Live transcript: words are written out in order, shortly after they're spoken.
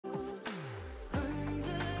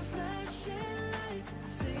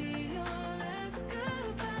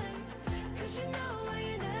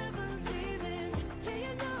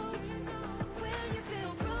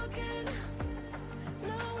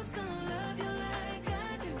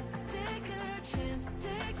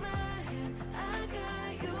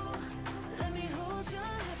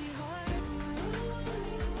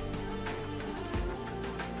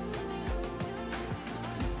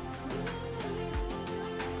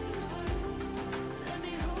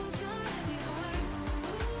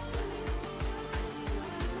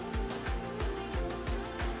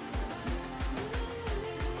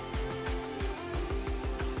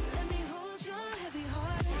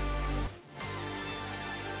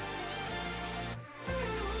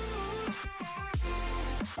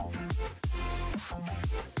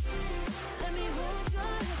Let me hold your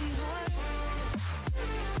heavy heart.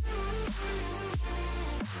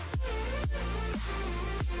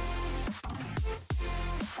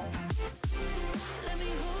 Let me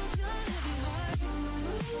hold your heavy heart.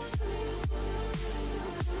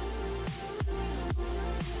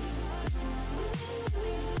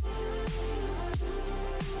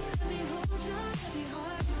 Let me hold your heavy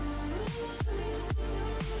heart.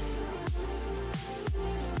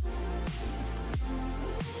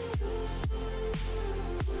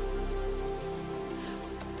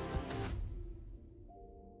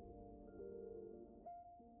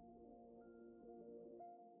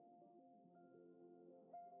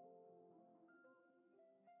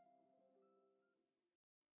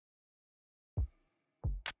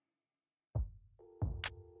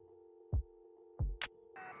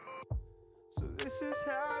 So this is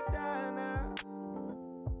how I die now.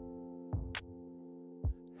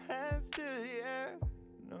 Hands to the air.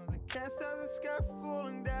 No, they can't stop the sky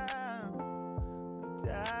falling down.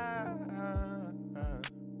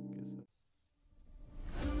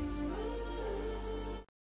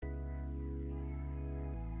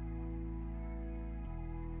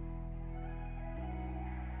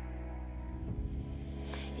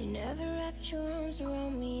 You never wrapped your arms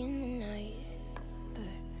around me in the night, but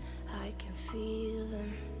I can feel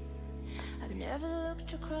them. I've never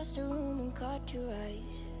looked across the room and caught your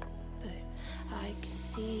eyes, but I can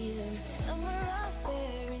see them. Somewhere out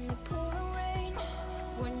there in the pouring rain,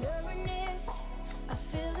 wondering if I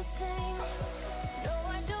feel the same. No,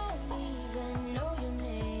 I don't even know your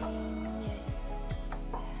name yet.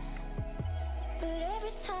 But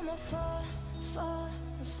every time I fall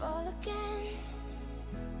and fall again,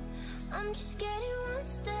 I'm just getting one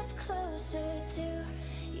step closer to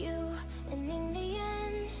you, and in the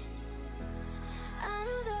end, I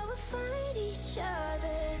know that we'll find each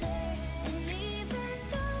other there. And even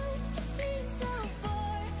though it seems so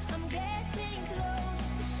far, I'm getting close.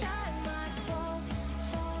 Each time I fall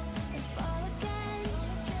and fall again,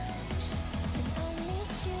 and I'll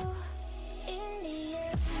meet you in the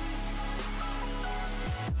end.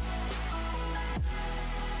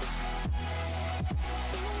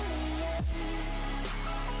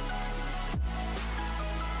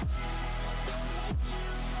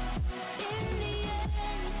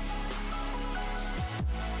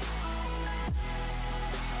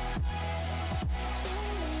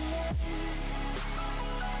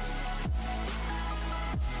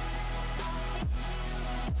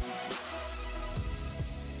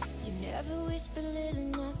 Never whisper little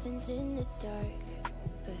nothings in the dark,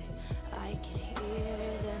 but I can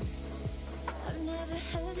hear them. I've never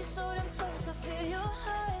held you so damn close, I feel your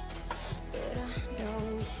heart, but I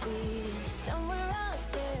know it's beating somewhere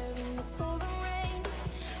out there in the pouring rain.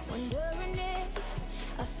 Wondering if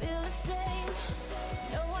I feel the same.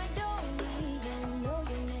 No, I don't even know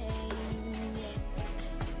your name yet.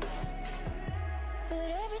 But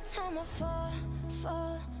every time I fall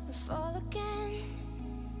and fall again,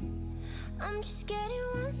 I'm just getting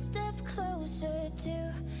one step closer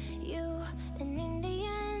to you, and in the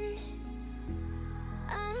end,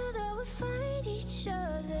 I know that we'll find each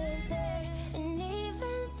other there. And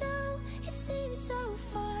even though it seems so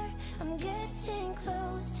far, I'm getting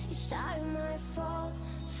close. Each time I fall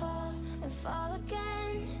and fall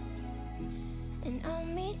again, and I'll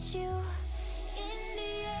meet you in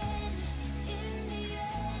the end, in the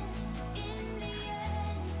end, in the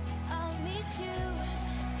end. I'll meet you.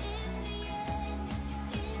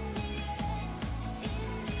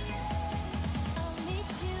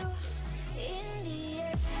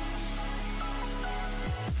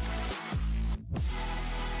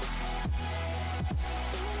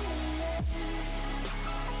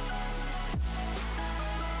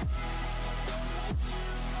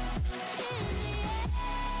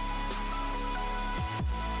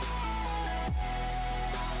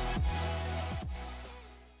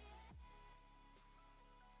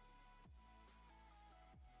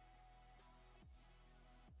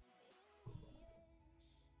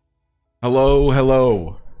 Hello,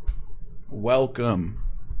 hello. Welcome.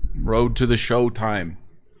 Road to the showtime.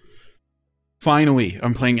 Finally,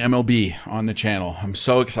 I'm playing MLB on the channel. I'm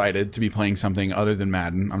so excited to be playing something other than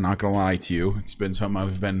Madden. I'm not going to lie to you. It's been something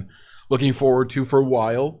I've been looking forward to for a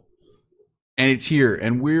while. And it's here,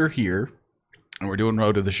 and we're here, and we're doing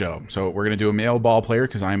Road to the Show. So we're going to do a male ball player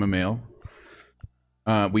because I'm a male.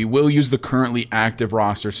 We will use the currently active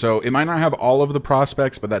roster. So it might not have all of the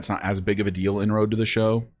prospects, but that's not as big of a deal in Road to the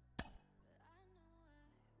Show.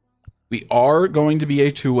 We are going to be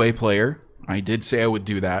a two-way player. I did say I would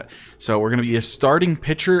do that. So we're going to be a starting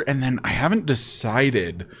pitcher, and then I haven't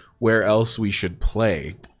decided where else we should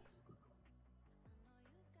play.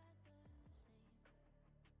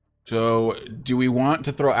 So, do we want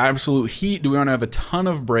to throw absolute heat? Do we want to have a ton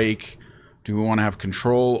of break? Do we want to have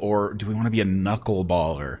control? Or do we want to be a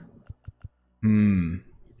knuckleballer? I'm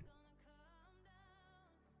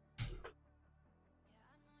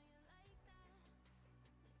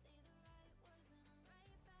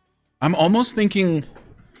almost thinking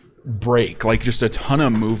break, like just a ton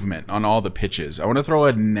of movement on all the pitches. I want to throw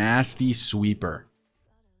a nasty sweeper.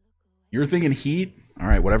 You're thinking heat? All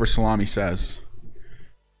right, whatever Salami says.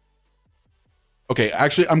 Okay,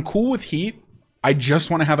 actually, I'm cool with heat. I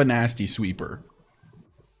just want to have a nasty sweeper.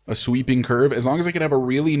 A sweeping curve. As long as I can have a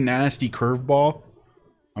really nasty curveball,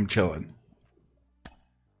 I'm chilling.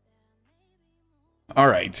 All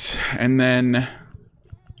right, and then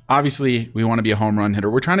obviously we want to be a home run hitter.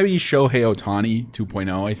 We're trying to be Shohei Ohtani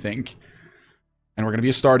 2.0, I think. And we're going to be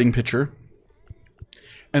a starting pitcher.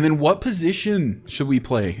 And then what position should we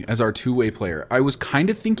play as our two-way player? I was kind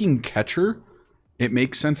of thinking catcher. It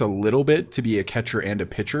makes sense a little bit to be a catcher and a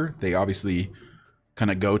pitcher. They obviously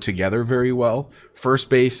kind of go together very well. First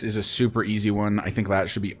base is a super easy one. I think that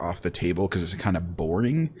should be off the table because it's kind of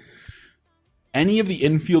boring. Any of the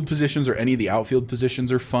infield positions or any of the outfield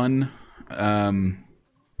positions are fun. What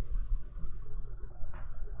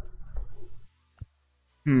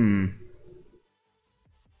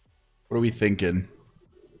are we thinking?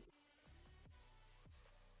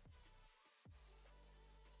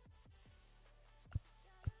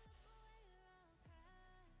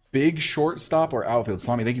 Big shortstop or outfield?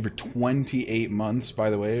 Salami, thank you for 28 months, by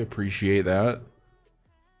the way. Appreciate that.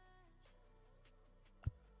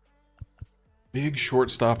 Big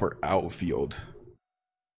shortstop or outfield?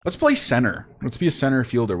 Let's play center. Let's be a center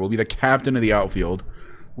fielder. We'll be the captain of the outfield.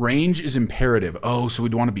 Range is imperative. Oh, so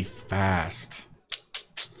we'd want to be fast.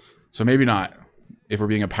 So maybe not if we're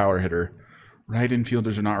being a power hitter. Right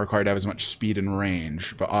infielders are not required to have as much speed and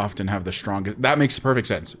range, but often have the strongest. That makes perfect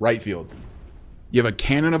sense. Right field. You have a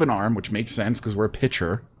cannon of an arm, which makes sense because we're a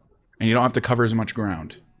pitcher, and you don't have to cover as much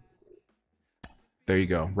ground. There you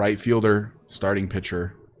go. Right fielder, starting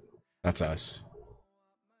pitcher. That's us.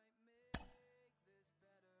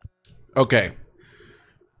 Okay.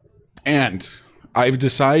 And I've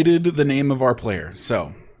decided the name of our player.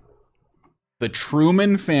 So, the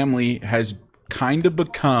Truman family has kind of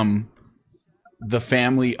become the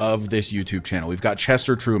family of this YouTube channel. We've got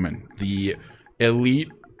Chester Truman, the elite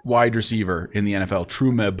wide receiver in the NFL.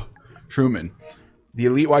 Truman, the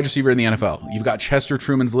elite wide receiver in the NFL. You've got Chester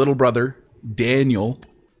Truman's little brother, Daniel,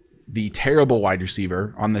 the terrible wide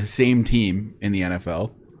receiver on the same team in the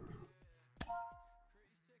NFL.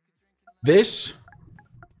 This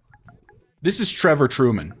is Trevor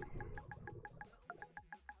Truman.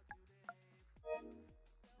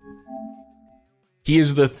 He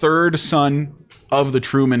is the third son of the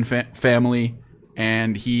Truman family,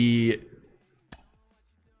 and he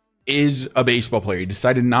is a baseball player. He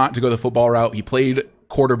decided not to go the football route. He played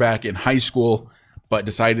quarterback in high school, but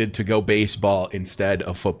decided to go baseball instead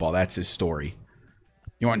of football. That's his story.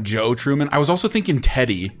 You want Joe Truman? I was also thinking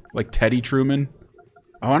Teddy, like Teddy Truman.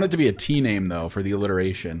 I want it to be a T name, though, for the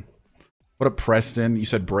alliteration. What up, Preston? You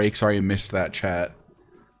said break. Sorry, I missed that chat.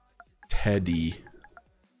 Teddy.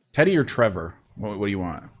 Teddy or Trevor? What do you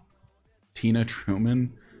want? Tina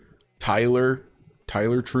Truman? Tyler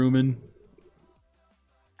Truman?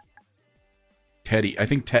 Teddy. I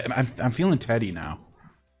think I'm feeling Teddy now.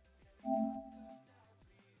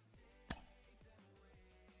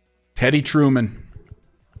 Teddy Truman.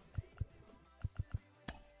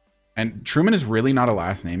 And Truman is really not a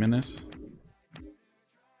last name in this.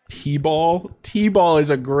 T-Ball? T-Ball is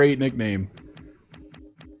a great nickname.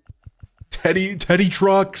 Teddy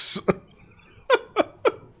Trucks.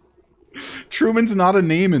 Truman's not a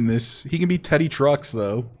name in this. He can be Teddy Trucks,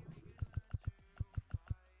 though.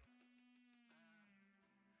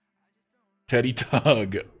 Teddy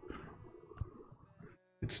Tug.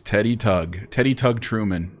 It's Teddy Tug. Teddy Tug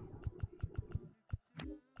Truman.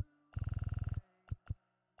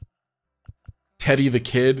 Teddy the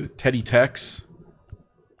Kid. Teddy Tex.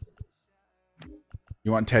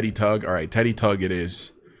 You want Teddy Tug? All right, Teddy Tug it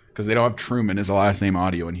is. Because they don't have Truman as a last name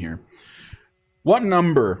audio in here. What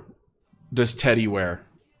number does Teddy wear?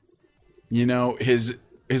 You know, his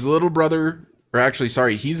little brother, or actually,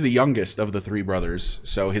 sorry, he's the youngest of the three brothers.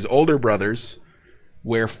 So his older brothers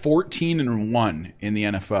wear 14 and 1 in the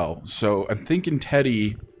NFL. So I'm thinking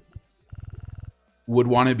Teddy would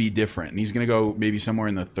want to be different. And he's going to go maybe somewhere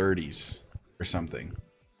in the 30s or something.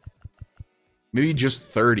 Maybe just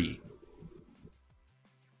 30.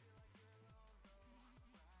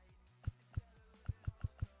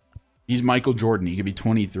 He's Michael Jordan. He could be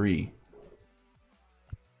 23.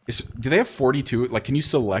 Do they have 42? Like, can you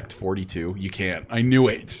select 42? You can't. I knew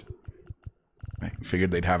it.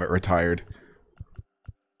 Figured they'd have it retired.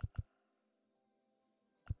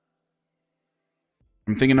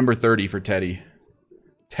 I'm thinking number 30 for Teddy.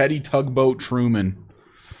 Teddy Tugboat Truman.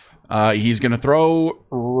 He's going to throw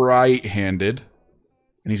right-handed.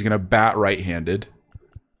 And he's going to bat right-handed.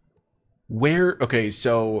 Okay,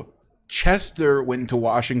 so Chester went to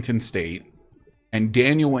Washington State. And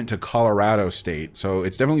Daniel went to Colorado State. So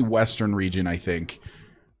it's definitely Western region, I think.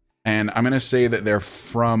 And I'm going to say that they're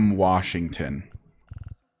from Washington.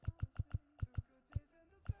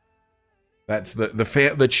 That's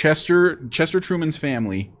the Chester Truman's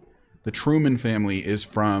family. The Truman family is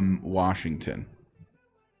from Washington.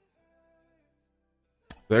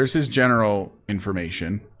 There's his general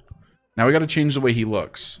information. Now we got to change the way he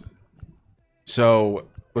looks. So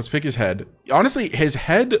let's pick his head. Honestly, his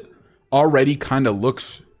head already kind of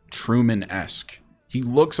looks Truman-esque. He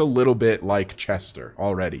looks a little bit like Chester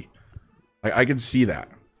already. I can see that.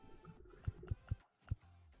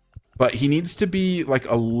 But he needs to be like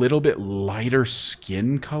a little bit lighter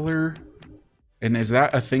skin color. And is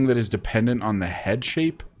that a thing that is dependent on the head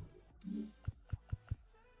shape?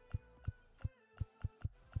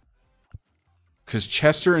 Because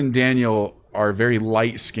Chester and Daniel are very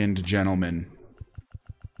light-skinned gentlemen.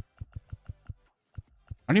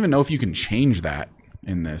 I don't even know if you can change that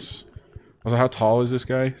in this. Also, how tall is this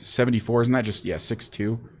guy? 74, isn't that just, yeah,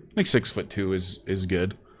 6'2"? I think 6'2" is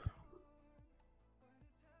good.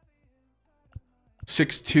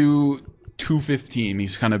 6'2", 215.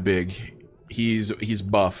 He's kind of big. He's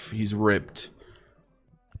buff. He's ripped.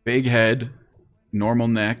 Big head. Normal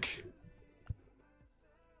neck.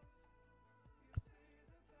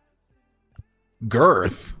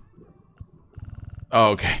 Girth?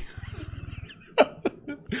 Oh, okay.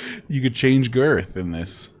 You could change girth in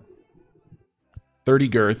this. 30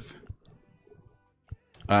 girth.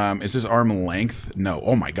 Is his arm length? No.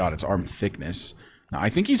 Oh my god, it's arm thickness. Now, I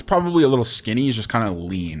think he's probably a little skinny. He's just kind of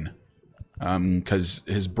lean. Because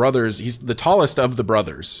his brothers, he's the tallest of the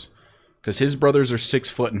brothers. Because his brothers are 6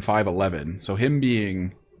 foot and 5'11". So him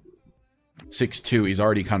being 6'2", he's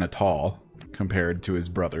already kind of tall compared to his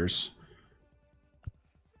brothers.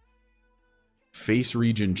 Face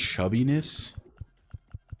region chubbiness?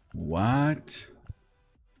 What?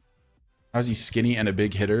 How's he skinny and a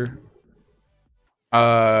big hitter?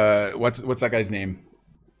 What's that guy's name?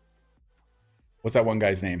 What's that one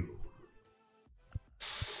guy's name?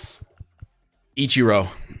 Ichiro.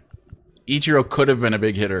 Ichiro could have been a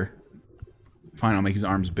big hitter. Fine, I'll make his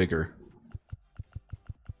arms bigger.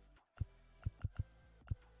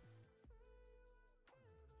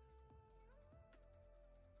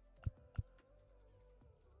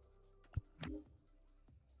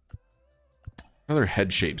 What other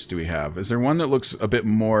head shapes do we have? Is there one that looks a bit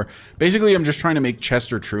more... Basically, I'm just trying to make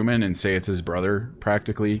Chester Truman and say it's his brother,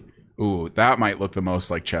 practically. Ooh, that might look the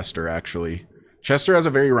most like Chester, actually. Chester has a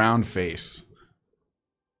very round face.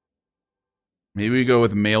 Maybe we go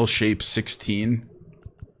with male shape 16.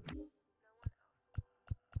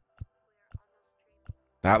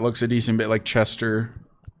 That looks a decent bit like Chester.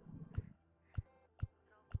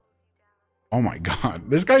 Oh my god.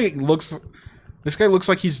 This guy looks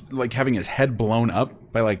like he's like having his head blown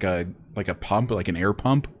up by like a pump, like an air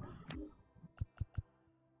pump.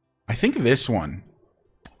 I think this one.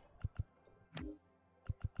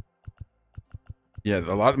 Yeah,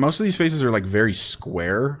 most of these faces are like very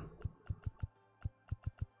square.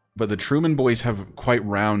 But the Truman boys have quite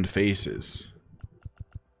round faces.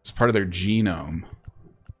 It's part of their genome.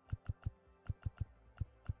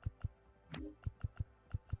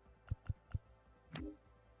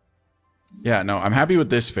 Yeah, no, I'm happy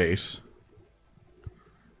with this face.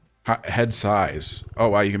 Head size. Oh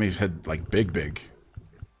wow, you can make his head like big.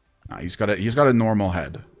 Nah, he's got a normal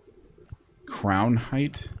head. Crown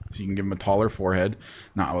height, so you can give him a taller forehead.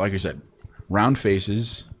 Nah, like I said, round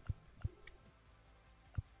faces.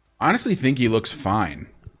 Honestly, think he looks fine.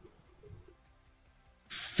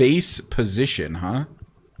 Face position, huh?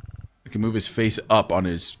 I can move his face up on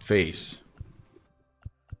his face.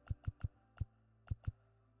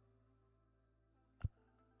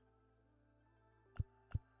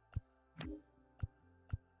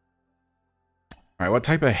 All right, what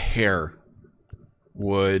type of hair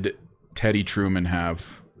would Teddy Truman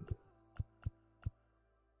have?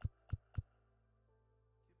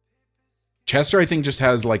 Chester, I think, just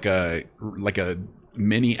has like a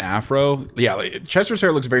mini afro. Yeah, Chester's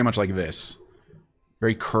hair looks very much like this.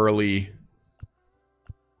 Very curly.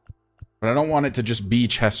 But I don't want it to just be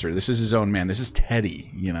Chester. This is his own man. This is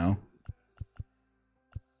Teddy, you know?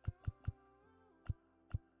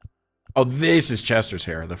 Oh, this is Chester's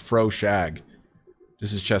hair. The fro shag.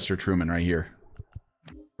 This is Chester Truman right here.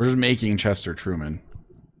 We're just making Chester Truman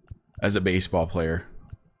as a baseball player.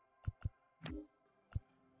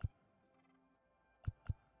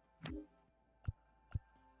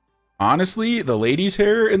 Honestly, the ladies'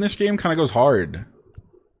 hair in this game kind of goes hard.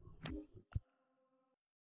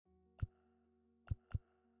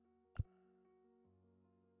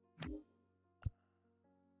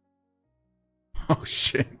 Oh,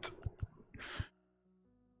 shit.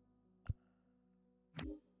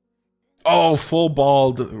 Oh, full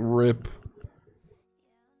bald rip.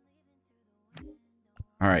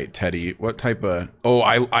 All right, Teddy. What type of... Oh,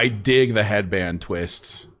 I dig the headband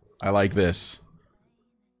twists. I like this.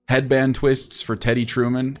 Headband twists for Teddy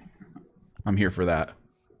Truman. I'm here for that.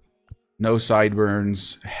 No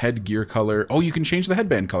sideburns. Headgear color. Oh, you can change the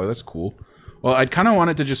headband color. That's cool. Well, I'd kind of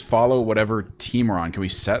want it to just follow whatever team we're on. Can we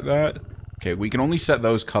set that? Okay, we can only set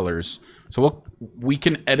those colors. So we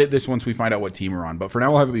can edit this once we find out what team we're on. But for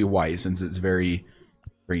now, we'll have it be white since it's very,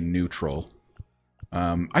 very neutral.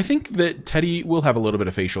 I think that Teddy will have a little bit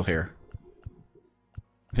of facial hair.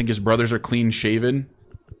 I think his brothers are clean shaven.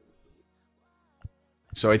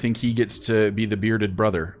 So I think he gets to be the bearded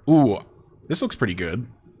brother. Ooh, this looks pretty good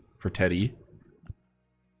for Teddy.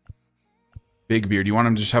 Big beard. You want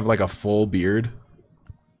him to just have like a full beard?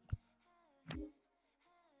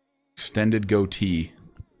 Extended goatee.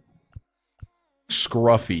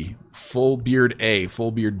 Scruffy. Full beard A.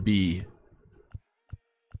 Full beard B.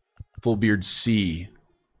 Full beard C.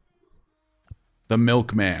 The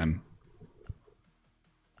milkman.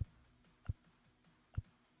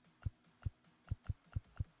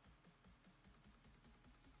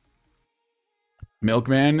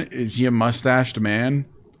 Milkman? Is he a mustached man?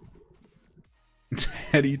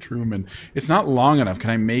 Teddy Truman. It's not long enough. Can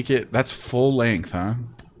I make it? That's full length, huh?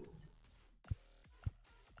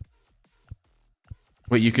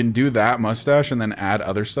 Wait, you can do that mustache and then add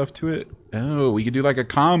other stuff to it? Oh, we could do like a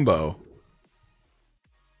combo.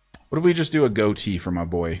 What if we just do a goatee for my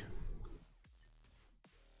boy?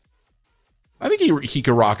 I think he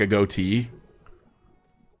could rock a goatee.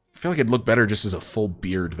 I feel like it'd look better just as a full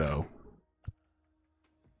beard, though.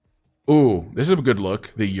 Ooh, this is a good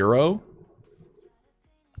look. The Euro.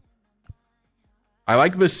 I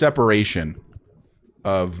like the separation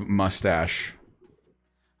of mustache.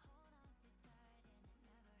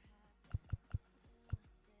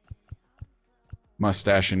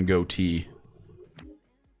 Mustache and goatee.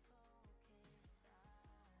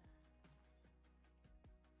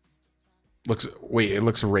 Wait, it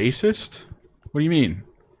looks racist? What do you mean?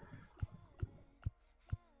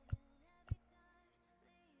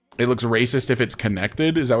 It looks racist if it's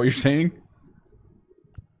connected? Is that what you're saying?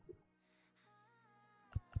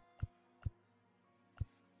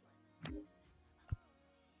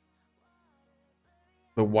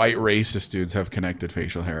 The white racist dudes have connected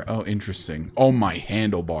facial hair. Oh, interesting. Oh, my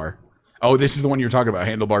handlebar. Oh, this is the one you're talking about.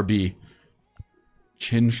 Handlebar B.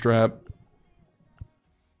 Chin strap.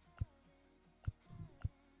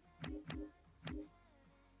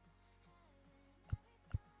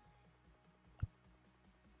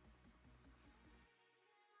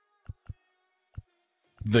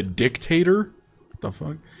 The dictator? The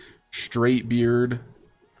fuck? Straight beard.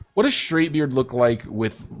 What does straight beard look like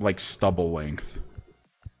with like stubble length?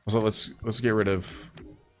 So let's get rid of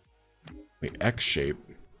wait, X shape.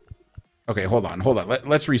 Okay, hold on.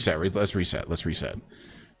 Let's reset. Let's reset.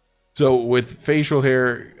 So with facial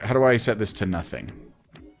hair, how do I set this to nothing?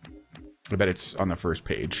 I bet it's on the first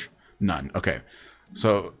page. None. Okay.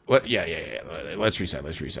 So yeah. Let's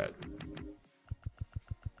reset.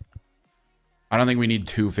 I don't think we need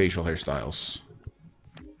two facial hairstyles.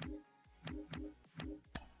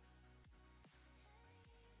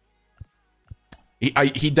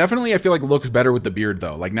 He definitely, I feel like, looks better with the beard,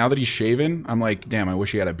 though. Like, now that he's shaven, I'm like, damn, I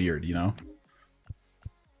wish he had a beard, you know?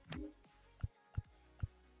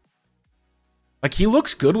 Like, he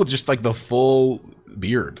looks good with just, like, the full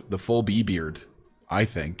beard. The full B beard, I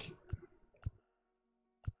think.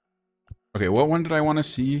 Okay, what one did I want to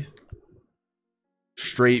see?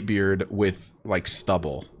 Straight beard with, like,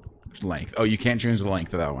 stubble length. Oh, you can't change the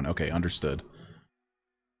length of that one. Okay, understood.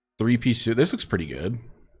 Three-piece suit. This looks pretty good.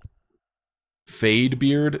 Fade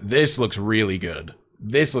beard. This looks really good.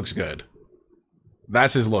 This looks good.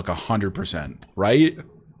 That's his look 100%, right?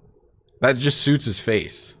 That just suits his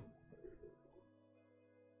face.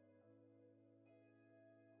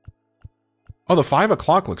 Oh, the 5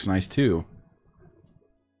 o'clock looks nice too.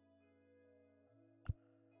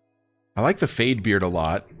 I like the fade beard a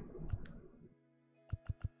lot.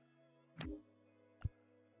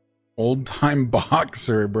 Old time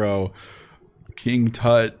boxer, bro. King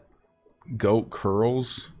Tut. Goat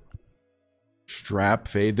curls. Strap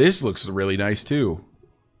fade. This looks really nice too.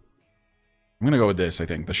 I'm gonna go with this, I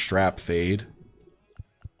think. The strap fade.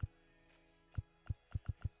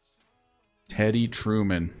 Teddy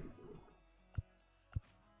Truman.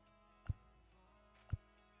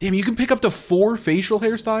 Damn, you can pick up to 4 facial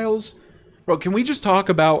hairstyles? Bro, can we just talk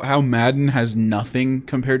about how Madden has nothing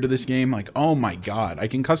compared to this game? Like, oh my god, I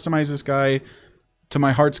can customize this guy to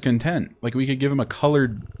my heart's content. Like, we could give him a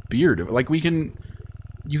colored beard. Like, you can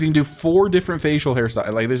do 4 different facial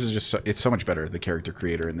hairstyles. Like, this is just, it's so much better, the character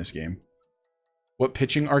creator in this game. What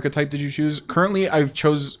pitching archetype did you choose? Currently, I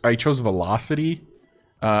chose Velocity.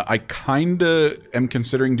 I kinda am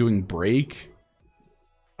considering doing Break.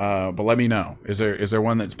 But let me know. Is there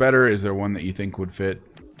one that's better? Is there one that you think would fit?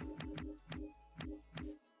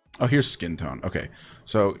 Oh, here's skin tone. Okay.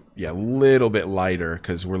 So, yeah, a little bit lighter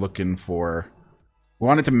because we're looking for... We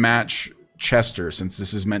want it to match Chester since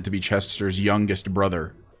this is meant to be Chester's youngest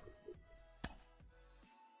brother.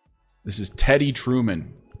 This is Teddy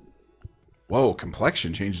Truman. Whoa,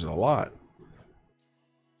 complexion changes a lot.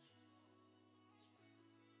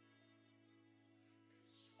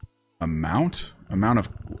 Amount? Amount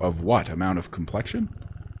of what? Amount of complexion?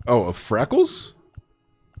 Oh, of freckles?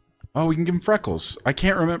 Oh, we can give him freckles. I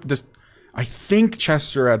can't remember. I think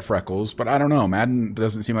Chester had freckles, but I don't know. Madden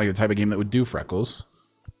doesn't seem like the type of game that would do freckles.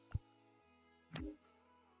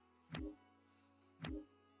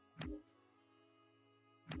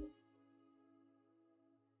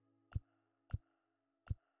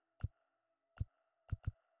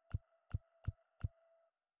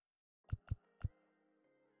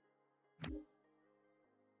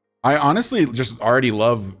 I honestly just already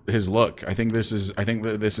love his look. I think this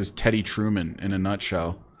is Teddy Truman in a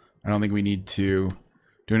nutshell. I don't think we need to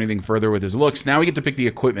do anything further with his looks. Now we get to pick the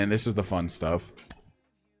equipment. This is the fun stuff.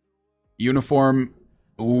 Uniform.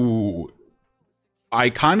 Ooh.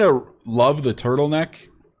 I kind of love the turtleneck,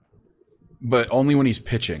 but only when he's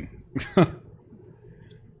pitching. I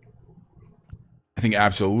think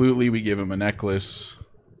absolutely we give him a necklace.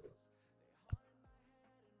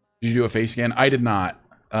 Did you do a face scan? I did not.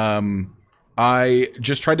 I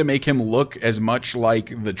just tried to make him look as much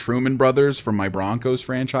like the Truman brothers from my Broncos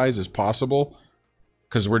franchise as possible.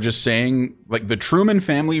 Because we're just saying, like, the Truman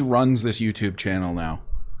family runs this YouTube channel now.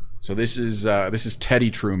 So this is Teddy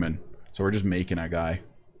Truman. So we're just making a guy.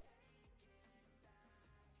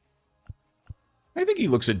 I think he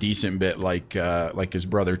looks a decent bit like his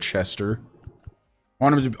brother Chester. I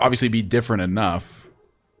want him to obviously be different enough.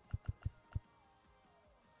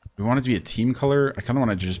 We want it to be a team color. I kind of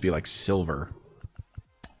want it to just be like silver.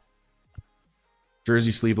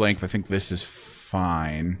 Jersey sleeve length. I think this is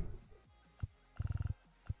fine.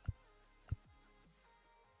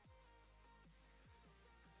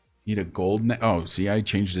 Need a gold. Oh, see, I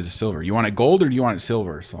changed it to silver. You want it gold or do you want it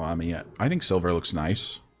silver? So I mean, I think silver looks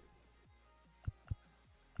nice.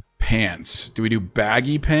 Pants. Do we do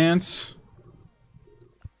baggy pants?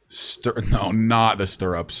 No, not the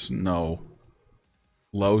stirrups. No.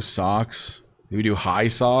 Low socks. Do we do high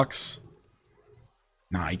socks?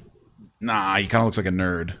 Nah, he kind of looks like a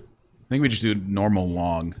nerd. I think we just do normal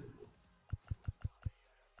long.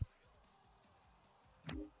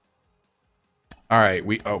 All right,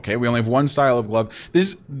 we only have one style of glove.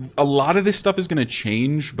 A lot of this stuff is going to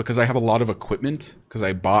change because I have a lot of equipment because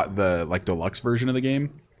I bought the deluxe version of the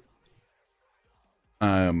game.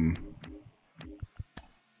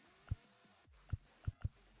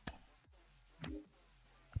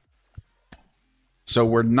 So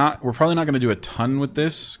we're probably not going to do a ton with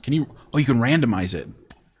this. Can you? Oh, you can randomize it.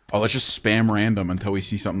 Oh, let's just spam random until we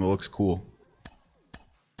see something that looks cool.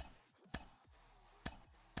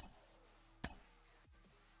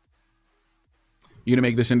 You gonna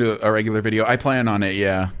make this into a regular video? I plan on it,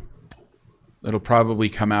 yeah. It'll probably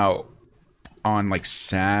come out on like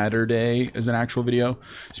Saturday as an actual video.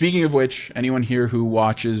 Speaking of which, anyone here who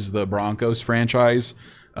watches the Broncos franchise,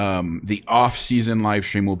 the off-season live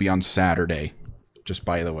stream will be on Saturday. Just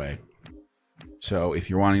by the way. So if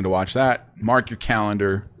you're wanting to watch that, mark your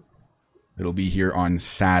calendar. It'll be here on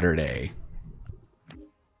Saturday.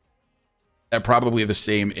 At probably the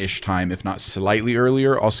same-ish time, if not slightly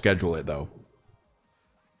earlier. I'll schedule it, though.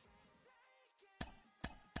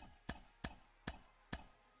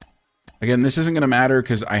 Again, this isn't going to matter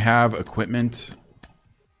because I have equipment.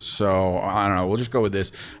 So, I don't know. We'll just go with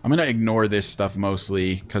this. I'm going to ignore this stuff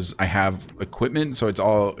mostly because I have equipment. So, it's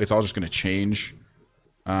all just going to change.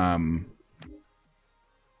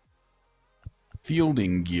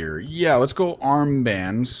 Fielding gear. Yeah, let's go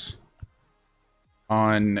armbands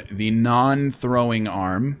on the non-throwing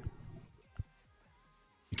arm.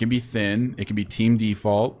 It can be thin. It can be team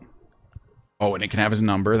default. Oh, and it can have his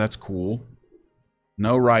number. That's cool.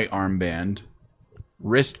 No right armband.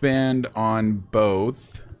 Wristband on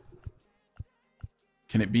both.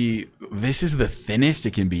 Can it be... This is the thinnest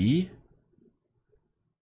it can be?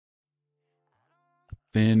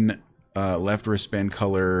 Thin left wristband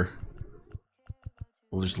color.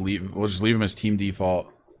 We'll just leave him as team default.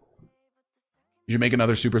 You should make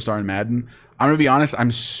another Superstar in Madden. I'm gonna be honest,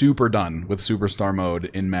 I'm super done with Superstar mode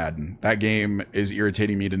in Madden. That game is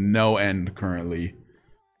irritating me to no end currently.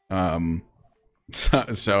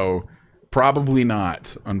 So probably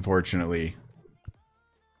not, unfortunately.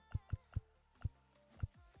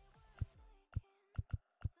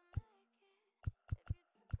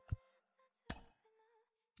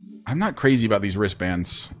 I'm not crazy about these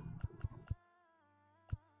wristbands.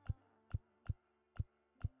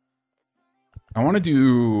 I want to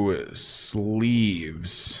do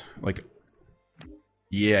sleeves. Like,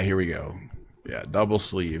 yeah, here we go. Yeah, double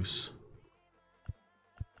sleeves.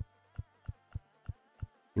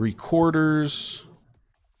 3/4.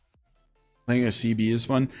 Playing a CB is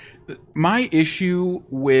fun. My issue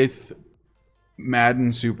with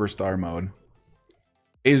Madden Superstar mode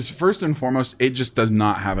is, first and foremost, it just does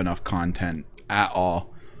not have enough content at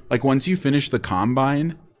all. Like, once you finish the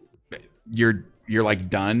combine, you're like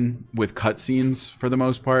done with cutscenes for the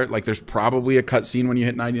most part. Like, there's probably a cutscene when you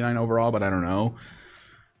hit 99 overall, but I don't know.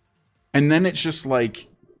 And then it's just like,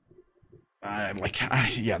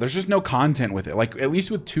 yeah, there's just no content with it. Like, at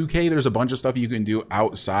least with 2K, there's a bunch of stuff you can do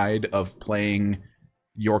outside of playing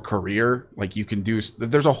your career. Like, you can do,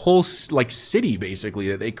 there's a whole like city basically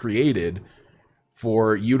that they created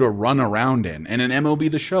for you to run around in. And in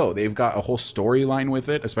MLB The Show, they've got a whole storyline with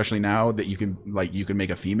it, especially now that you can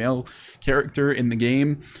make a female character in the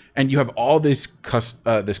game, and you have all this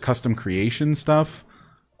custom creation stuff.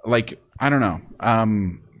 Like, I don't know.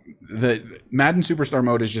 The Madden Superstar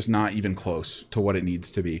mode is just not even close to what it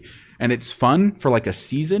needs to be. And it's fun for like a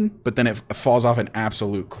season, but then it falls off an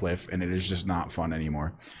absolute cliff and it is just not fun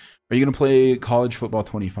anymore. Are you going to play College Football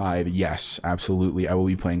 25? Yes, absolutely. I will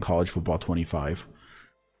be playing College Football 25.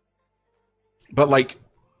 But like,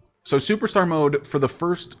 so Superstar mode for the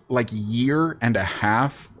first like year and a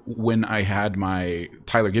half when I had my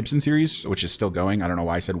Tyler Gibson series, which is still going. I don't know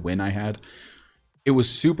why I said when I had. It was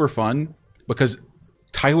super fun because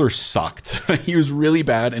Tyler sucked. He was really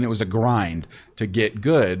bad and it was a grind to get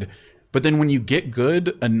good. But then when you get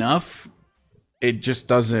good enough, it just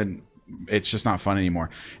doesn't, it's just not fun anymore.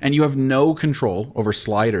 And you have no control over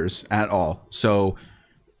sliders at all. So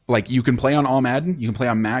like, you can play on all Madden, you can play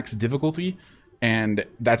on max difficulty, and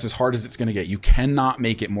that's as hard as it's going to get. You cannot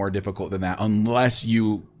make it more difficult than that unless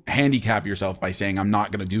you handicap yourself by saying, I'm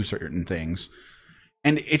not going to do certain things.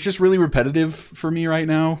 And it's just really repetitive for me right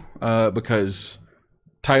now, because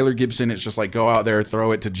Tyler Gibson, it's just like, go out there,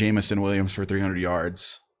 throw it to Jamison Williams for 300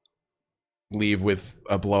 yards, leave with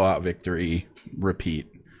a blowout victory, repeat.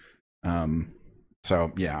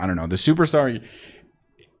 So yeah, I don't know. The Superstar,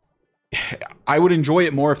 I would enjoy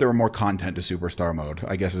it more if there were more content to Superstar mode,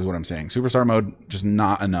 I guess is what I'm saying. Superstar mode, just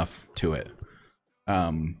not enough to it.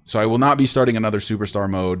 So I will not be starting another Superstar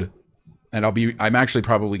mode, and I'm actually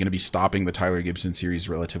probably going to be stopping the Tyler Gibson series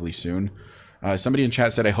relatively soon. Somebody in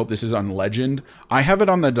chat said, I hope this is on Legend. I have it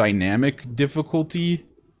on the dynamic difficulty,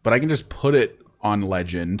 but I can just put it on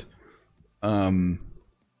Legend.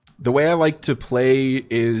 The way I like to play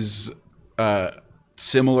is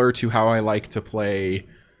similar to how I like to play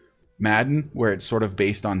Madden, where it's sort of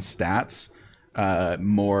based on stats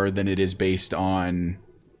more than it is based on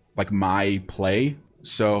like my play.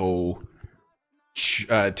 So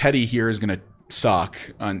Teddy here is going to suck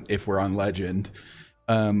if we're on Legend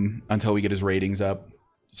until we get his ratings up.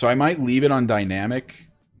 So I might leave it on dynamic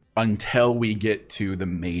until we get to the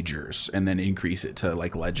majors and then increase it to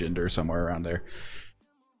like Legend or somewhere around there.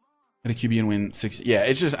 Get a QB and win 60. Yeah,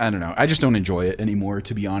 it's just, I don't know. I just don't enjoy it anymore,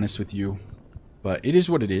 to be honest with you. But it is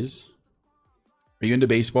what it is. Are you into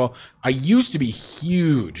baseball? I used to be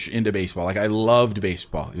huge into baseball. Like, I loved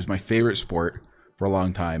baseball. It was my favorite sport for a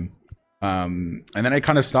long time. And then I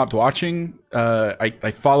kind of stopped watching.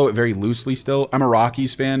 I follow it very loosely still. I'm a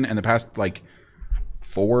Rockies fan, and the past, like,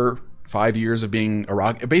 4-5 years of being a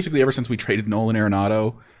Rock, basically ever since we traded Nolan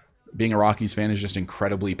Arenado, being a Rockies fan is just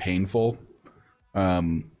incredibly painful.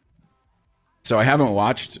 So I haven't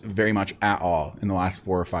watched very much at all in the last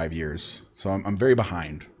 4 or 5 years. So I'm very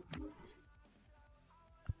behind.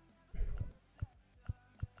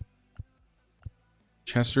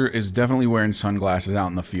 Chester is definitely wearing sunglasses out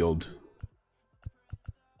in the field.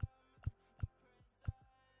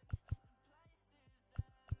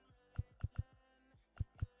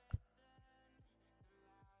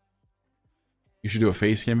 You should do a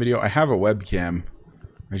face cam video. I have a webcam.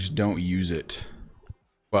 I just don't use it.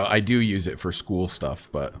 Well, I do use it for school stuff,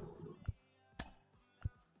 but...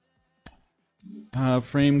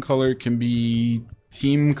 frame color can be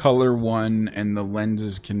team color 1, and the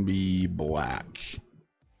lenses can be black.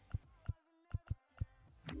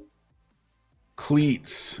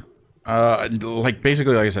 Cleats. Like,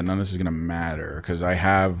 basically, like I said, none of this is going to matter, because I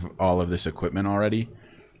have all of this equipment already.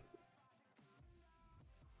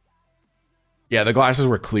 Yeah, the glasses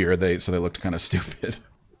were clear, so they looked kind of stupid.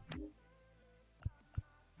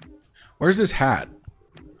 Where's this hat?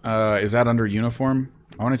 Is that under uniform?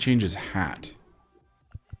 I want to change his hat.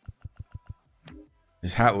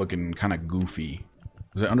 His hat looking kind of goofy.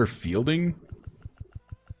 Was it under fielding?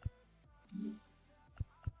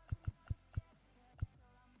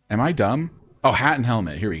 Am I dumb? Oh, hat and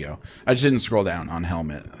helmet. Here we go. I just didn't scroll down on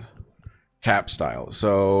helmet. Cap style.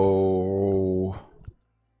 So...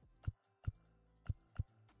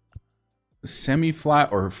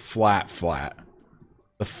 semi-flat or flat?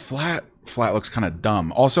 The flat looks kind of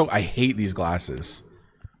dumb. Also, I hate these glasses.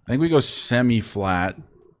 I think we go semi-flat,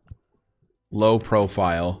 low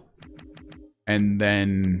profile, and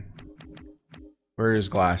then where is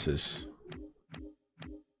glasses?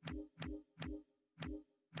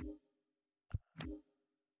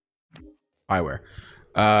 Eyewear.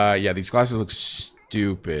 Yeah, these glasses look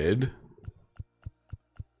stupid.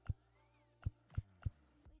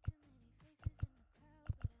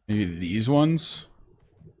 Maybe these ones?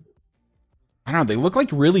 I don't know, they look like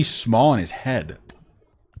really small on his head.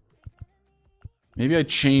 Maybe I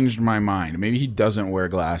changed my mind. Maybe he doesn't wear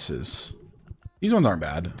glasses. These ones aren't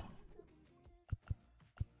bad.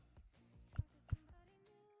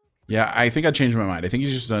 Yeah, I think I changed my mind. I think he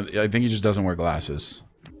just doesn't wear glasses.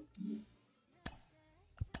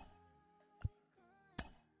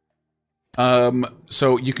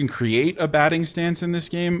 So you can create a batting stance in this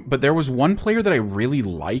game, but there was one player that I really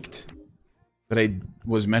liked that I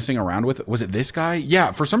was messing around with. Was it this guy?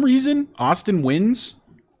 Yeah, for some reason, Austin Wins.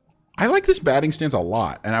 I like this batting stance a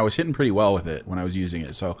lot, and I was hitting pretty well with it when I was using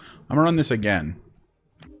it. So I'm gonna run this again.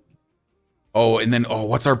 Oh, and then, oh,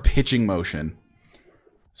 what's our pitching motion?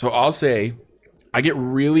 So I'll say I get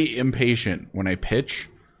really impatient when I pitch.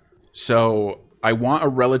 So I want a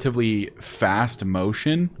relatively fast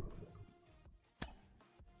motion.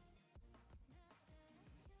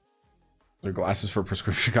 Their glasses for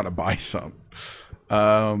prescription, gotta buy some.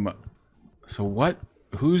 So what?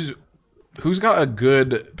 Who's got a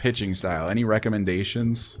good pitching style? Any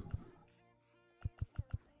recommendations?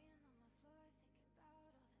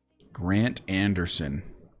 Grant Anderson.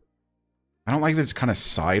 I don't like this kind of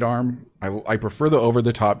sidearm. I prefer the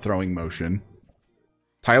over-the-top throwing motion.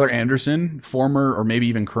 Tyler Anderson, former or maybe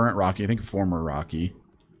even current Rocky. I think former Rocky.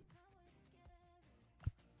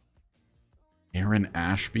 Aaron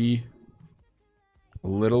Ashby. A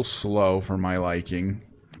little slow for my liking.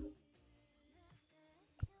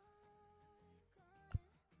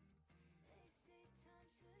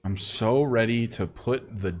 I'm so ready to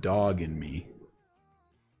put the dog in me.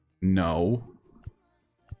 No.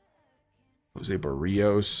 Jose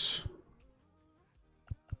Barrios.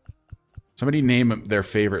 Somebody name their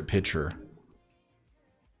favorite pitcher.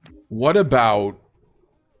 What about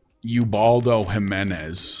Ubaldo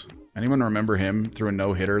Jimenez? Anyone remember him? Threw a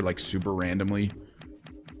no-hitter like super randomly.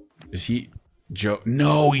 Is he Joe?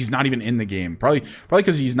 No, he's not even in the game. Probably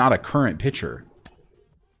because he's not a current pitcher.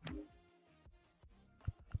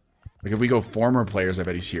 Like if we go former players, I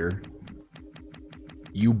bet he's here.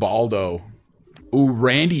 Ubaldo. Ooh,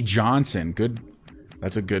 Randy Johnson. Good.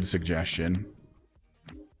 That's a good suggestion.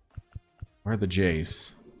 Where are the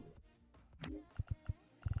J's?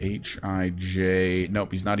 H-I-J.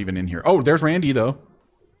 Nope, he's not even in here. Oh, there's Randy, though.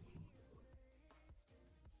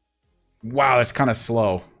 Wow, that's kind of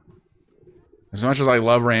slow. As much as I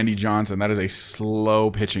love Randy Johnson, that is a slow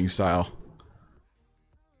pitching style.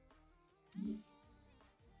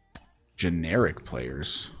 Generic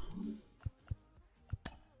players.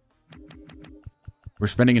 We're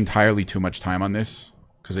spending entirely too much time on this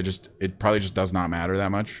because it probably just does not matter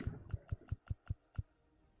that much.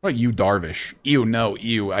 What about you, Darvish? Ew, no,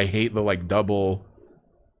 ew. I hate the like double.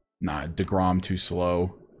 Nah, DeGrom too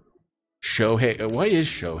slow. Shohei. What is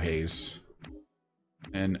Shohei's?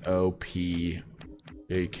 N-O-P-A-K-L-M.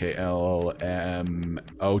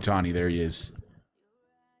 Ohtani, there he is.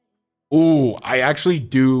 Ooh, I actually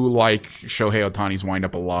do like Shohei Ohtani's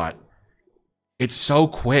windup a lot. It's so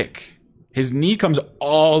quick. His knee comes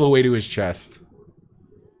all the way to his chest.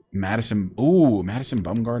 Madison. Ooh, Madison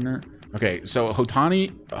Bumgarner. Okay, so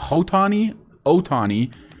Ohtani,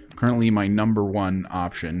 currently my #1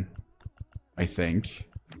 option, I think.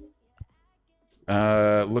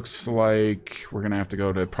 Looks like we're gonna have to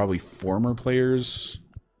go to probably former players.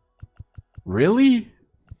 Really?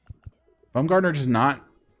 Bumgarner just not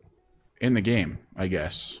in the game, I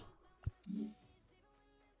guess.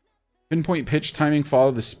 Pinpoint pitch timing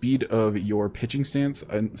follow the speed of your pitching stance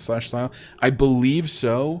and slash style. I believe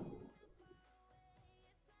so.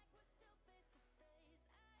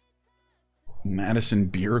 Madison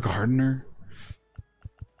Beer Gardener.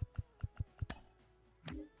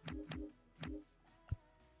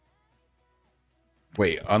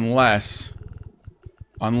 Wait, unless.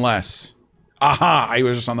 Aha! I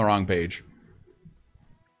was just on the wrong page.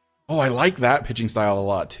 Oh, I like that pitching style a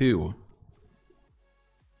lot too.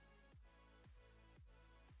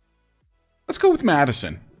 Let's go with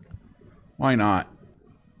Madison. Why not?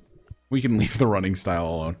 We can leave the running style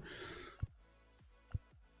alone.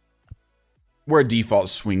 We're a default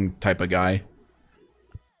swing type of guy.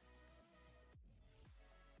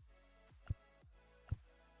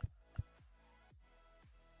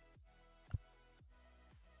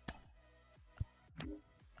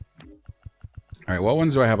 All right, what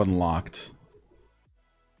ones do I have unlocked?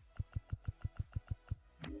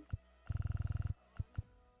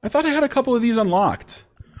 I thought I had a couple of these unlocked.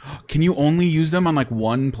 Can you only use them on like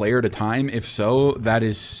one player at a time? If so, that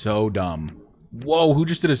is so dumb. Whoa, who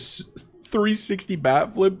just did a 360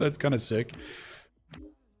 bat flip? That's kind of sick.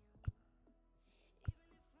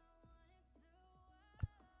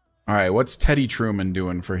 All right, what's Teddy Truman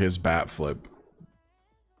doing for his bat flip?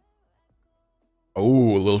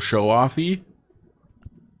 Oh, a little show-offy.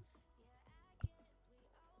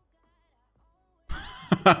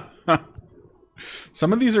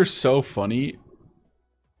 Some of these are so funny.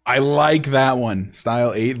 I like that one.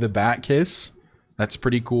 Style 8, the bat kiss. That's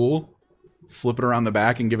pretty cool. Flip it around the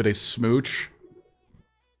back and give it a smooch.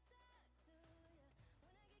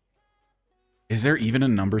 Is there even a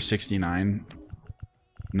number 69?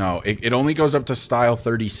 No, it only goes up to style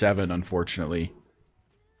 37, unfortunately.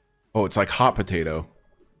 Oh, it's like hot potato.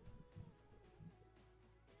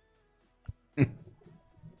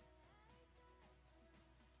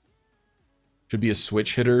 Should be a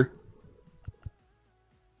switch hitter.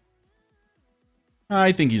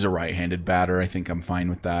 I think he's a right-handed batter. I think I'm fine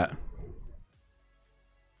with that.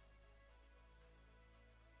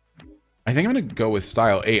 I think I'm going to go with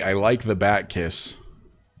style 8. I like the bat kiss.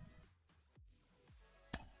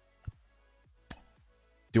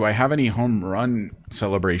 Do I have any home run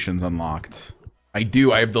celebrations unlocked? I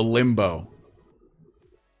do. I have the limbo.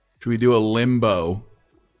 Should we do a limbo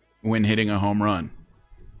when hitting a home run?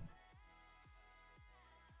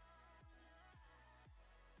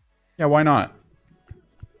 Yeah, why not?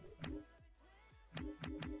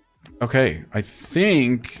 Okay, I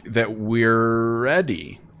think that we're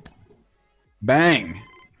ready. Bang!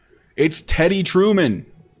 It's Teddy Truman.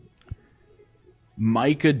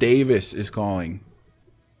 Micah Davis is calling.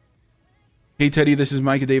 Hey Teddy, this is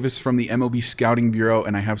Micah Davis from the MLB Scouting Bureau,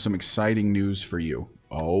 and I have some exciting news for you.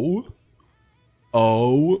 Oh,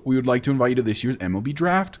 we would like to invite you to this year's MLB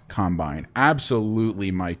Draft Combine. Absolutely,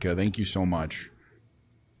 Micah. Thank you so much.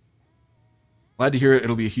 Glad to hear it.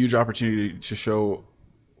 It'll be a huge opportunity to show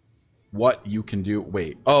what you can do.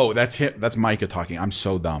 Wait. Oh, that's him. That's Micah talking. I'm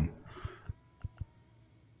so dumb.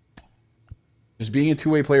 Does being a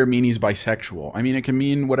two-way player mean he's bisexual? I mean, it can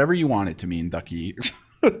mean whatever you want it to mean, Ducky.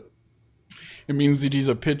 It means that he's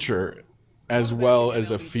a pitcher as well as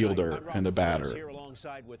a fielder and a batter.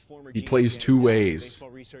 He plays two ways.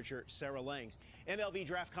 MLB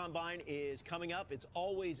Draft Combine is coming up. It's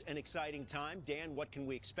always an exciting time. Dan, what can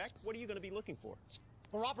we expect? What are you going to be looking for?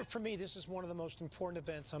 Well, Robert, for me, this is one of the most important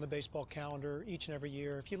events on the baseball calendar each and every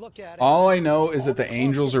year. If you look at it, all I know is that the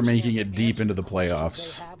Angels are making it deep into the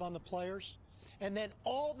playoffs. They have on the players. And then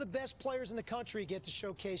all the best players in the country get to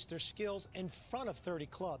showcase their skills in front of 30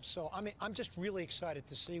 clubs. So, I mean, I'm just really excited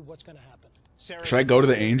to see what's going to happen. Should I go to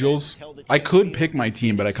the Angels? I could pick my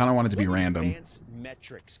team, but I kind of want it to be random.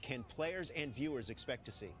 Metrics can players and viewers expect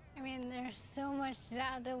to see? I mean, there's so much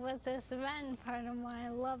data with this event, part of why I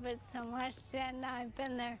love it so much, and I've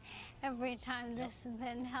been there every time this has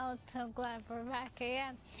been held, so glad we're back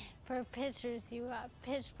again. For pitchers, you got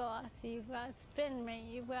pitch velocity, you've got spin rate,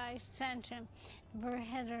 you've got extension. For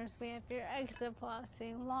hitters, we have your exit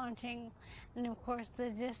velocity, launching, and of course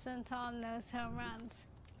the distance on those home runs.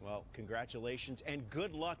 Well, congratulations and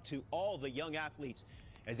good luck to all the young athletes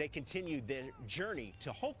as they continue their journey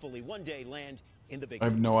to hopefully one day land in the big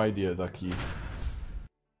leagues. I have no idea, Ducky.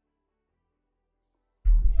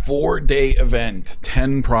 4-day event,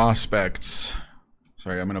 10 prospects.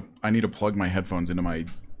 Sorry, I need to plug my headphones into my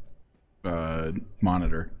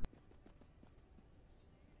monitor.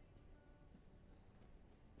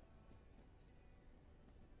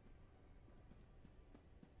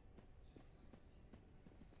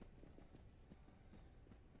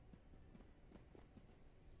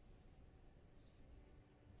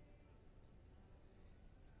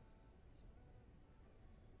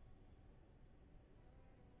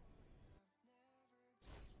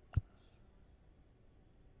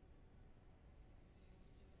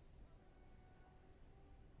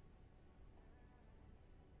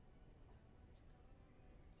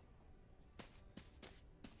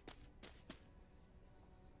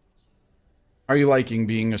 How are you liking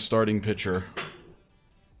being a starting pitcher?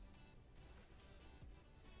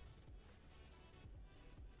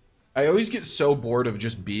 I always get so bored of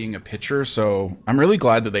just being a pitcher, so I'm really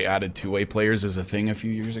glad that they added two-way players as a thing a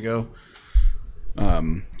few years ago.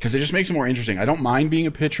 Because it just makes it more interesting. I don't mind being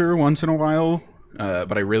a pitcher once in a while,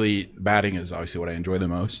 but batting is obviously what I enjoy the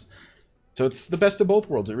most. So it's the best of both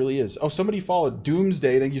worlds. It really is. Oh, somebody followed.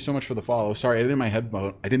 Doomsday, thank you so much for the follow. Sorry, I did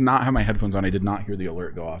not have my headphones on. I did not hear the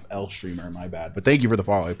alert go off. L streamer, my bad. But thank you for the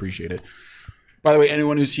follow. I appreciate it. By the way,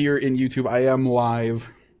 anyone who's here in YouTube, I am live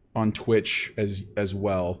on Twitch as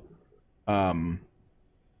well.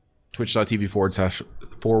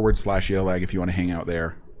 Twitch.tv/yellowlag if you want to hang out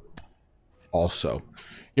there. Also,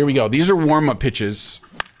 here we go. These are warm-up pitches.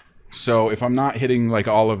 So if I'm not hitting like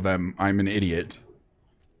all of them, I'm an idiot.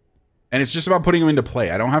 And it's just about putting them into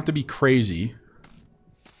play. I don't have to be crazy.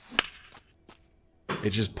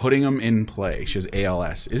 It's just putting them in play. She has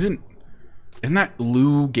ALS. Isn't that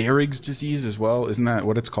Lou Gehrig's disease as well? Isn't that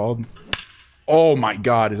what it's called? Oh my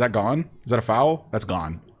God. Is that gone? Is that a foul? That's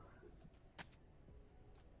gone.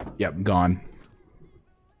 Yep, gone.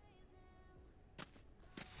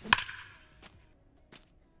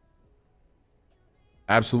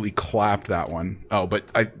 Absolutely clapped that one. Oh, but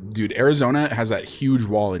dude, Arizona has that huge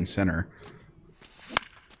wall in center.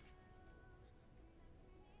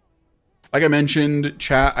 Like I mentioned,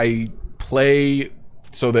 chat, I play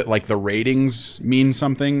so that like the ratings mean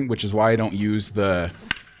something, which is why I don't use the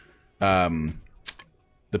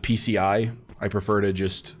PCI. I prefer to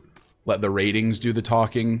just let the ratings do the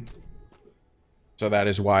talking. So that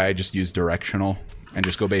is why I just use directional and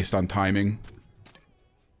just go based on timing.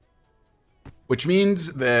 Which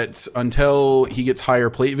means that until he gets higher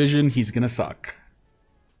plate vision, he's going to suck.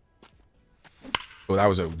 Oh, that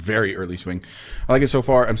was a very early swing. I like it so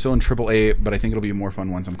far. I'm still in AAA, but I think it'll be more fun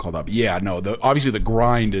once I'm called up. Yeah, no, obviously the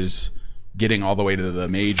grind is getting all the way to the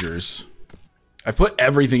majors. I've put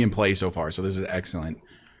everything in play so far, so this is excellent.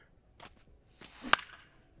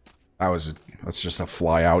 That's just a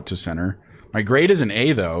fly out to center. My grade is an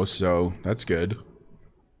A, though, so that's good.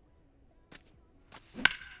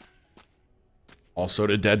 Also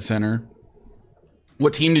to dead center.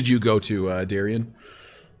 What team did you go to, Darian?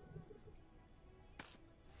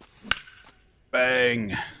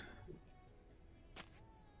 Bang.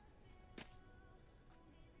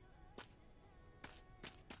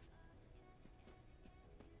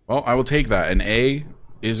 Well, I will take that. An A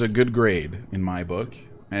is a good grade in my book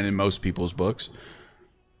and in most people's books.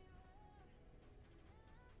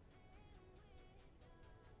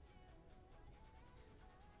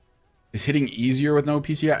 Is hitting easier with no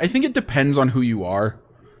PCI? I think it depends on who you are.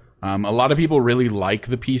 A lot of people really like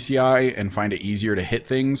the PCI and find it easier to hit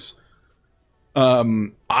things.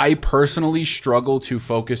 I personally struggle to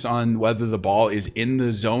focus on whether the ball is in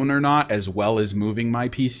the zone or not, as well as moving my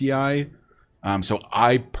PCI. So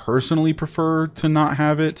I personally prefer to not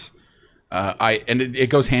have it. It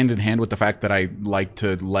goes hand in hand with the fact that I like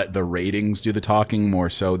to let the ratings do the talking more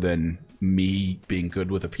so than me being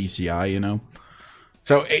good with a PCI, you know?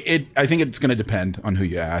 So I think it's going to depend on who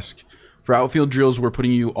you ask. For outfield drills, we're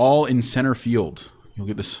putting you all in center field. You'll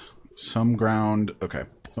get this some ground. Okay.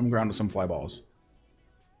 Some ground with some fly balls.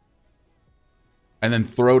 And then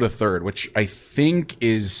throw to third, which I think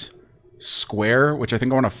is square, which I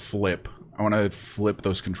think I want to flip. I want to flip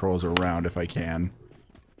those controls around if I can.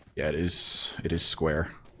 Yeah, it is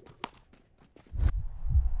square.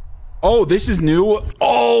 Oh, this is new.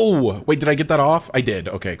 Oh, wait, did I get that off? I did.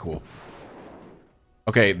 Okay, cool.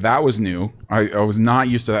 Okay, that was new. I was not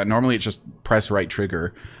used to that. Normally it's just press right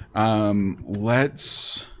trigger.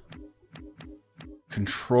 Let's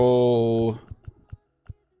control.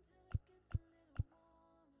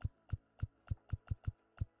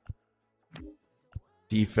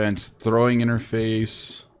 Defense, throwing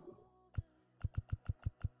interface.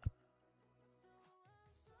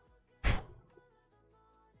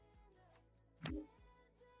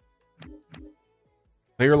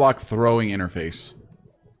 Player lock throwing interface.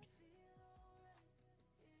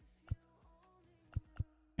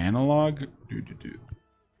 Analog?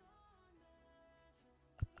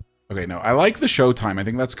 Okay, no. I like the showtime. I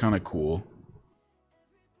think that's kind of cool.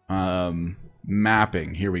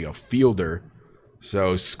 Mapping. Here we go. Fielder.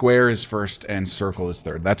 So square is first and circle is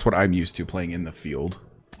third. That's what I'm used to playing in the field.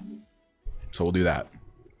 So we'll do that.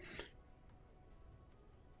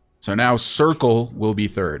 So now circle will be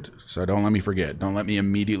third. So don't let me forget. Don't let me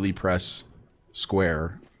immediately press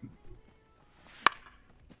square.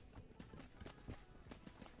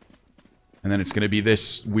 And then it's going to be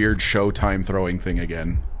this weird showtime throwing thing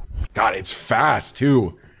again. God, it's fast, too.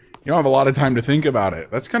 You don't have a lot of time to think about it.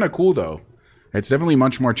 That's kind of cool, though. It's definitely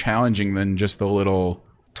much more challenging than just the little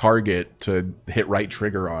target to hit right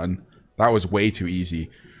trigger on. That was way too easy.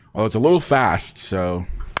 Although it's a little fast, so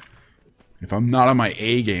if I'm not on my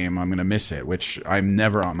A game, I'm going to miss it, which I'm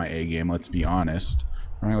never on my A game, let's be honest.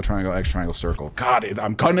 Triangle, triangle, X, triangle, circle. God,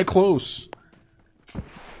 I'm cutting it close.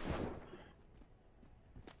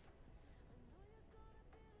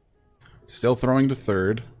 Still throwing to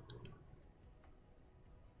third.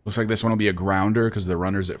 Looks like this one will be a grounder because the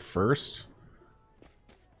runner's at first.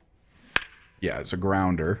 Yeah, it's a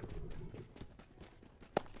grounder.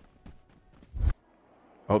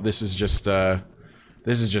 Oh, this is just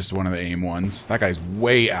one of the aim ones. That guy's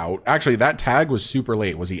way out. Actually, that tag was super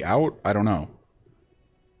late. Was he out? I don't know.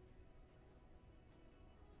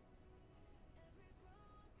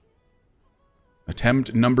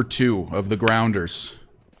 Attempt number 2 of the grounders.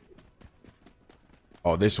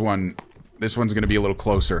 Oh, this one's gonna be a little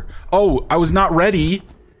closer. Oh, I was not ready.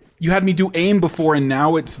 You had me do aim before, and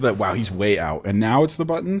now it's the... Wow, he's way out. And now it's the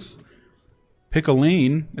buttons? Pick a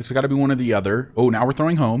lane. It's got to be one or the other. Oh, now we're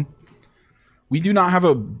throwing home. We do not have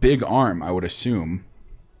a big arm, I would assume.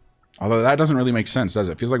 Although that doesn't really make sense, does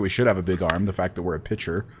it? It feels like we should have a big arm, the fact that we're a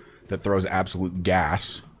pitcher that throws absolute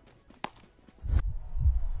gas.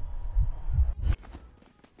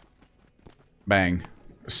 Bang.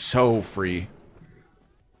 So free.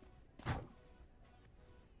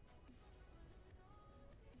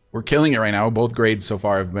 We're killing it right now. Both grades so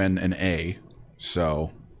far have been an A.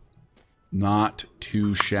 So, not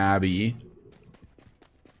too shabby.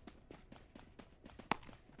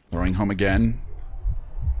 Throwing home again.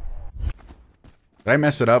 Did I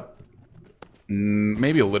mess it up?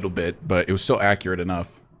 Maybe a little bit, but it was still accurate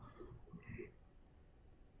enough.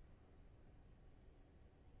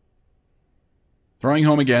 Throwing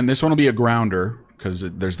home again. This one will be a grounder, because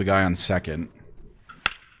there's the guy on second.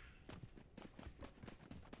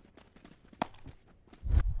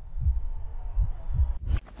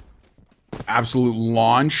 Absolute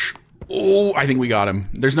launch. Oh, I think we got him.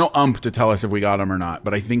 There's no ump to tell us if we got him or not,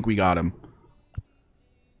 but I think we got him.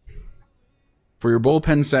 For your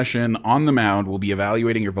bullpen session on the mound, we'll be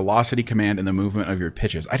evaluating your velocity, command, and the movement of your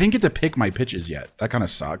pitches. I didn't get to pick my pitches yet. That kind of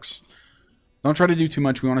sucks. Don't try to do too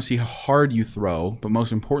much. We want to see how hard you throw, but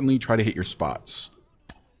most importantly, try to hit your spots.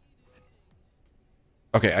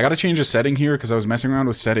 Okay, I got to change a setting here because I was messing around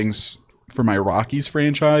with settings for my Rockies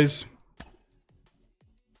franchise.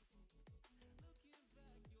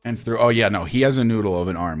 And it's through. Oh, yeah, no. He has a noodle of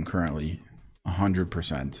an arm currently.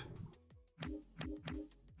 100%.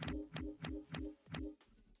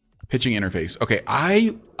 Pitching interface. Okay,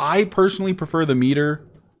 I personally prefer the meter.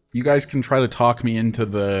 You guys can try to talk me into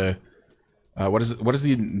the... what is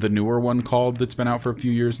the newer one called that's been out for a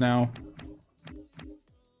few years now?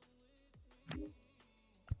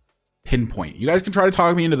 Pinpoint. You guys can try to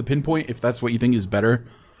talk me into the pinpoint if that's what you think is better.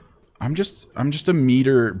 I'm just a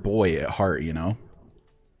meter boy at heart, you know?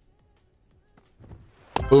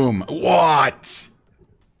 Boom. What?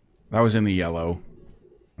 That was in the yellow.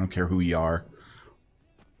 I don't care who you are.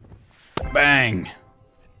 Bang.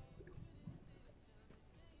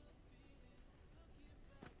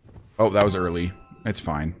 Oh, that was early. It's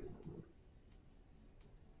fine.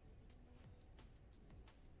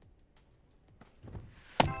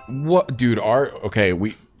 What, dude? Okay,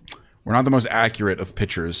 we're not the most accurate of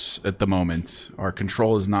pitchers at the moment. Our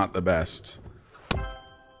control is not the best.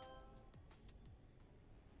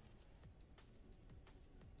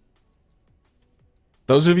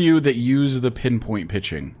 Those of you that use the pinpoint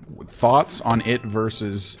pitching, thoughts on it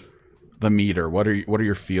versus the meter? What are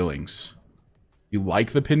your feelings? You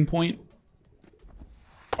like the pinpoint?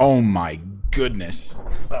 Oh my goodness.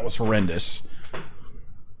 That was horrendous.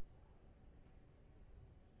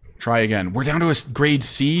 Try again. We're down to a grade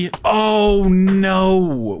C. Oh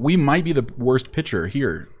no. We might be the worst pitcher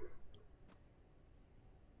here.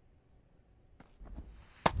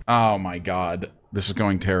 Oh my god. This is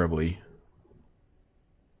going terribly.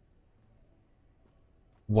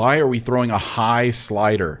 Why are we throwing a high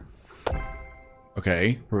slider?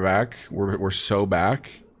 Okay, we're back. We're so back.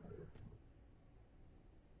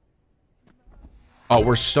 Oh,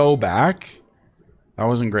 we're so back? That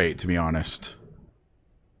wasn't great, to be honest.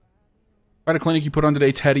 Quite a clinic you put on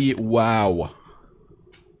today, Teddy. Wow.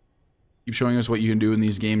 Keep showing us what you can do in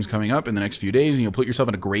these games coming up in the next few days, and you'll put yourself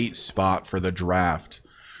in a great spot for the draft.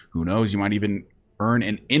 Who knows, you might even earn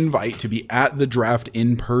an invite to be at the draft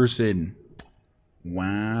in person.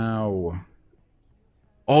 Wow.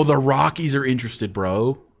 Oh, the Rockies are interested,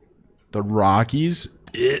 bro. The Rockies?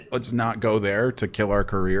 Let's not go there to kill our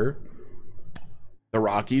career. The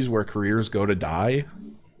Rockies, where careers go to die.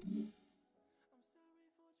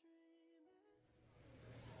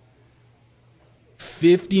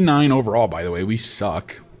 59 overall, by the way. We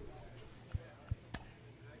suck.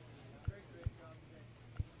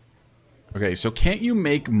 Okay, so can't you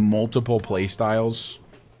make multiple play styles?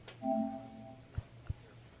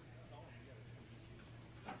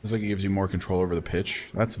 Looks like it gives you more control over the pitch.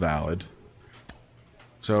 That's valid.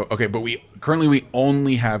 So, okay, but currently we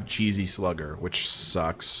only have Cheesy Slugger, which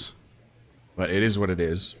sucks. But it is what it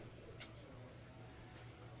is.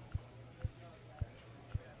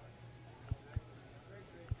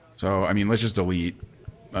 So, I mean, let's just delete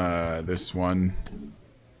this one.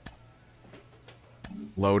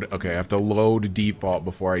 Load. Okay, I have to load default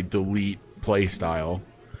before I delete playstyle.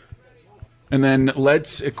 And then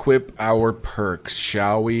let's equip our perks,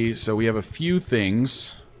 shall we? So we have a few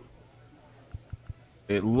things.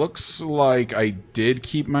 It looks like I did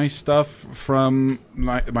keep my stuff from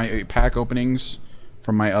my pack openings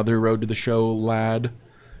from my other Road to the Show lad.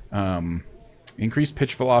 Increase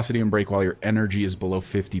pitch velocity and break while your energy is below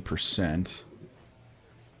 50%.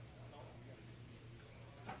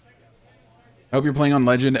 I hope you're playing on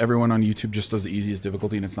Legend. Everyone on YouTube just does the easiest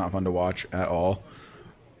difficulty and it's not fun to watch at all.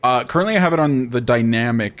 Currently I have it on the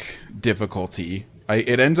dynamic difficulty.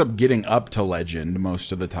 It ends up getting up to Legend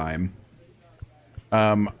most of the time.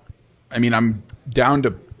 I mean, I'm down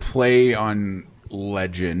to play on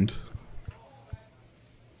Legend.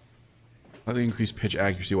 Slightly increase pitch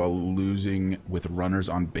accuracy while losing with runners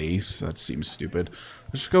on base. That seems stupid.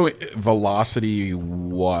 Let's just go velocity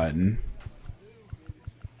 1.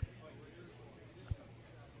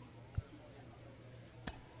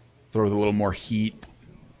 Throw with a little more heat.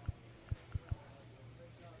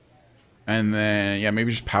 And then, yeah, maybe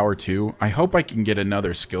just power 2. I hope I can get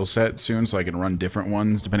another skill set soon so I can run different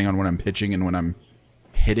ones depending on when I'm pitching and when I'm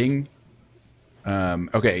hitting.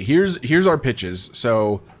 Okay, here's our pitches.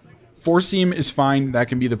 So, 4-seam is fine. That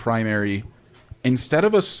can be the primary. Instead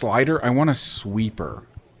of a slider, I want a sweeper.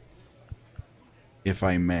 If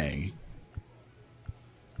I may.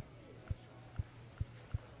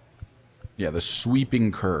 Yeah, the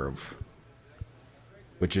sweeping curve.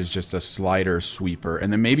 Which is just a slider sweeper.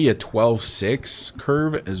 And then maybe a 12-6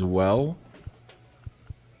 curve as well.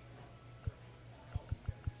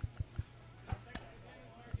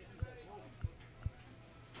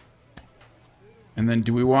 And then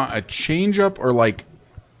do we want a change-up or like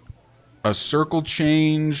a circle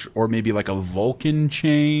change or maybe like a Vulcan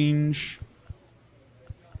change?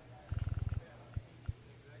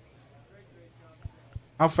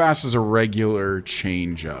 How fast is a regular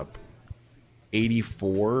change-up?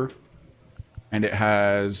 84. And it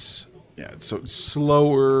has, yeah, so it's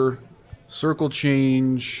slower. Circle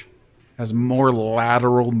change has more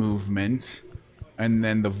lateral movement. And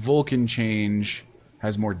then the Vulcan change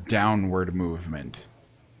has more downward movement.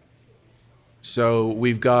 So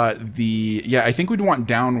we've got the... Yeah, I think we'd want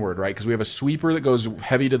downward, right? Because we have a sweeper that goes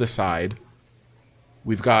heavy to the side.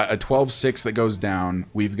 We've got a 12-6 that goes down.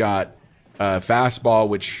 We've got a fastball,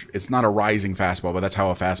 which... It's not a rising fastball, but that's how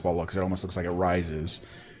a fastball looks. It almost looks like it rises.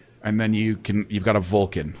 And then you've got a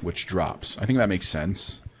Vulcan, which drops. I think that makes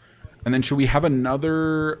sense. And then should we have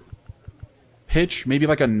another pitch? Maybe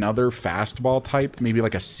like another fastball type? Maybe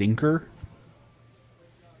like a sinker?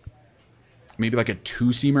 Maybe like a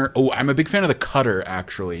 2-seamer. Oh, I'm a big fan of the cutter,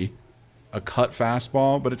 actually. A cut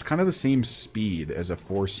fastball, but it's kind of the same speed as a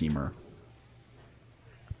 4-seamer.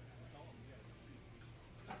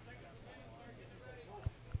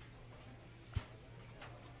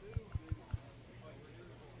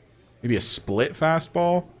 Maybe a split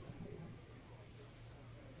fastball?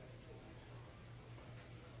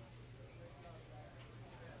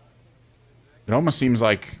 It almost seems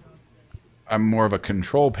like I'm more of a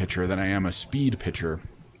control pitcher than I am a speed pitcher.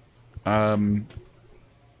 Let's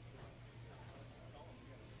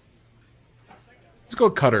go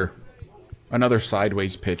cutter. Another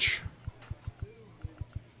sideways pitch.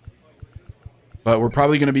 But we're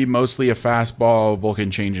probably going to be mostly a fastball, Vulcan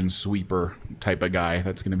change, and sweeper type of guy.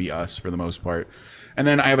 That's going to be us for the most part. And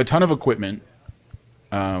then I have a ton of equipment.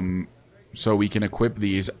 So we can equip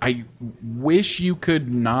these. I wish you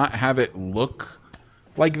could not have it look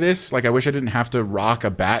like this. Like, I wish I didn't have to rock a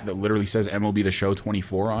bat that literally says MLB The Show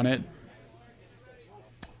 24 on it.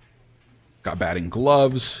 Got batting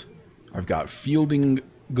gloves. I've got fielding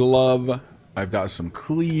glove. I've got some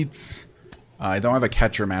cleats. I don't have a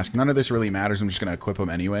catcher mask. None of this really matters. I'm just going to equip them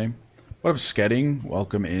anyway. What up, Skedding?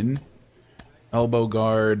 Welcome in. Elbow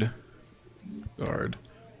guard.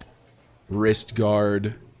 Wrist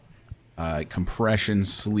guard. Compression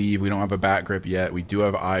sleeve. We don't have a bat grip yet. We do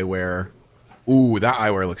have eyewear. Ooh, that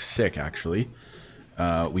eyewear looks sick, actually.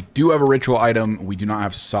 We do have a ritual item. We do not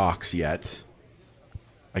have socks yet.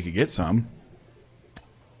 I could get some.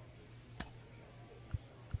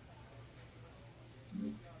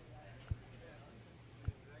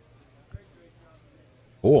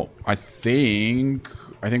 Cool. I think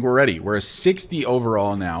we're ready. We're a 60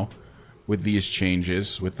 overall now with these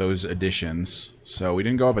changes, with those additions. So we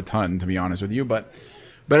didn't go up a ton, to be honest with you, but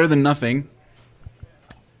better than nothing.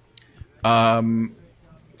 And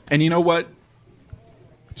you know what?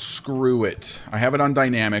 Screw it. I have it on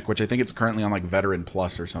dynamic, which I think it's currently on like veteran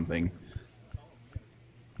plus or something.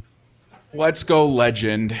 Let's go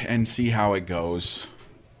legend and see how it goes.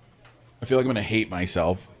 I feel like I'm going to hate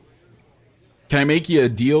myself. Can I make you a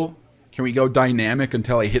deal? Can we go dynamic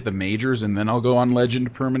until I hit the majors and then I'll go on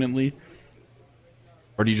legend permanently?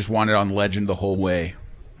 Or do you just want it on legend the whole way?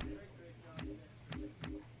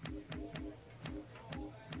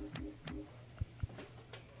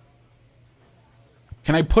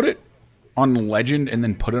 Can I put it on legend and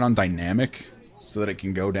then put it on dynamic so that it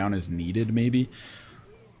can go down as needed, maybe?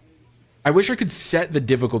 I wish I could set the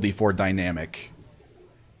difficulty for dynamic,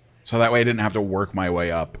 so that way I didn't have to work my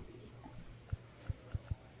way up.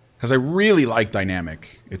 Because I really like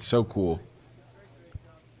dynamic. It's so cool.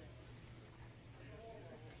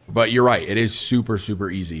 But you're right, it is super,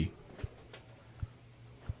 super easy.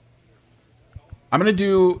 I'm going to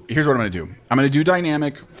do... Here's what I'm going to do. I'm going to do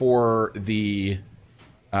dynamic for the...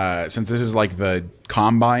 since this is like the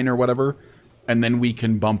combine or whatever, and then we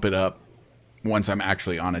can bump it up once I'm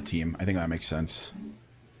actually on a team. I think that makes sense.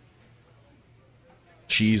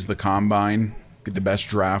 Cheese the combine. Get the best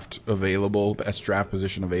draft available. Best draft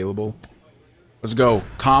position available. Let's go.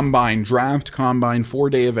 Combine. Draft. Combine.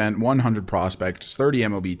 4-day event. 100 prospects. 30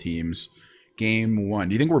 MLB teams. Game 1.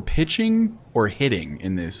 Do you think we're pitching or hitting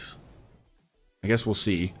in this? I guess we'll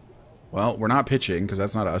see. Well, we're not pitching because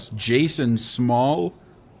that's not us. Jason Small.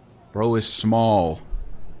 Bro is small.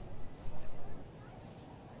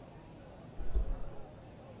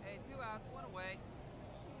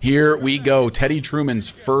 Here we go. Teddy Truman's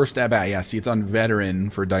first at bat. Yeah, see, it's on veteran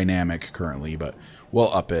for dynamic currently, but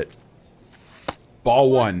we'll up it. Ball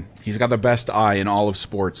 1. He's got the best eye in all of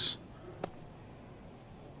sports.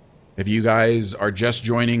 If you guys are just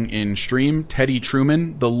joining in stream, Teddy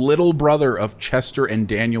Truman, the little brother of Chester and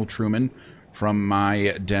Daniel Truman from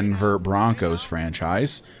my Denver Broncos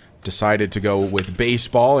franchise, decided to go with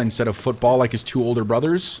baseball instead of football like his 2 older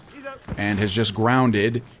brothers, and has just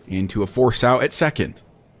grounded into a force out at second.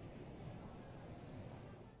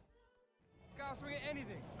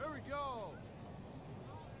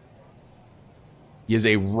 He is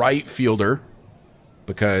a right fielder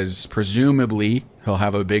because presumably he'll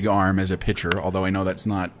have a big arm as a pitcher, although I know that's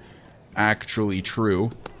not actually true.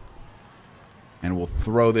 And we'll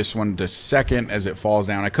throw this one to second as it falls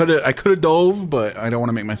down. I could have dove, but I don't want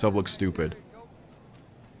to make myself look stupid.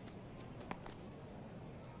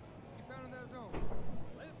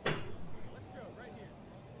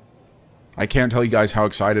 I can't tell you guys how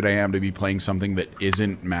excited I am to be playing something that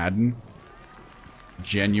isn't Madden.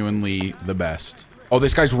 Genuinely the best. Oh,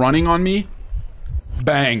 this guy's running on me?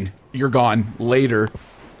 Bang. You're gone. Later.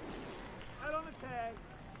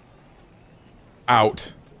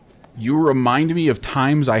 Out. You remind me of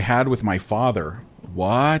times I had with my father.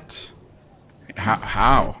 What?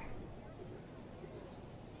 How?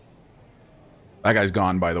 That guy's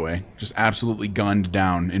gone, by the way. Just absolutely gunned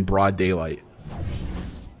down in broad daylight.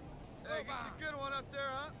 Hey, get you a good one up there,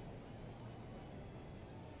 huh?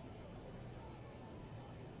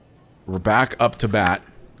 We're back up to bat.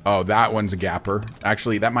 Oh, that one's a gapper.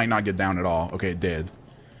 Actually, that might not get down at all. Okay, it did.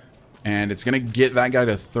 And it's going to get that guy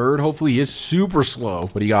to third. Hopefully, he is super slow,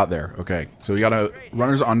 but he got there. Okay, so we got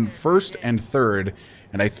runners on first and third.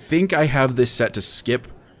 And I think I have this set to skip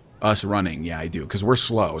us running. Yeah, I do, because we're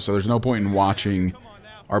slow. So there's no point in watching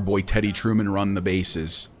our boy Teddy Truman run the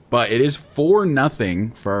bases. But it is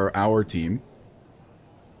 4-0 for our team.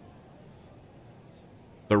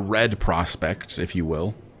 The red prospects, if you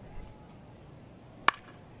will.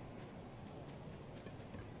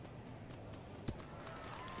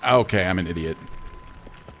 Okay, I'm an idiot.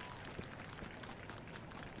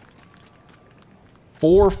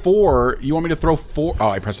 4-4. You want me to throw 4? Oh,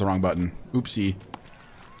 I pressed the wrong button. Oopsie.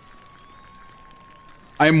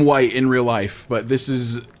 I'm white in real life, but this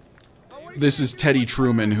is Teddy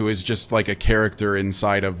Truman, who is just like a character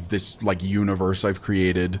inside of this like universe I've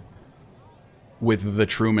created with the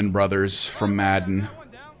Truman brothers from Madden.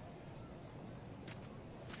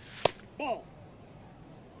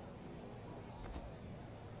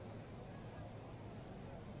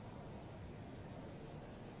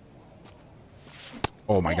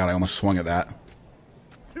 Oh my god, I almost swung at that.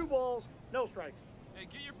 2 balls, no strikes. Hey,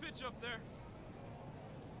 get your pitch up there.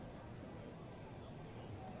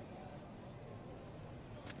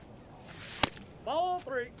 Ball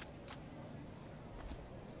 3.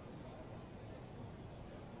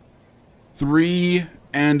 3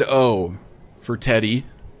 And O for Teddy.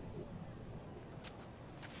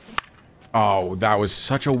 Oh, that was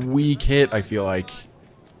such a weak hit, I feel like.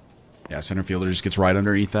 Yeah, center fielder just gets right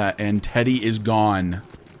underneath that, and Teddy is gone.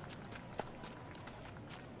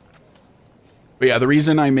 But yeah, the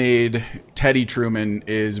reason I made Teddy Truman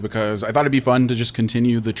is because I thought it'd be fun to just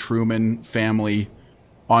continue the Truman family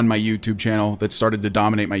on my YouTube channel that started to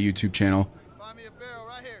dominate my YouTube channel. Find me a barrel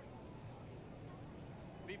right here.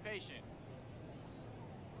 Be patient.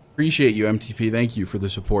 Appreciate you, MTP. Thank you for the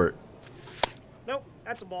support. Nope,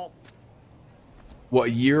 that's a ball.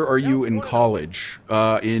 What year are you in college?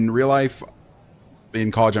 In real life, in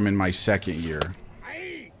college, I'm in my second year.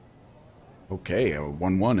 Okay,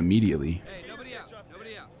 1-1 immediately. Hey, nobody out.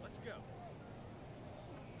 Nobody out. Let's go.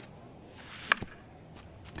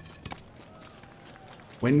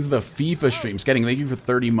 When's the FIFA streams? Getting thank you for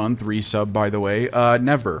 30-month resub, by the way.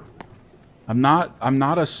 Never. I'm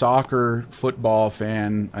not a soccer football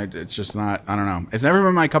fan. It's just not. I don't know. It's never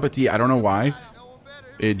been my cup of tea. I don't know why.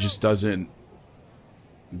 It just doesn't.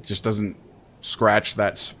 It just doesn't scratch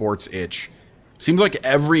that sports itch. Seems like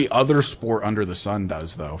every other sport under the sun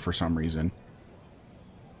does, though, for some reason.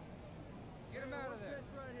 Get him out of there.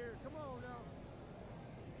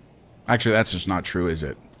 Actually, that's just not true, is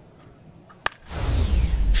it?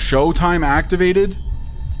 Showtime activated?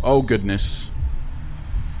 Oh, goodness.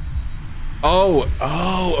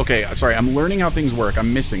 Oh, okay. Sorry, I'm learning how things work.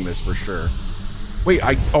 I'm missing this for sure. Wait,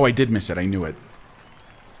 I did miss it. I knew it.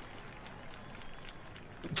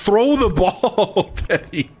 Throw the ball,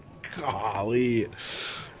 Teddy. Golly.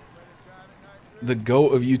 The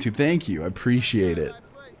GOAT of YouTube. Thank you. I appreciate it.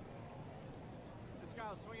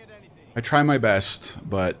 I try my best,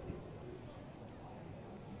 but...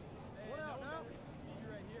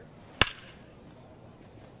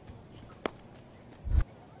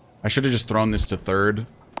 I should have just thrown this to third,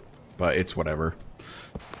 but it's whatever.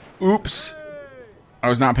 Oops. I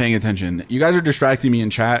was not paying attention. You guys are distracting me in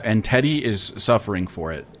chat, and Teddy is suffering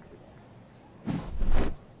for it.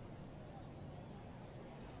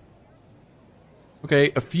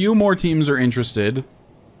 Okay, a few more teams are interested.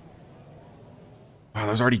 Wow,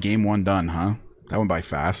 that was already game one done, huh? That went by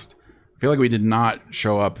fast. I feel like we did not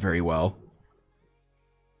show up very well.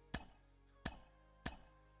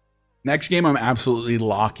 Next game, I'm absolutely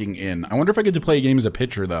locking in. I wonder if I get to play a game as a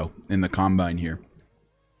pitcher, though, in the combine here.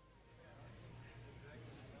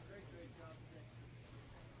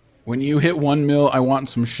 When you hit 1 mil, I want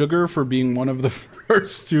some sugar for being one of the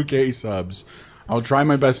first 2K subs. I'll try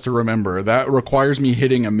my best to remember. That requires me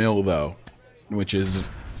hitting 1 mil, though, which is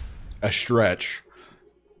a stretch.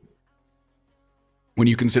 When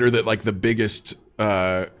you consider that, like, the biggest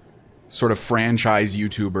sort of franchise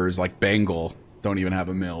YouTubers, like Bengal, don't even have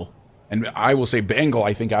 1 mil. And I will say Bengal,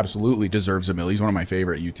 I think, absolutely deserves 1 mil. He's one of my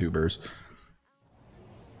favorite YouTubers.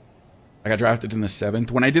 I got drafted in the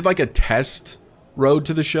 7th. When I did, like, a test road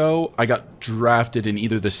to the show, I got drafted in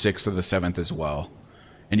either the 6th or the 7th as well.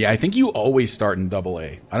 And yeah, I think you always start in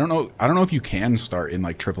AA. I don't know if you can start in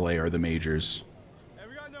like AAA or the majors. Hey,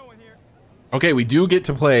 we got no one here. Okay, we do get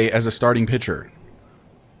to play as a starting pitcher.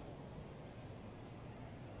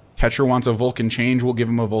 Catcher wants a Vulcan change, we'll give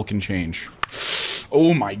him a Vulcan change.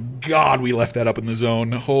 Oh my god, we left that up in the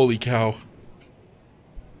zone. Holy cow.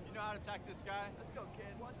 You know how to attack this guy? Let's go, kid.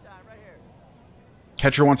 One time, right here.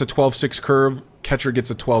 Catcher wants a 12-6 curve. Catcher gets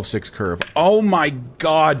a 12-6 curve. Oh my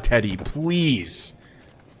god, Teddy, please.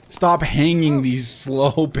 Stop hanging these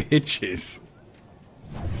slow pitches.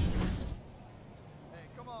 Hey,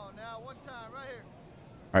 come on now. One time right here.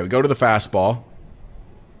 All right, we go to the fastball.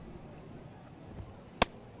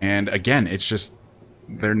 And again, it's just,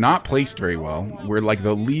 they're not placed very well. We're like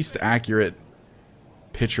the least accurate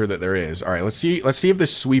pitcher that there is. All right, let's see if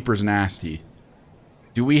this sweeper's nasty.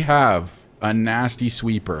 Do we have a nasty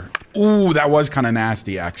sweeper? Ooh, that was kind of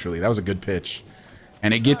nasty, actually. That was a good pitch.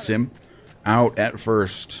 And it gets him out at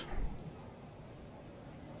first.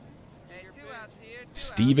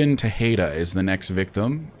 Steven Tejeda is the next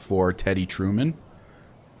victim for Teddy Truman.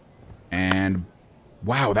 And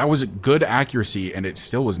wow, that was a good accuracy, and it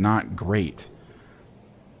still was not great.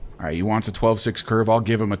 All right, he wants a 12-6 curve. I'll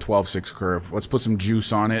give him a 12-6 curve. Let's put some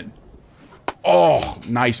juice on it. Oh,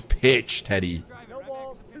 nice pitch, Teddy.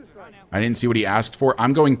 I didn't see what he asked for.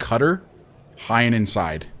 I'm going cutter, high and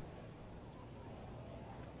inside.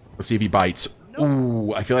 Let's see if he bites.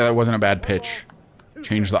 Ooh, I feel like that wasn't a bad pitch.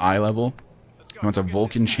 Change the eye level. He wants a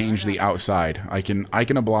Vulcan change the outside. I can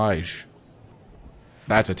oblige.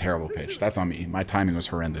 That's a terrible pitch. That's on me. My timing was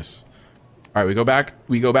horrendous. All right, we go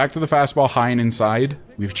back to the fastball high and inside.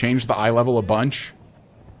 We've changed the eye level a bunch.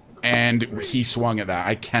 And he swung at that.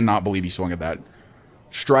 I cannot believe he swung at that.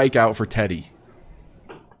 Strikeout for Teddy.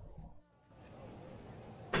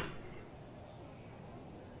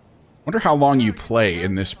 Wonder how long you play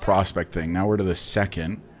in this prospect thing. Now we're to the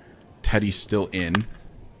second. Teddy's still in.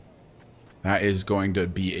 That is going to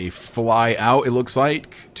be a fly out, it looks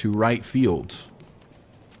like, to right field.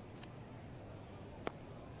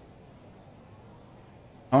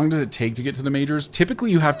 How long does it take to get to the majors? Typically,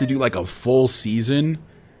 you have to do like a full season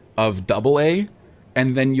of AA,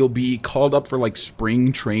 and then you'll be called up for like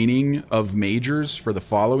spring training of majors for the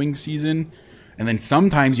following season. And then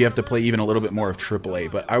sometimes you have to play even a little bit more of AAA.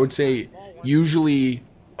 But I would say usually...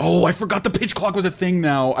 Oh, I forgot the pitch clock was a thing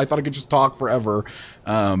now. I thought I could just talk forever.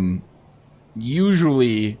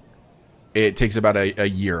 Usually, it takes about a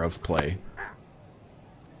year of play.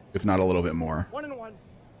 If not a little bit more. 1-1.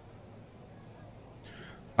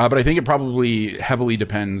 But I think it probably heavily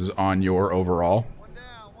depends on your overall.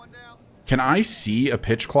 Can I see a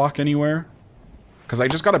pitch clock anywhere? Because I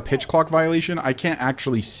just got a pitch clock violation. I can't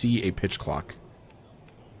actually see a pitch clock.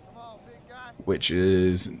 Which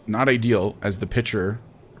is not ideal as the pitcher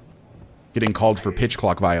getting called for pitch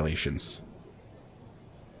clock violations.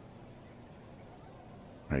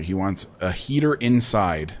 All right, he wants a heater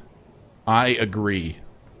inside. I agree.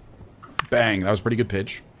 Bang, that was a pretty good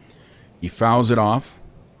pitch. He fouls it off.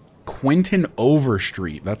 Quentin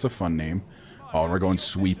Overstreet. That's a fun name. Oh, and we're going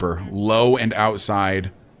sweeper. Low and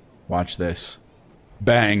outside. Watch this.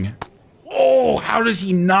 Bang. Oh, how does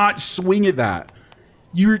he not swing at that?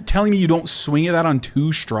 You're telling me you don't swing at that on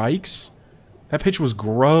 2 strikes? That pitch was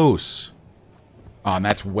gross. Oh, and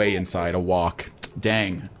that's way inside. A walk.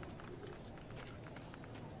 Dang.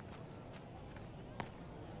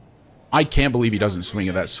 I can't believe he doesn't swing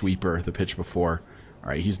at that sweeper, the pitch before. All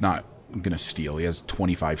right, he's not going to steal. He has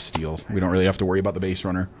 25 steal. We don't really have to worry about the base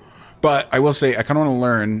runner. But I will say, I kind of want to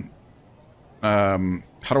learn...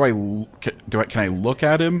 how do I... Can I look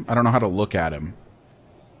at him? I don't know how to look at him.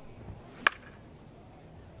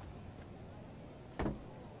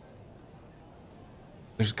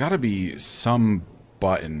 There's got to be some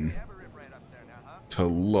button to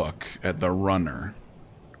look at the runner.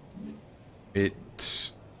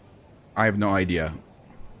 I have no idea.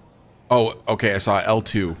 Oh, okay, I saw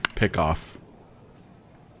L2 pick off.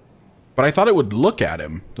 But I thought it would look at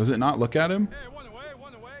him. Does it not look at him?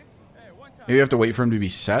 Maybe you have to wait for him to be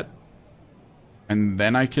set. And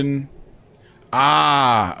then I can...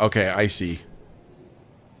 Ah, okay, I see.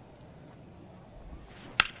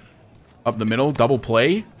 Up the middle, double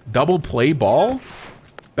play. Double play ball.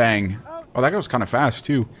 Bang. Oh, that goes kind of fast,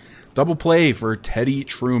 too. Double play for Teddy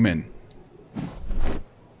Truman.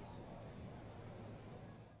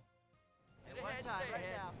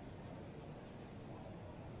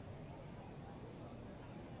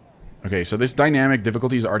 Okay, so this dynamic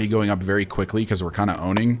difficulty is already going up very quickly because we're kind of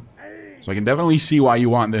owning. So I can definitely see why you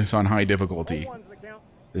want this on high difficulty.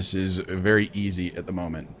 This is very easy at the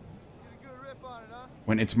moment.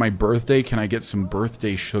 When it's my birthday, can I get some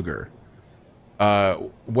birthday sugar?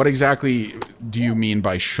 What exactly do you mean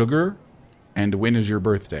by sugar? And when is your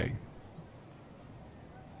birthday?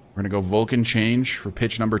 We're going to go Vulcan change for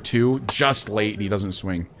pitch number 2. Just late, and he doesn't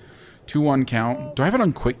swing. 2-1 count. Do I have it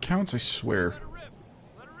on quick counts? I swear.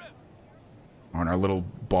 Oh, and our little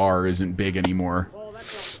bar isn't big anymore.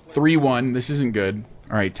 3-1. This isn't good.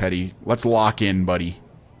 All right, Teddy. Let's lock in, buddy.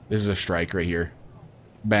 This is a strike right here.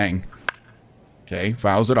 Bang. Okay,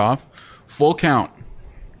 fouls it off. Full count.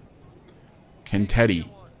 Can Teddy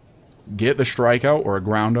get the strikeout or a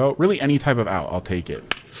ground out? Really, any type of out. I'll take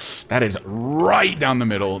it. That is right down the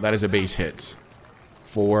middle. That is a base hit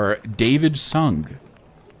for David Sung.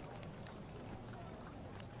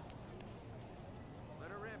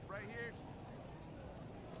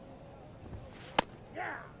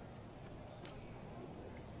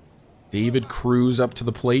 David Cruz up to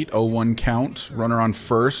the plate. 0-1 count. Runner on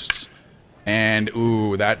first. And,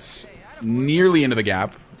 ooh, that's nearly into the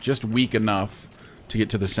gap. Just weak enough to get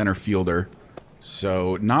to the center fielder.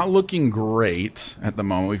 So, not looking great at the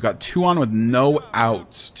moment. We've got 2 on with no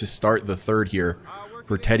outs to start the third here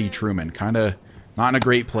for Teddy Truman. Kind of not in a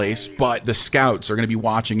great place, but the scouts are going to be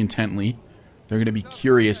watching intently. They're going to be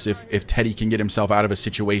curious if Teddy can get himself out of a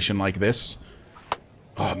situation like this.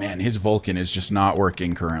 Oh, man, his Vulcan is just not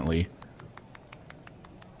working currently.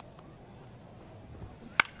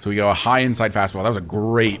 So we go a high inside fastball. That was a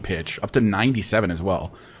great pitch. Up to 97 as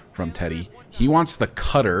well from Teddy. He wants the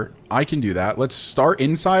cutter. I can do that. Let's start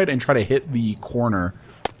inside and try to hit the corner.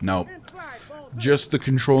 No. Just the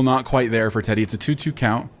control not quite there for Teddy. It's a 2-2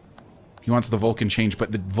 count. He wants the Vulcan change,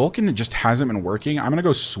 but the Vulcan just hasn't been working. I'm going to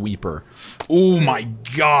go sweeper. Oh my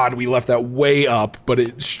God. We left that way up, but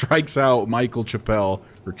it strikes out Michael Chappell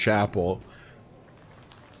or Chappell.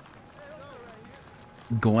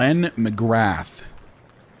 Glenn McGrath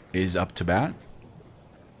is up to bat.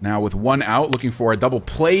 Now with 1 out, looking for a double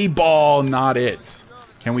play ball. Not it.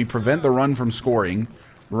 Can we prevent the run from scoring?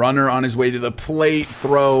 Runner on his way to the plate.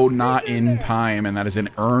 Throw not in time. And that is an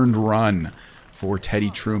earned run for Teddy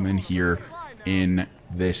Truman here in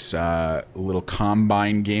this little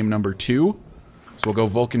combine game number 2. So we'll go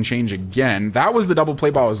Vulcan change again. That was the double play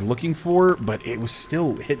ball I was looking for, but it was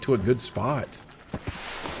still hit to a good spot.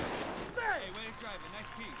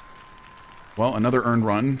 Well, another earned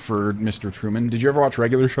run for Mr. Truman. Did you ever watch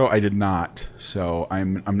regular show? I did not, so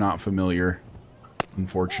I'm not familiar,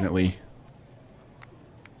 unfortunately.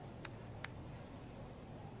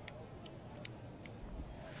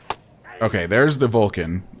 Okay, there's the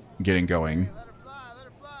Vulcan getting going.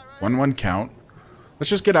 1-1 count. Let's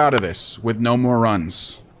just get out of this with no more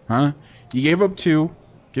runs. Huh? You gave up 2.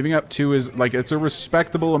 Giving up 2 is, like, it's a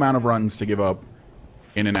respectable amount of runs to give up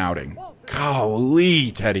in an outing.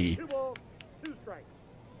 Golly, Teddy.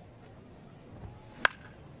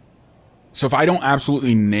 So if I don't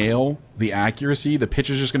absolutely nail the accuracy, the pitch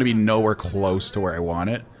is just going to be nowhere close to where I want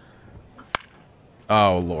it.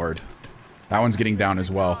 Oh, Lord. That one's getting down as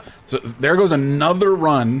well. So there goes another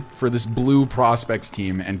run for this Blue Prospects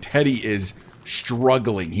team, and Teddy is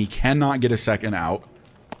struggling. He cannot get a second out.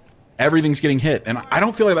 Everything's getting hit, and I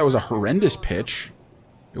don't feel like that was a horrendous pitch.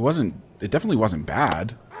 It wasn't. It definitely wasn't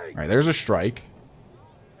bad. All right, there's a strike.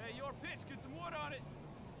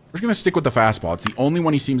 We're just going to stick with the fastball. It's the only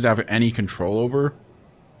one he seems to have any control over.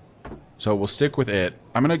 So we'll stick with it.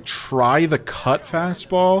 I'm going to try the cut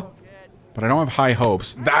fastball, but I don't have high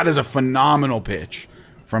hopes. That is a phenomenal pitch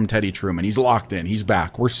from Teddy Truman. He's locked in. He's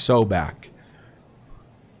back. We're so back.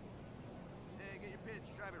 Hey, get your pitch.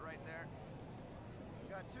 Drive it right there.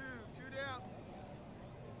 Got two down.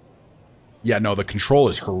 Yeah, no, the control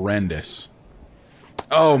is horrendous.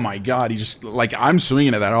 Oh my God, he just, like, I'm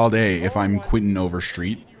swinging at that all day if I'm Quentin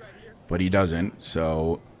Overstreet. But he doesn't,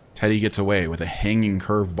 so Teddy gets away with a hanging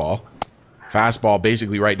curveball. Fastball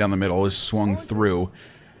basically right down the middle is swung through.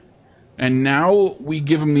 And now we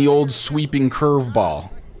give him the old sweeping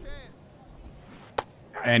curveball.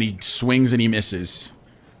 And he swings and he misses.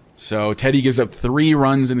 So Teddy gives up 3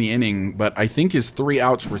 runs in the inning, but I think his 3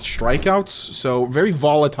 outs were strikeouts. So very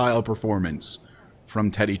volatile performance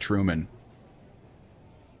from Teddy Truman.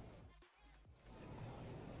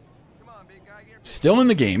 Still in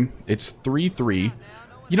the game. It's 3-3.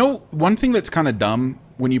 You know, one thing that's kind of dumb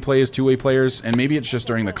when you play as two-way players, and maybe it's just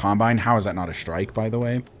during the combine. How is that not a strike, by the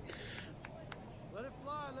way?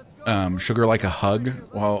 Sugar like a hug.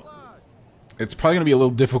 Well, it's probably going to be a little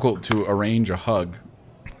difficult to arrange a hug.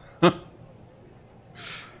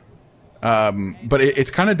 But it's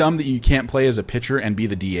kind of dumb that you can't play as a pitcher and be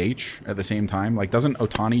the DH at the same time. Like, doesn't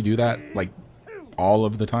Ohtani do that, like, all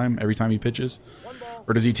of the time, every time he pitches?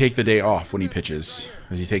 Or does he take the day off when he pitches?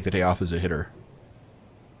 Does he take the day off as a hitter?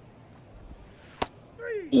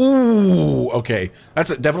 Ooh, okay.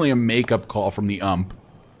 That's definitely a makeup call from the ump.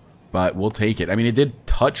 But we'll take it. I mean, it did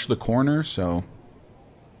touch the corner, so...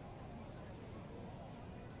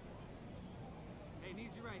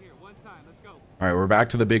 Alright, we're back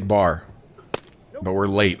to the big bar. But we're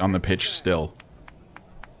late on the pitch still.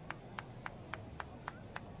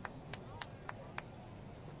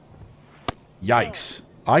 Yikes.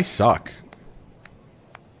 I suck.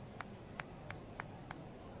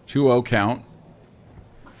 2-0 count.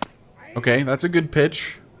 Okay, that's a good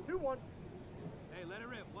pitch.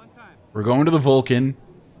 We're going to the Vulcan,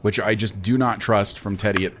 which I just do not trust from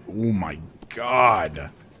Teddy. Oh my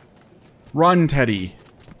God. Run, Teddy.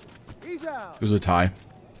 It was a tie.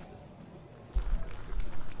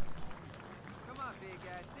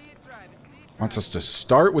 Wants us to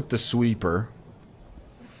start with the sweeper.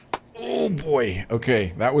 Oh boy.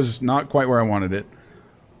 Okay, that was not quite where I wanted it.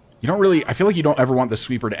 You don't really... I feel like you don't ever want the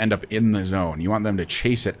sweeper to end up in the zone. You want them to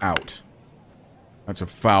chase it out. That's a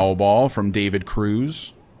foul ball from David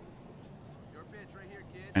Cruz.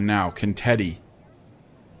 And now, can Teddy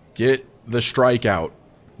get the strikeout?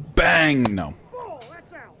 Bang! No.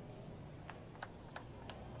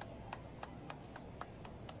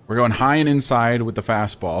 We're going high and inside with the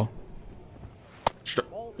fastball.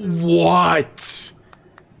 What?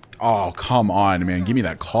 Oh, come on, man. Give me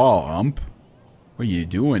that call, ump. What are you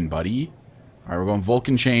doing, buddy? All right, we're going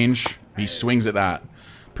Vulcan change. He swings at that.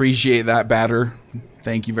 Appreciate that, batter.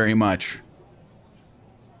 Thank you very much.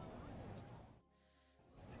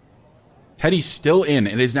 Teddy's still in.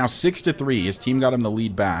 It is now 6-3. His team got him the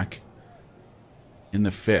lead back in the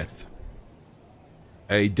 5th.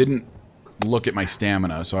 I didn't look at my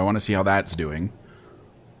stamina, so I want to see how that's doing.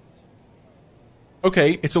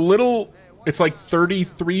 Okay, it's a little... It's like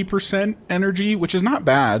 33% energy, which is not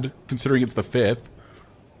bad, considering it's the 5th.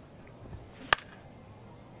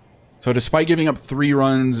 So despite giving up 3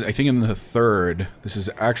 runs, I think in the third, this has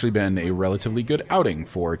actually been a relatively good outing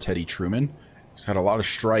for Teddy Truman. He's had a lot of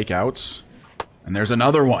strikeouts. And there's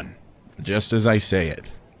another one, just as I say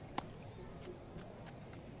it.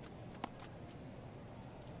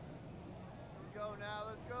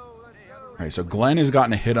 Alright, so Glenn has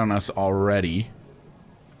gotten a hit on us already.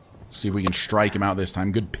 Let's see if we can strike him out this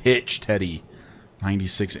time. Good pitch, Teddy.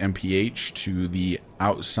 96 mph to the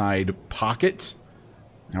outside pocket.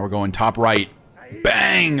 Now we're going top right.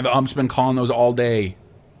 Bang! The ump's been calling those all day.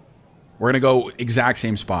 We're going to go exact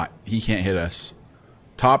same spot. He can't hit us.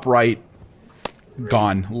 Top right.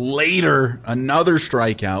 Gone. Later, another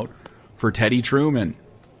strikeout for Teddy Truman.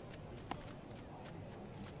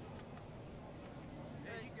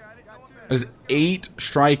 There's 8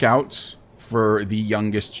 strikeouts for the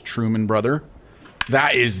youngest Truman brother.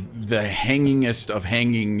 That is the hangingest of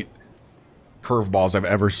hanging curveballs I've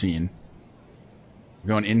ever seen. We're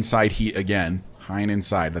going inside heat again. High and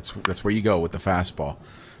inside. That's where you go with the fastball.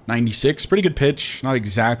 96. Pretty good pitch. Not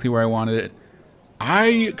exactly where I wanted it.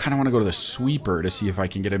 I kind of want to go to the sweeper to see if I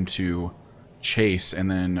can get him to chase and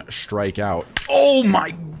then strike out. Oh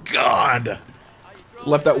my god!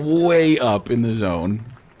 Left that way up in the zone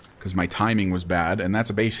because my timing was bad, and that's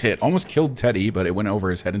a base hit. Almost killed Teddy, but it went over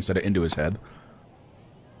his head instead of into his head.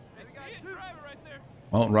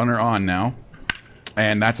 Well, runner on now.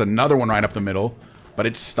 And that's another one right up the middle. But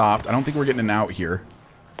it's stopped. I don't think we're getting an out here.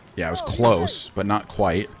 Yeah, it was close, but not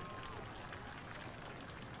quite.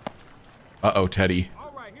 Uh-oh, Teddy.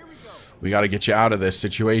 We got to get you out of this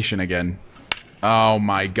situation again. Oh,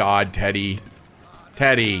 my God, Teddy.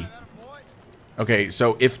 Teddy. Okay,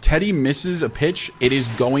 so if Teddy misses a pitch, it is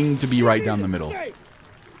going to be right down the middle.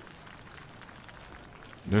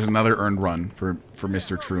 There's another earned run for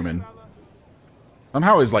Mr. Truman.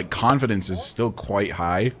 Somehow his, like, confidence is still quite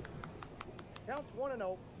high.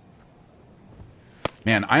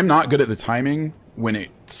 Man, I'm not good at the timing when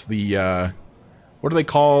it's the, what do they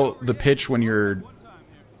call the pitch when you're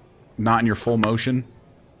not in your full motion?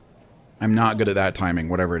 I'm not good at that timing,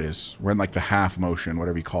 whatever it is. We're in, like, the half motion,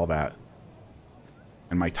 whatever you call that.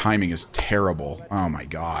 And my timing is terrible. Oh, my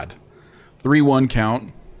God. 3-1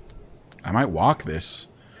 count. I might walk this.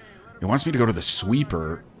 It wants me to go to the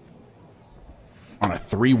sweeper on a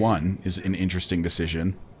 3-1 is an interesting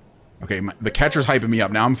decision. Okay, the catcher's hyping me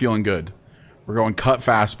up. Now I'm feeling good. We're going cut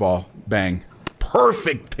fastball. Bang.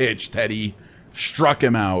 Perfect pitch, Teddy. Struck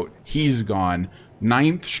him out. He's gone.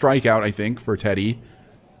 9th strikeout, I think, for Teddy.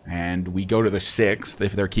 And we go to the 6th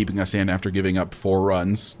if they're keeping us in after giving up 4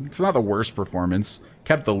 runs. It's not the worst performance.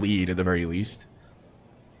 Kept the lead at the very least.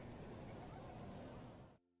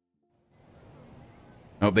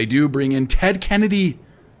 Oh, they do bring in Ted Kennedy.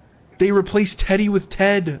 They replaced Teddy with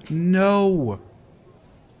Ted. No.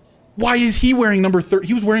 Why is he wearing number 30?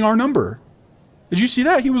 He was wearing our number. Did you see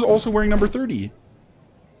that? He was also wearing number 30.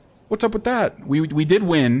 What's up with that? We did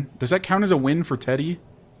win. Does that count as a win for Teddy?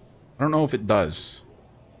 I don't know if it does.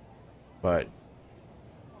 But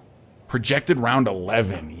projected round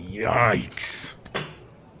 11. Yikes.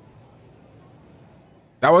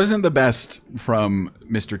 That wasn't the best from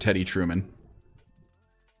Mr. Teddy Truman.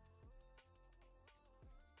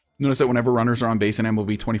 Notice that whenever runners are on base in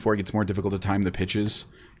MLB 24, it gets more difficult to time the pitches.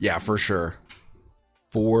 Yeah, for sure.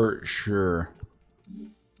 For sure.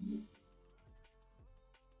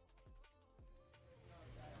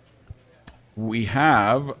 We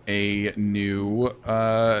have a new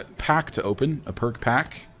pack to open, a perk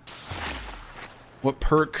pack. What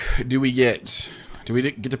perk do we get? Do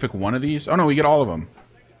we get to pick one of these? Oh no, we get all of them.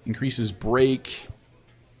 Increases break.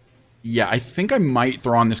 Yeah, I think I might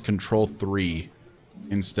throw on this control 3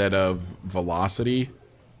 instead of velocity.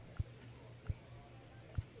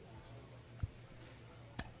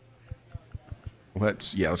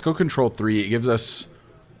 Let's go control 3. It gives us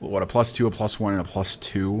what, a +2, a +1, and a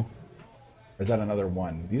 +2. Or is that another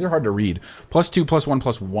 1? These are hard to read. +2, +1,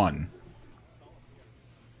 +1.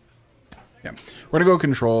 Yeah, we're gonna go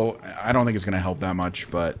control. I don't think it's gonna help that much,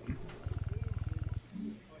 but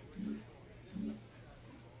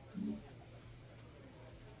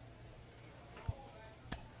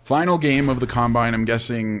final game of the combine. I'm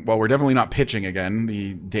guessing. Well, we're definitely not pitching again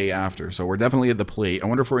the day after, so we're definitely at the plate. I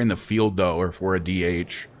wonder if we're in the field though, or if we're a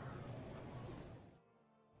DH.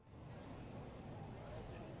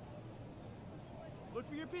 Look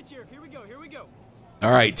for your pitch here. Here we go. Here we go.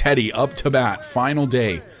 All right, Teddy up to bat. Final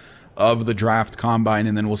day of the draft combine,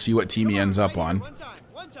 and then we'll see what team he ends up on. One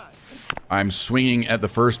time. I'm swinging at the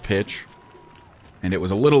first pitch, and it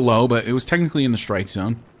was a little low, but it was technically in the strike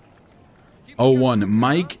zone. 0-1.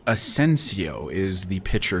 Mike Asensio is the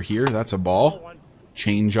pitcher here. That's a ball.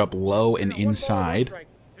 Change up low and inside.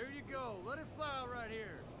 Here you go.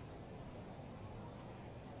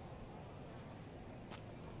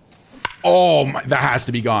 Oh, my, that has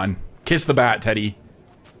to be gone. Kiss the bat, Teddy.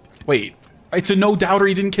 Wait, it's a no-doubter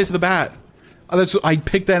he didn't kiss the bat. Oh, I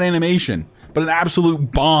picked that animation. But an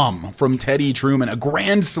absolute bomb from Teddy Truman. A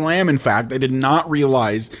grand slam, in fact. I did not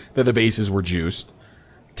realize that the bases were juiced.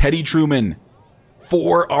 Teddy Truman,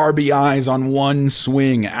 4 RBIs on 1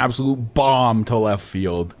 swing. Absolute bomb to left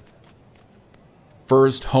field.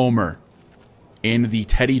 First homer in the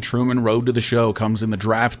Teddy Truman Road to the Show comes in the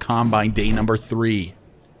draft combine day number 3.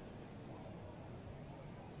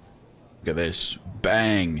 Look at this.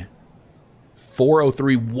 Bang.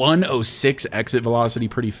 403, 106 exit velocity,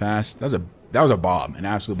 pretty fast. That was a bomb, an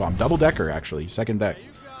absolute bomb. Double decker, actually. Second deck.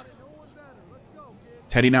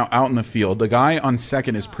 Teddy now out in the field. The guy on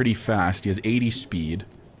second is pretty fast. He has 80 speed.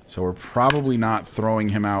 So we're probably not throwing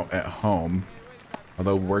him out at home.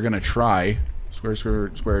 Although we're going to try. Square,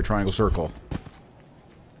 square, square, triangle, circle.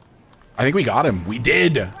 I think we got him. We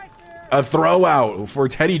did. A throw out for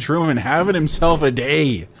Teddy Truman having himself a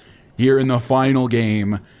day here in the final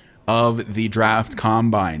game of the draft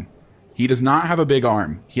combine. He does not have a big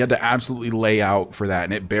arm. He had to absolutely lay out for that,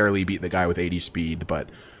 and it barely beat the guy with 80 speed, but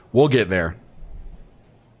we'll get there.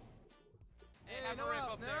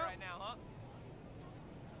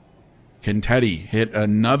 Can Teddy hit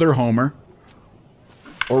another homer?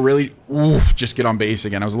 Or really, oof, just get on base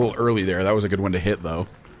again. I was a little early there. That was a good one to hit, though.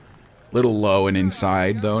 Little low and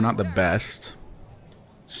inside, though. Not the best.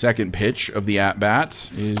 Second pitch of the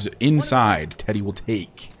at-bat is inside. Teddy will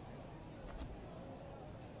take.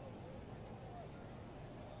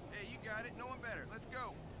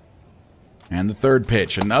 And the third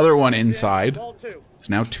pitch, another one inside. It's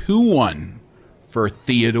now 2-1 for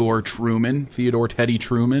Theodore Truman. Theodore Teddy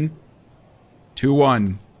Truman.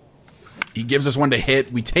 2-1. He gives us one to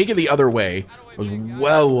hit. We take it the other way. I was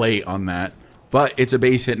well late on that. But it's a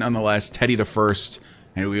base hit nonetheless. Teddy to first.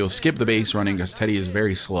 And we will skip the base running because Teddy is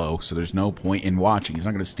very slow. So there's no point in watching. He's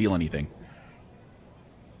not going to steal anything.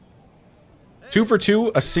 2 for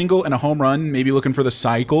 2. A single and a home run. Maybe looking for the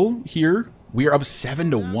cycle here. We are up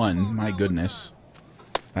 7-1. My goodness.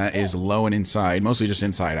 That is low and inside. Mostly just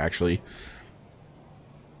inside, actually.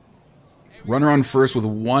 Runner on first with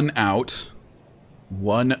 1 out.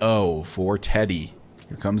 1-0 for Teddy.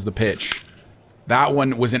 Here comes the pitch. That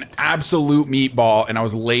one was an absolute meatball, and I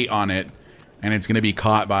was late on it. And it's going to be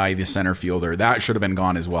caught by the center fielder. That should have been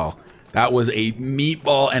gone as well. That was a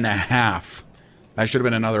meatball and a half. That should have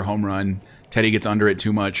been another home run. Teddy gets under it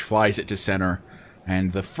too much, flies it to center.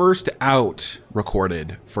 And the first out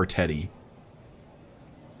recorded for Teddy.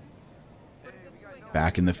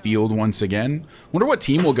 Back in the field once again. Wonder what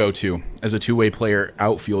team we'll go to as a two-way player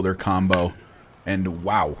outfielder combo. And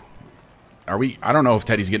wow. Are we? I don't know if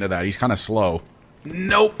Teddy's getting to that. He's kind of slow.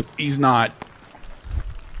 Nope, he's not.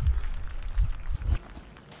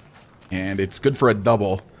 And it's good for a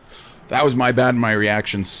double. That was my bad. My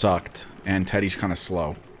reaction sucked. And Teddy's kind of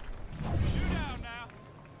slow.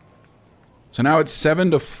 So now it's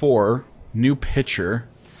 7-4. New pitcher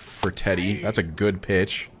for Teddy. That's a good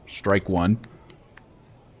pitch. Strike 1.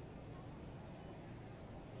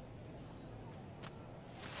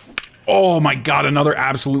 Oh my god, another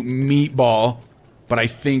absolute meatball. But I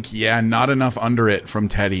think, yeah, not enough under it from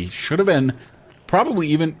Teddy. Should have been probably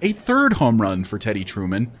even a third home run for Teddy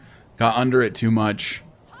Truman. Got under it too much.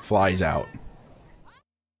 Flies out.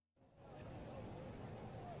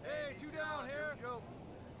 Hey, 2 down here. Go.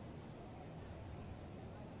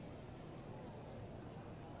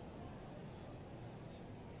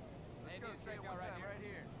 Let's go straight one time right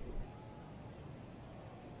here.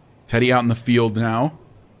 Teddy out in the field now.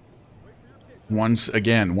 Once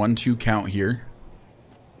again, 1-2 count here.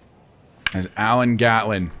 As Alan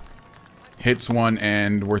Gatlin hits one,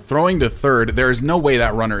 and we're throwing to third. There is no way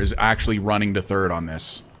that runner is actually running to third on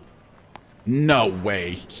this. No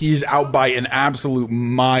way. He's out by an absolute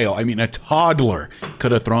mile. I mean, a toddler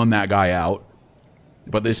could have thrown that guy out.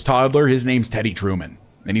 But this toddler, his name's Teddy Truman.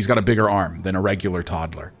 And he's got a bigger arm than a regular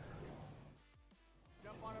toddler.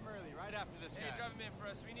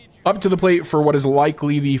 Up to the plate for what is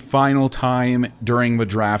likely the final time during the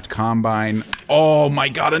draft combine. Oh my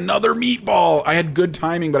god, another meatball! I had good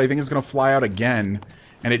timing, but I think it's going to fly out again.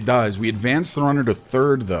 And it does. We advanced the runner to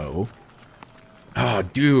third, though. Oh,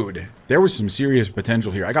 dude. There was some serious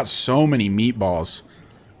potential here. I got so many meatballs.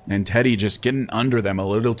 And Teddy just getting under them a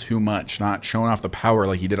little too much. Not showing off the power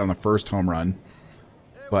like he did on the first home run.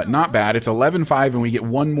 But not bad. It's 11-5, and we get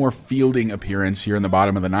one more fielding appearance here in the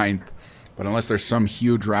bottom of the 9th. But unless there's some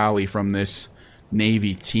huge rally from this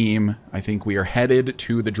Navy team, I think we are headed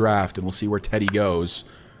to the draft, and we'll see where Teddy goes.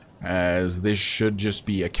 As this should just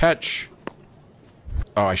be a catch.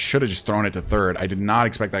 Oh, I should have just thrown it to third. I did not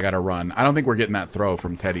expect that guy to run. I don't think we're getting that throw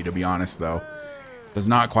from Teddy, to be honest, though. Does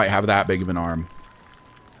not quite have that big of an arm.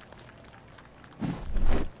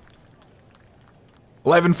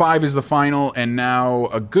 11-5 is the final, and now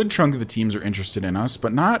a good chunk of the teams are interested in us,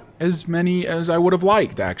 but not as many as I would have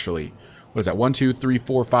liked, actually. What is that? 1, 2, 3,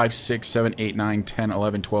 4, 5, 6, 7, 8, 9, 10,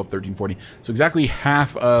 11, 12, 13, 14. So exactly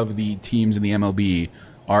half of the teams in the MLB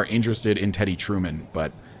are interested in Teddy Truman,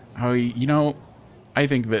 but you know, I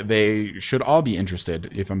think that they should all be interested,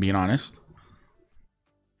 if I'm being honest.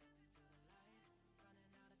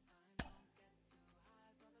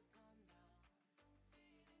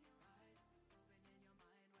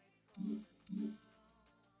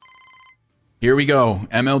 Here we go.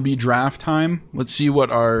 MLB draft time. Let's see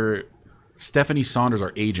what our Stephanie Saunders,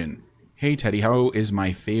 our agent. Hey, Teddy, how is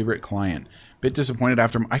my favorite client? Bit disappointed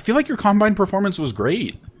after... I feel like your combine performance was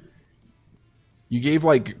great. You gave,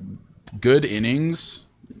 like, good innings.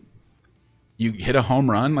 You hit a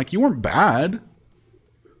home run. Like, you weren't bad.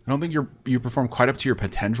 I don't think you performed quite up to your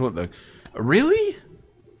potential at the... Really?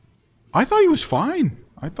 I thought he was fine.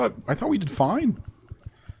 I thought we did fine.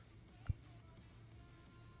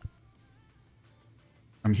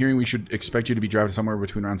 I'm hearing we should expect you to be drafted somewhere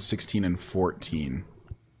between around 16 and 14.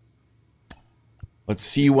 Let's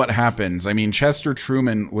see what happens. I mean, Chester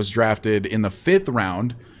Truman was drafted in the 5th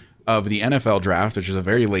round of the NFL draft, which is a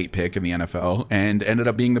very late pick in the NFL, and ended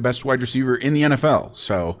up being the best wide receiver in the NFL.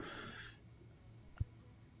 So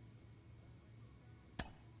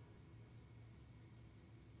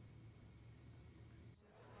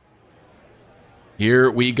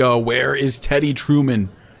here we go. Where is Teddy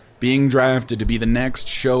Truman being drafted to be the next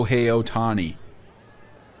Shohei Ohtani?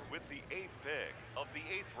 With the 8th pick of the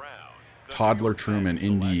 8th round, Toddler Truman,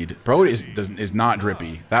 indeed. Bro is not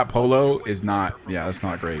drippy. That polo is not. Yeah, that's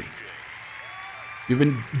not great.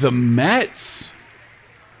 Even the Mets.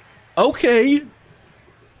 Okay.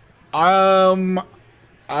 I'm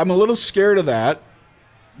a little scared of that.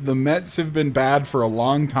 The Mets have been bad for a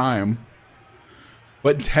long time.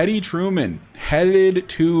 But Teddy Truman, headed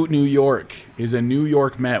to New York, is a New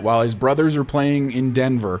York Met. While his brothers are playing in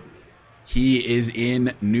Denver, he is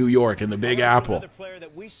in New York, in the Big Apple. Another player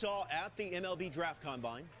that we saw at the MLB Draft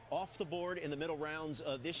Combine, off the board in the middle rounds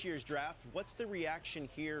of this year's draft. What's the reaction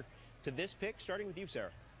here to this pick, starting with you, Sarah?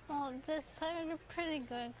 Well, this player had a pretty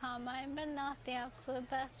good combine, but not the absolute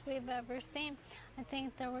best we've ever seen. I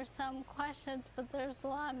think there were some questions, but there's a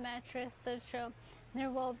lot of metrics that show there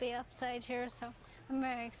will be upside here, so I'm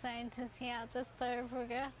very excited to see how this player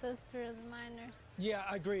progresses through the minors. Yeah,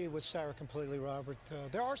 I agree with Sarah completely, Robert.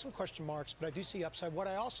 There are some question marks, but I do see upside. What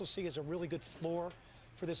I also see is a really good floor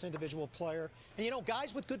for this individual player. And, you know,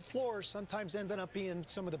 guys with good floors sometimes end up being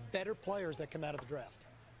some of the better players that come out of the draft.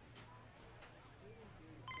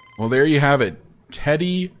 Well, there you have it.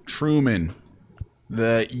 Teddy Truman,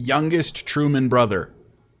 the youngest Truman brother,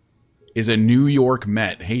 is a New York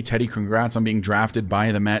Met. Hey, Teddy, congrats on being drafted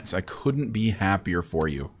by the Mets. I couldn't be happier for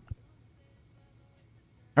you.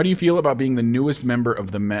 How do you feel about being the newest member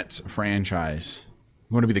of the Mets franchise?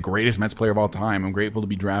 I'm going to be the greatest Mets player of all time. I'm grateful to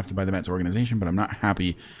be drafted by the Mets organization, but I'm not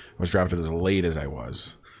happy I was drafted as late as I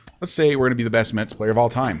was. Let's say we're going to be the best Mets player of all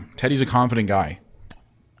time. Teddy's a confident guy.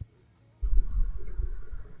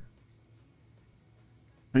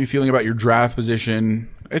 How are you feeling about your draft position?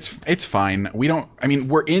 It's fine. We don't... I mean,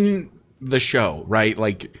 we're in the show, right?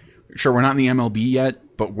 Like, sure, we're not in the MLB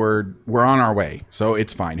yet, but we're on our way. So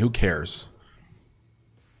it's fine. Who cares?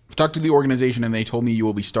 I've talked to the organization, and they told me you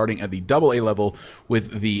will be starting at the AA level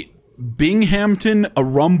with the Binghamton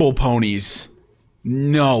Rumble Ponies.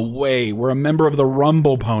 No way. We're a member of the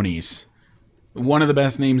Rumble Ponies. One of the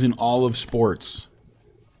best names in all of sports.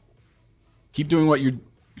 Keep doing what you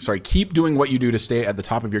do to stay at the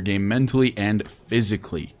top of your game mentally and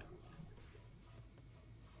physically.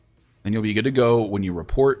 Then you'll be good to go when you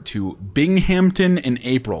report to Binghamton in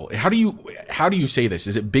April. How do you say this?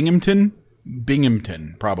 Is it Binghamton?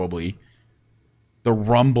 Binghamton, probably. The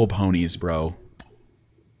Rumble Ponies, bro.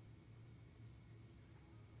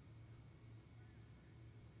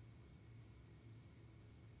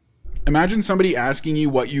 Imagine somebody asking you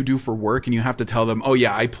what you do for work and you have to tell them, oh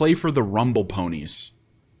yeah, I play for the Rumble Ponies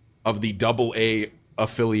of the AA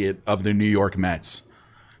affiliate of the New York Mets.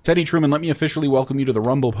 Teddy Truman, let me officially welcome you to the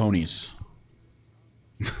Rumble Ponies.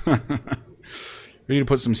 Ready to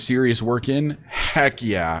put some serious work in? Heck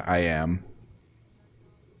yeah, I am.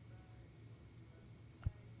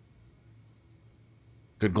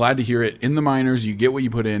 Good, glad to hear it. In the minors, you get what you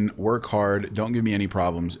put in, work hard, don't give me any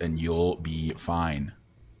problems, and you'll be fine.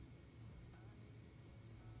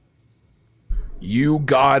 You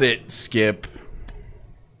got it, Skip.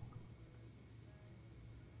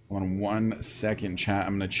 Hold on 1 second, chat.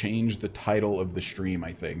 I'm going to change the title of the stream,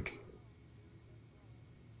 I think.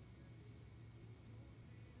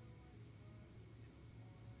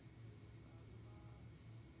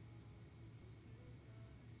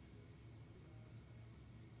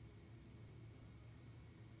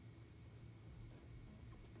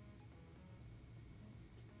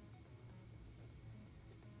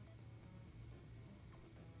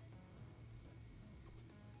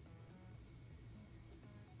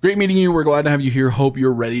 Great meeting you. We're glad to have you here. Hope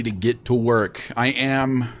you're ready to get to work. I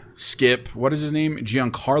am Skip. What is his name?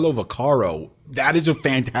 Giancarlo Vaccaro. That is a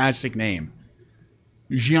fantastic name.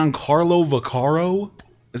 Giancarlo Vaccaro?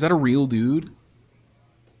 Is that a real dude?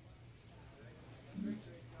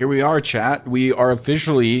 Here we are, chat. We are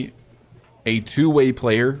officially a two-way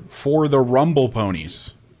player for the Rumble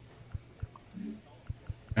Ponies.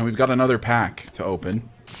 And we've got another pack to open.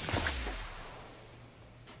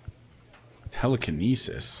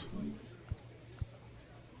 Telekinesis.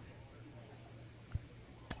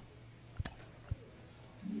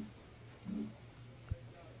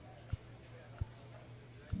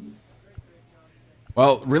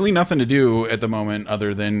 Well, really nothing to do at the moment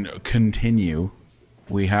other than continue.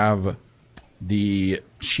 We have the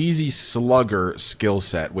Cheesy Slugger skill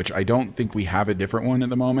set, which I don't think we have a different one at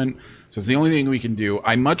the moment. So it's the only thing we can do.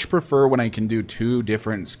 I much prefer when I can do two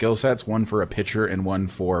different skill sets, one for a pitcher and one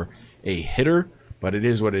for a hitter, but it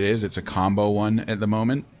is what it is. It's a combo one at the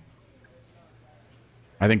moment.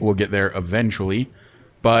 I think we'll get there eventually,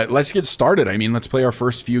 but let's get started. I mean, let's play our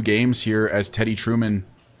first few games here as Teddy Truman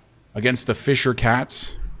against the Fisher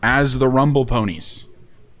Cats as the Rumble Ponies.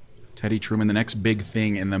 Teddy Truman, the next big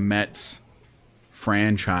thing in the Mets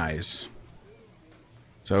franchise.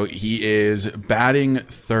 So he is batting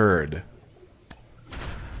third.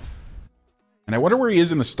 And I wonder where he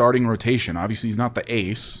is in the starting rotation. Obviously, he's not the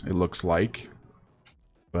ace, it looks like.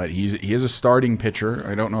 But he is a starting pitcher.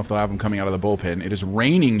 I don't know if they'll have him coming out of the bullpen. It is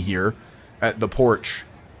raining here at the porch.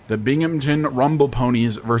 The Binghamton Rumble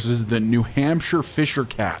Ponies versus the New Hampshire Fisher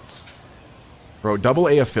Cats. Bro,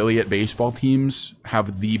 AA affiliate baseball teams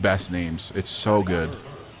have the best names. It's so good.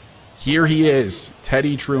 Here he is,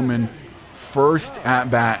 Teddy Truman, first at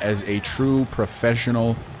bat as a true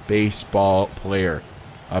professional baseball player.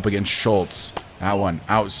 Up against Schultz. That one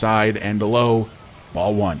outside and low.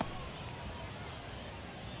 Ball one.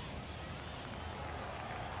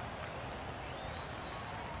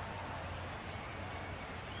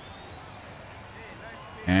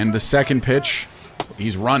 And the second pitch,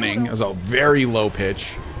 he's running. It was a very low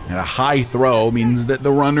pitch. And a high throw means that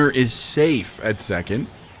the runner is safe at second.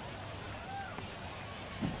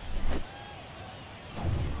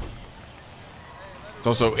 It's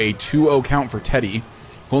also a 2-0 count for Teddy,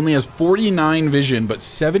 who only has 49 vision but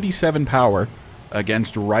 77 power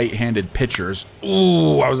against right-handed pitchers.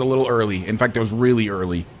 Ooh, I was a little early. In fact, I was really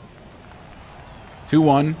early.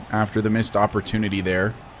 2-1 after the missed opportunity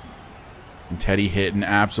there. And Teddy hit an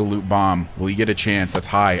absolute bomb. Will he get a chance? That's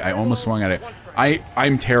high. I almost swung at it.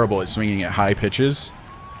 I'm terrible at swinging at high pitches.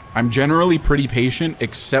 I'm generally pretty patient,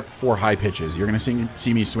 except for high pitches. You're going to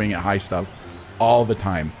see me swing at high stuff all the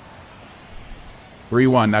time.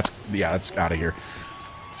 3-1. That's out of here.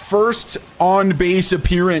 First on-base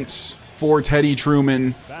appearance for Teddy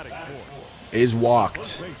Truman is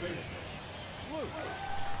walked.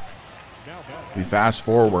 We fast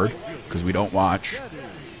forward because we don't watch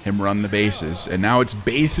him run the bases. And now it's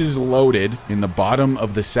bases loaded in the bottom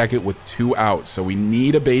of the second with 2 outs. So we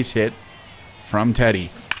need a base hit from Teddy.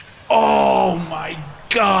 Oh my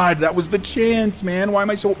God, that was the chance, man. Why am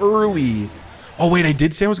I so early? Oh wait, I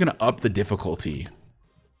did say I was going to up the difficulty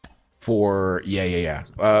for, yeah.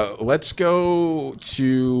 Let's go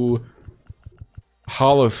to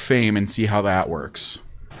Hall of Fame and see how that works.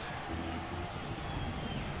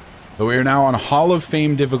 So we are now on Hall of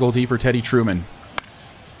Fame difficulty for Teddy Truman.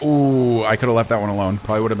 Ooh, I could have left that one alone.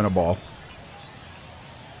 Probably would have been a ball.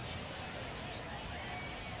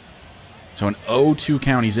 So an 0-2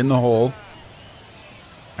 count. He's in the hole.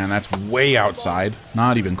 And that's way outside.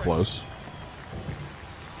 Not even close.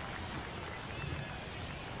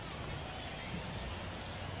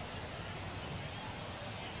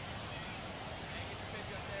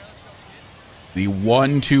 The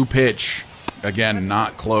 1-2 pitch. Again,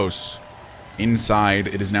 not close. Inside,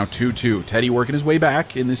 it is now 2-2. Teddy working his way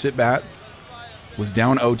back in this at-bat. Was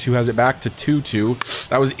down 0-2, has it back to 2-2.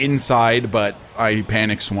 That was inside, but I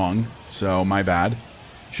panic swung, so my bad.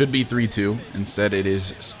 Should be 3-2. Instead, it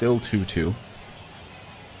is still 2-2.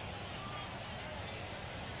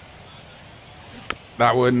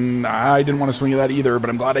 That one, I didn't want to swing at that either, but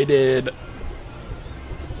I'm glad I did.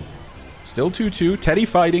 Still 2-2. Teddy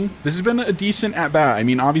fighting. This has been a decent at-bat. I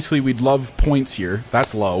mean, obviously, we'd love points here.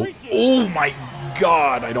 That's low. Oh, my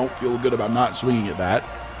God. I don't feel good about not swinging at that.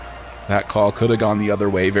 That call could have gone the other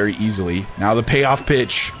way very easily. Now the payoff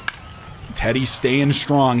pitch. Teddy's staying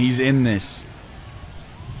strong. He's in this.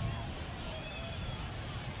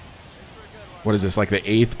 What is this, like the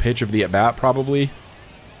 8th pitch of the at-bat, probably?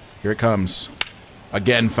 Here it comes.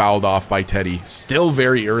 Again, fouled off by Teddy. Still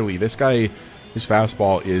very early. This guy, his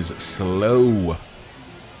fastball is slow.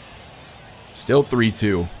 Still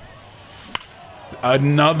 3-2.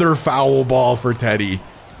 Another foul ball for Teddy.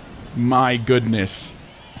 My goodness.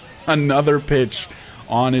 Another pitch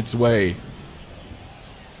on its way.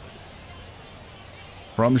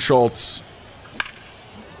 From Schultz.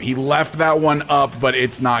 He left that one up, but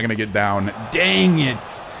it's not going to get down. Dang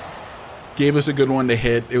it. Gave us a good one to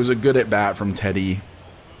hit. It was a good at-bat from Teddy.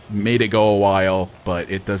 Made it go a while, but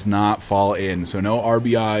it does not fall in. So no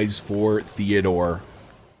RBIs for Theodore.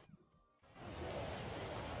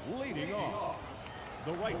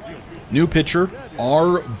 New pitcher,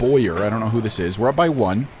 R. Boyer. I don't know who this is. We're up by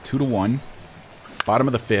 1, 2-1. Bottom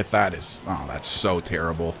of the 5th. That is, oh, that's so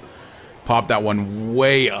terrible. Popped that one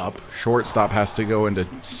way up. Shortstop has to go into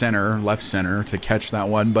center, left center, to catch that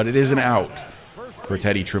one, but it is an out for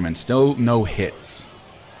Teddy Truman. Still no hits.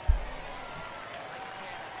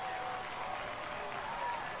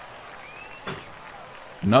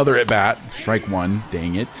 Another at bat. Strike 1.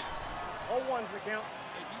 Dang it.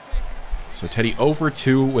 So Teddy 0 for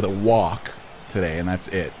 2 with a walk today, and that's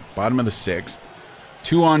it. Bottom of the 6th.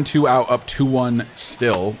 2 on, 2 out, up 2-1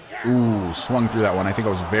 still. Ooh, swung through that one. I think I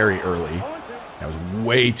was very early. That was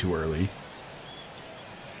way too early.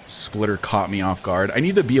 Splitter caught me off guard. I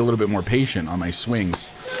need to be a little bit more patient on my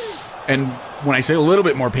swings. And when I say a little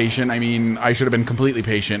bit more patient, I mean I should have been completely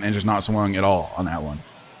patient and just not swung at all on that one.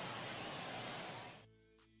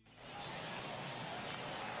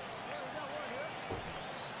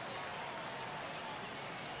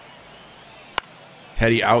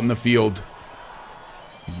 Teddy out in the field.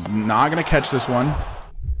 He's not going to catch this one.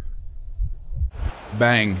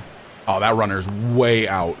 Bang. Oh, that runner's way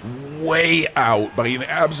out by an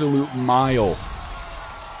absolute mile.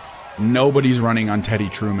 Nobody's running on Teddy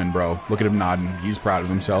Truman, bro. Look at him nodding. He's proud of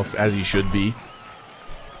himself, as he should be.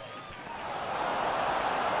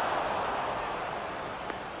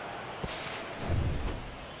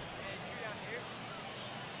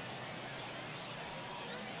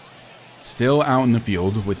 Still out in the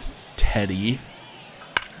field with Teddy.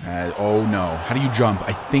 Oh no. How do you jump?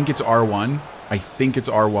 I think it's R1. I think it's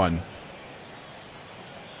R1.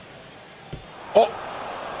 Oh!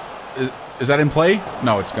 Is that in play?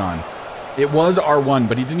 No, it's gone. It was R1,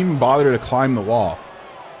 but he didn't even bother to climb the wall.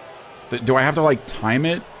 Do I have to, like, time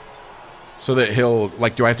it? So that he'll,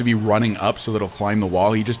 like, do I have to be running up so that he'll climb the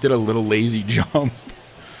wall? He just did a little lazy jump.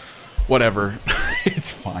 Whatever. It's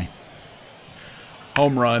fine.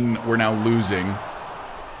 Home run. We're now losing.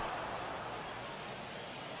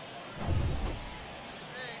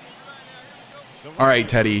 All right,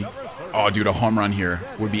 Teddy. Oh, dude, a home run here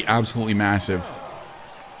would be absolutely massive.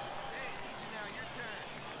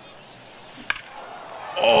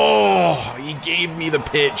 Oh, he gave me the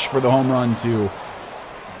pitch for the home run, too.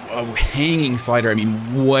 A hanging slider. I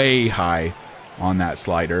mean, way high on that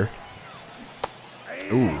slider.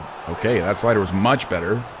 Ooh, okay. That slider was much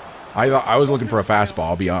better. I was looking for a fastball,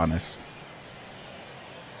 I'll be honest.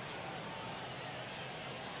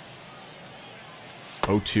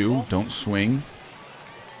 Oh, 2. Don't swing.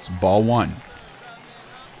 It's ball 1.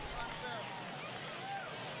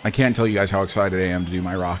 I can't tell you guys how excited I am to do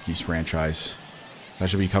my Rockies franchise. That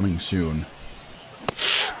should be coming soon.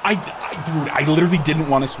 Dude, I literally didn't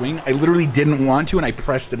want to swing. I literally didn't want to, and I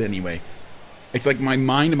pressed it anyway. It's like my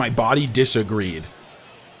mind and my body disagreed.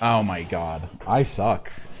 Oh my god. I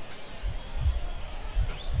suck.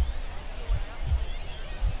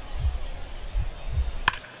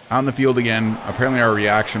 Out in the field again. Apparently our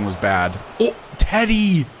reaction was bad. Oh,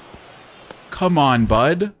 Teddy! Come on,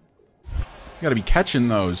 bud. You gotta be catching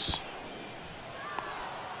those.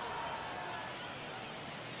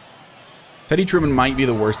 Teddy Truman might be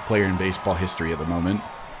the worst player in baseball history at the moment.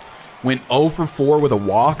 Went 0 for 4 with a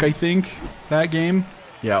walk, I think, that game.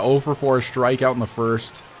 Yeah, 0 for 4, strikeout in the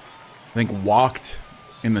first. I think walked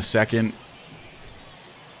in the second.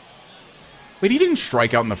 Wait, he didn't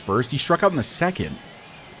strike out in the first. He struck out in the second.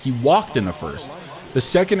 He walked in the first. The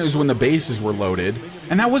second is when the bases were loaded.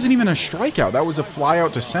 And that wasn't even a strikeout. That was a fly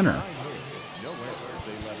out to center.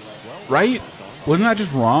 Right? Wasn't that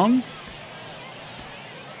just wrong?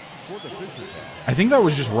 I think that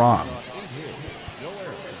was just wrong.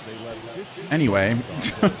 Anyway.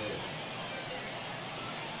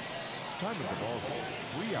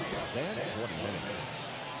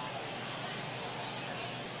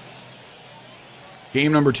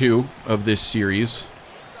 Game number 2 of this series.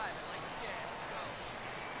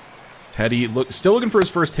 Teddy still looking for his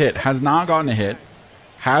first hit. Has not gotten a hit.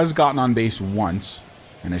 Has gotten on base once.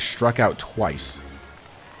 And has struck out twice.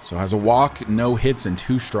 So has a walk, no hits, and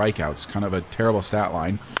 2 strikeouts. Kind of a terrible stat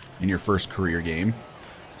line in your first career game.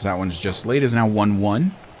 So that one's just late. Is now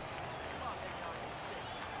 1-1.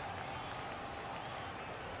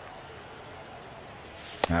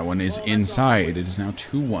 That one is inside. It is now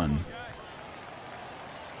 2-1.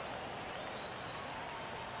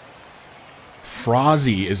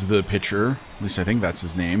 Frozzy is the pitcher. At least I think that's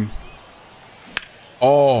his name.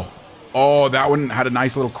 Oh, that one had a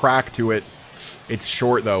nice little crack to it. It's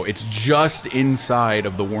short, though. It's just inside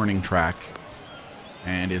of the warning track.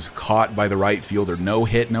 And is caught by the right fielder. No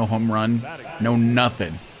hit, no home run, no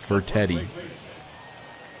nothing for Teddy.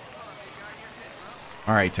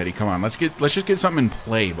 All right, Teddy, come on. Let's just get something in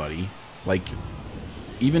play, buddy. Like,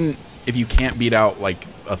 even if you can't beat out, like,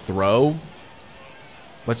 a throw,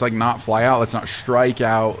 let's, like, not fly out. Let's not strike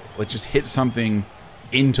out. Let's just hit something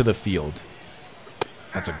into the field.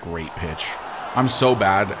 That's a great pitch. I'm so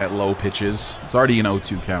bad at low pitches. It's already an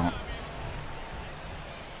 0-2 count.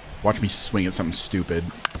 Watch me swing at something stupid.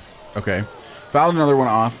 Okay. Fouled another one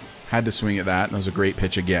off. Had to swing at that. That was a great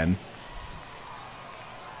pitch again.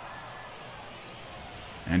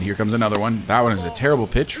 And here comes another one. That one is a terrible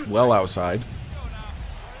pitch. Well outside.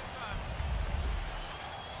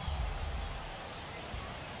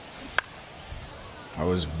 I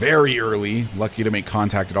was very early. Lucky to make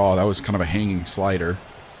contact at all. That was kind of a hanging slider.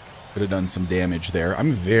 Could have done some damage there.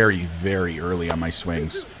 I'm very, very early on my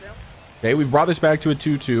swings. Okay, we've brought this back to a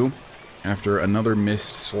 2-2 after another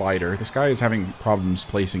missed slider. This guy is having problems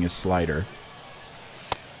placing his slider.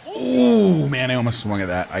 Ooh, man, I almost swung at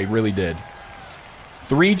that. I really did.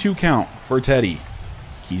 3-2 count for Teddy.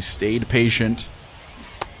 He stayed patient.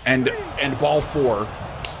 And ball 4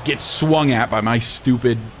 gets swung at by my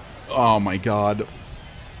stupid... Oh, my God.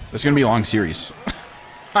 This is going to be a long series.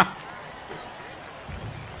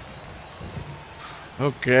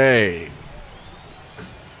 Okay.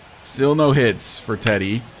 Still no hits for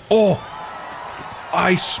Teddy. Oh!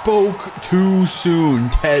 I spoke too soon.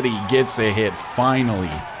 Teddy gets a hit finally.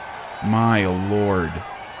 My lord.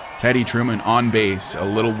 Teddy Truman on base. A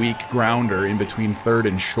little weak grounder in between third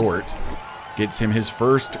and short. Gets him his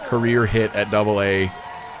first career hit at Double-A.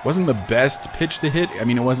 Wasn't the best pitch to hit. I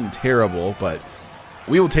mean, it wasn't terrible, but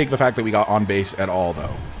we will take the fact that we got on base at all,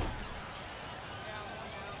 though.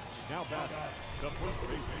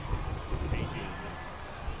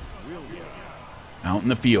 Out in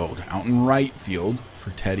the field, out in right field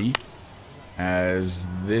for Teddy. As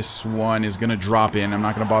this one is going to drop in. I'm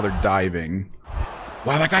not going to bother diving.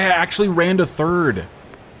 Wow, that guy actually ran to third.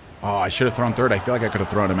 Oh, I should have thrown third. I feel like I could have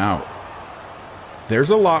thrown him out.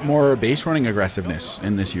 There's a lot more base running aggressiveness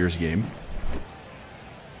in this year's game.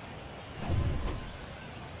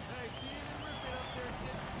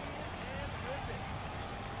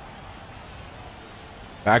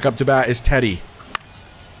 Back up to bat is Teddy.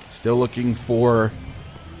 Still looking for...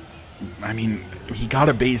 I mean, he got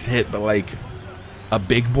a base hit, but like a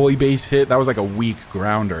big boy base hit. That was like a weak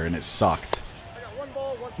grounder, and it sucked.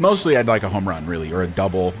 Mostly I'd like a home run, really, or a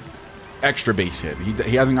double extra base hit.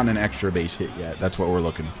 He hasn't gotten an extra base hit yet. That's what we're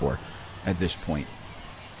looking for at this point.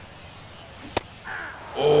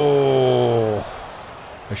 Oh,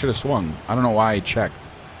 I should have swung. I don't know why I checked.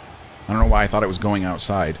 I don't know why I thought it was going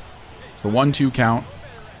outside. It's the 1-2 count.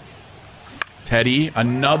 Teddy,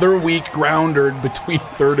 another weak grounder between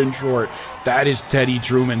third and short. That is Teddy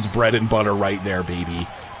Truman's bread and butter right there, baby.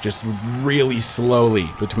 Just really slowly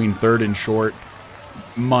between third and short.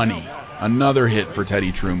 Money. Another hit for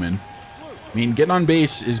Teddy Truman. I mean, getting on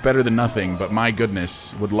base is better than nothing, but my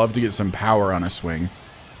goodness, would love to get some power on a swing.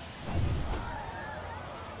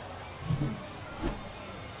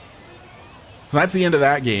 So that's the end of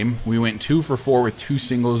that game. We went 2 for 4 with 2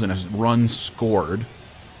 singles and a run scored.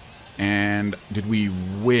 And did we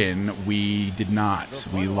win? We did not.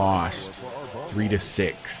 We lost 3-6.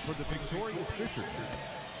 6 runs,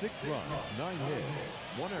 9 hits,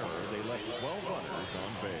 1 error. They left 12 runners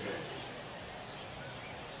on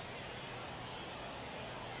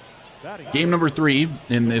base. Game number 3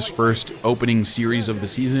 in this first opening series of the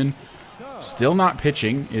season. Still not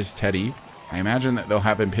pitching is Teddy. I imagine that they'll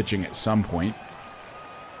have him pitching at some point.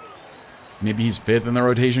 Maybe he's 5th in the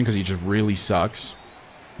rotation because he just really sucks.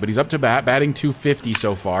 But he's up to bat, batting .250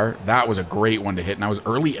 so far. That was a great one to hit, and I was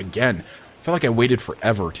early again. I felt like I waited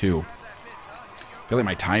forever, too. I feel like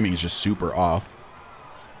my timing is just super off.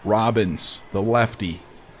 Robbins, the lefty.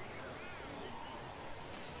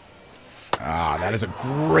 Ah, that is a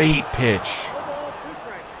great pitch.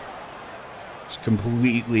 Just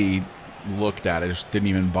completely looked at it, just didn't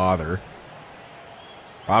even bother.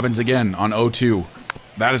 Robbins again on 0-2.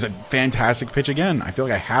 That is a fantastic pitch again. I feel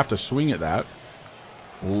like I have to swing at that.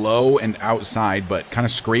 Low and outside, but kind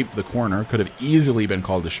of scraped the corner. Could have easily been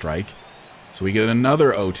called a strike. So we get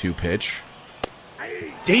another 0-2 pitch.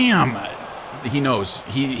 Damn! He knows.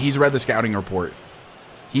 He's read the scouting report.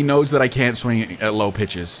 He knows that I can't swing at low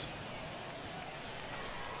pitches.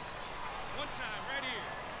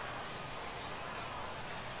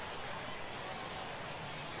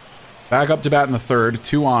 Back up to bat in the third.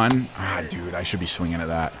 2 on. Ah, dude, I should be swinging at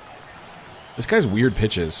that. This guy's weird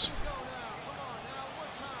pitches.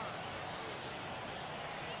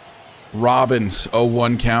 Robbins,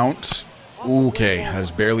 0-1 count. Okay,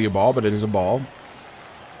 that's barely a ball, but it is a ball.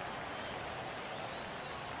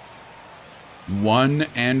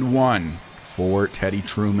 1-1 for Teddy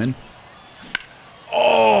Truman.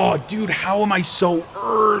 Oh, dude, how am I so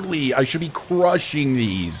early? I should be crushing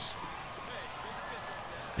these.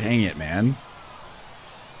 Dang it, man.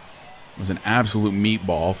 It was an absolute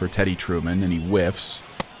meatball for Teddy Truman, and he whiffs.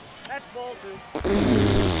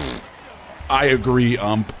 I agree,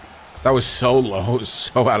 ump. That was so low,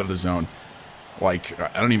 so out of the zone. Like,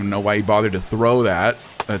 I don't even know why he bothered to throw that.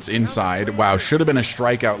 That's inside. Wow, should have been a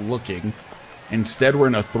strikeout looking. Instead, we're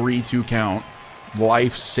in a 3-2 count.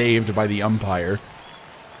 Life saved by the umpire.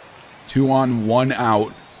 2 on, 1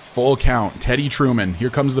 out. Full count. Teddy Truman. Here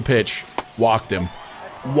comes the pitch. Walked him.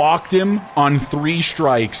 Walked him on 3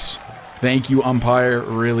 strikes. Thank you, umpire.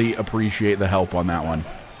 Really appreciate the help on that one.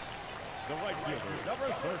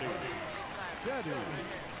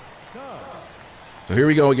 So here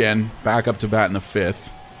we go again. Back up to bat in the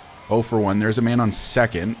 5th. 0 for 1. There's a man on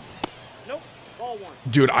second. Nope. Ball 1.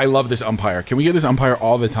 Dude, I love this umpire. Can we get this umpire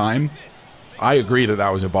all the time? I agree that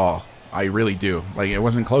that was a ball. I really do. Like, it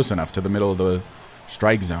wasn't close enough to the middle of the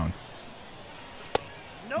strike zone.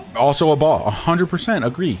 Nope. Also a ball. 100%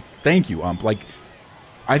 agree. Thank you, ump. Like,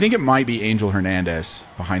 I think it might be Angel Hernandez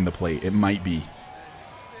behind the plate. It might be.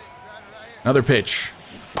 Another pitch.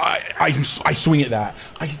 I swing at that.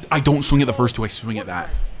 I don't swing at the first 2. I swing at that.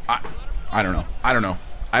 I don't know. I don't know.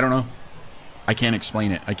 I don't know. I can't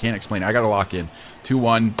explain it. I can't explain it. I got to lock in.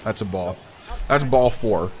 2-1. That's a ball. That's ball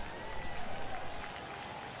 4.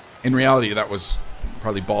 In reality, that was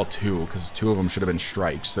probably ball 2 because 2 of them should have been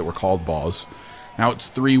strikes that were called balls. Now it's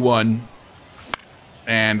 3-1.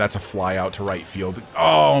 And that's a fly out to right field.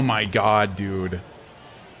 Oh, my God, dude.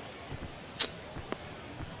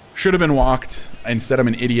 Should have been walked. Instead, I'm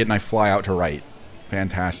an idiot and I fly out to right.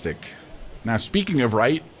 Fantastic. Now, speaking of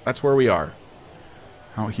right, that's where we are.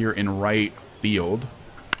 Out here in right field.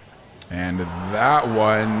 And that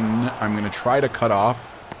one, I'm going to try to cut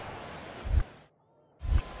off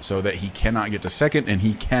so that he cannot get to second, and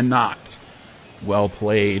he cannot. Well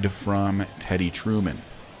played from Teddy Truman.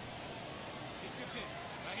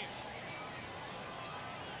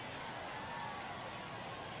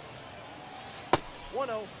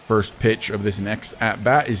 First pitch of this next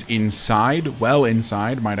at-bat is inside. Well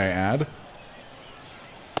inside, might I add.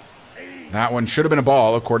 That one should have been a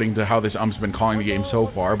ball, according to how this ump's been calling the game so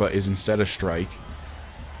far, but is instead a strike.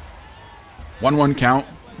 1-1 count.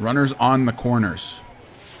 Runners on the corners.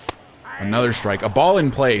 Another strike. A ball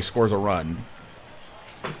in play scores a run.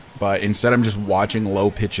 But instead I'm just watching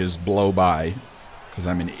low pitches blow by because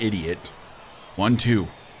I'm an idiot. 1-2.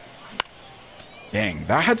 Dang,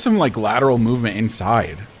 that had some like lateral movement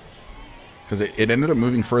inside. Because it ended up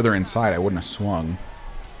moving further inside. I wouldn't have swung.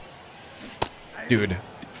 Dude.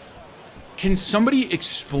 Can somebody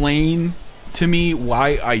explain to me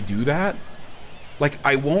why I do that? Like,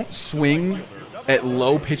 I won't swing at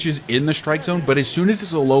low pitches in the strike zone, but as soon as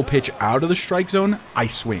it's a low pitch out of the strike zone, I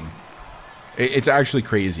swing. It's actually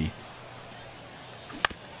crazy.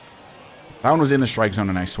 That one was in the strike zone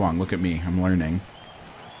and I swung. Look at me. I'm learning.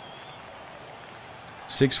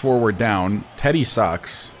 6-4, we're down. Teddy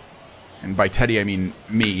sucks. And by Teddy, I mean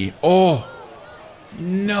me. Oh!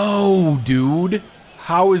 No, dude!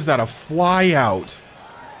 How is that a fly out?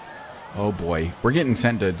 Oh boy. We're getting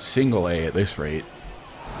sent to single A at this rate.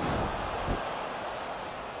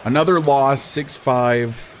 Another loss,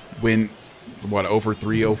 6-5. Win, what, 0 for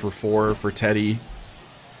 3, 0 for 4 for Teddy.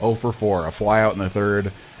 0 for 4. A fly out in the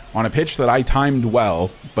third. On a pitch that I timed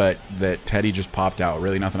well, but that Teddy just popped out.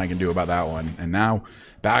 Really nothing I can do about that one. And now,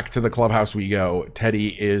 back to the clubhouse we go.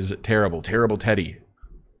 Teddy is terrible. Terrible Teddy.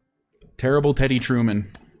 Terrible Teddy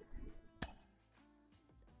Truman.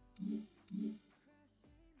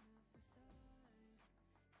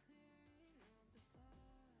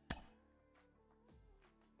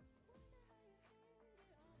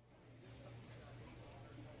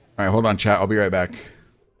 All right, hold on, chat. I'll be right back.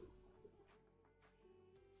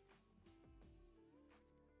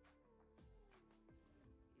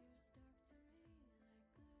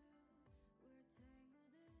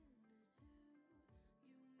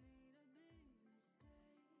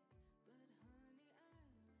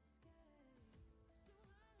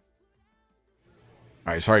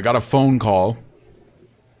 All right, sorry, I got a phone call,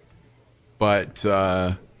 but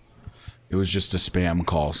it was just a spam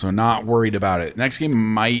call, so not worried about it. Next game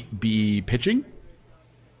might be pitching.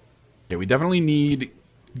 Yeah, we definitely need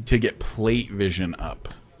to get plate vision up.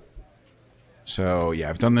 So yeah,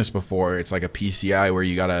 I've done this before. It's like a PCI where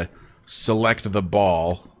you gotta select the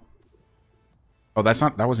ball. Oh,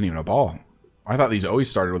 that wasn't even a ball. I thought these always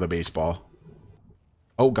started with a baseball.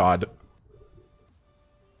 Oh God.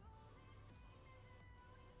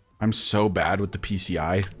 I'm so bad with the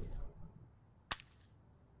PCI.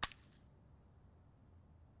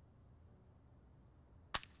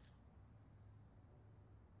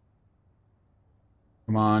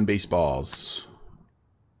 Come on, baseballs.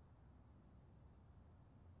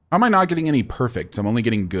 How am I not getting any perfects? I'm only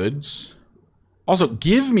getting goods. Also,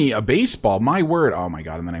 give me a baseball. My word. Oh my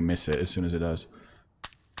God, and then I miss it as soon as it does.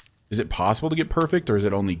 Is it possible to get perfect, or is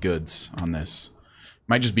it only goods on this?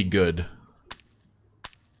 Might just be good.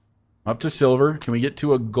 Up to silver. Can we get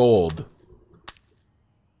to a gold?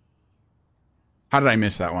 How did I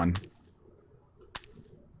miss that one?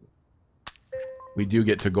 We do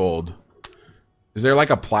get to gold. Is there like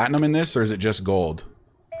a platinum in this, or is it just gold?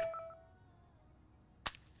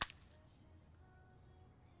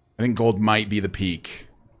 I think gold might be the peak.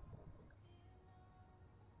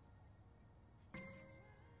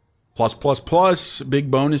 Plus, plus, plus.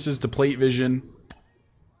 Big bonuses to plate vision.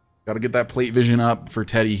 Got to get that plate vision up for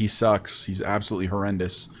Teddy. He sucks. He's absolutely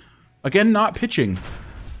horrendous. Again, not pitching.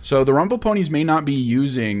 So the Rumble Ponies may not be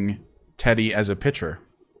using Teddy as a pitcher,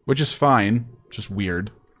 which is fine. Just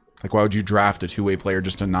weird. Like, why would you draft a two-way player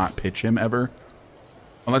just to not pitch him ever?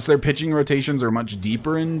 Unless their pitching rotations are much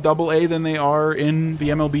deeper in AA than they are in the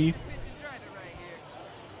MLB.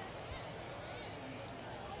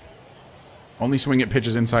 Only swing at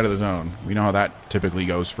pitches inside of the zone. We know how that typically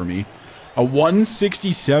goes for me. A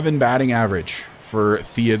 167 batting average for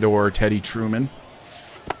Theodore Teddy Truman.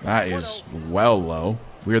 That is well low.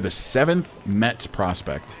 We are the 7th Mets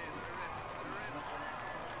prospect.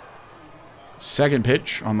 Second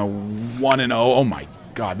pitch on the 1-0. Oh my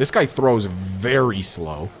God, this guy throws very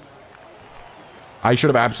slow. I should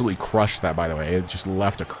have absolutely crushed that, by the way. It just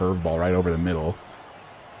left a curveball right over the middle.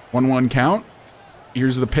 1-1 count.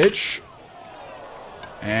 Here's the pitch.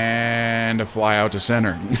 And a fly out to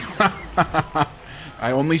center.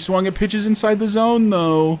 I only swung at pitches inside the zone,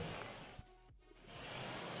 though.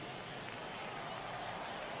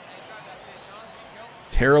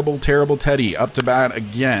 Terrible, terrible Teddy. Up to bat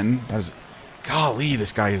again. That is, golly,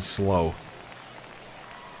 this guy is slow.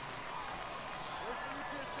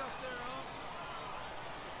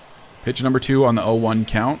 Pitch number 2 on the 0-1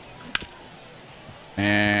 count.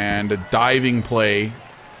 And a diving play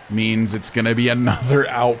means it's going to be another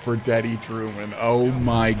out for Teddy Truman. Oh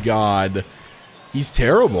my God. He's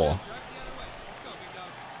terrible.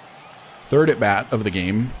 Third at bat of the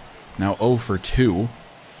game. Now 0 for 2.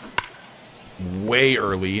 Way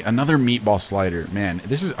early. Another meatball slider. Man,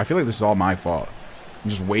 I feel like this is all my fault. I'm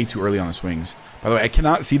just way too early on the swings. By the way, I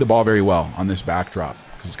cannot see the ball very well on this backdrop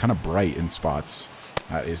because it's kind of bright in spots.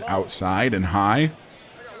 That is outside and high.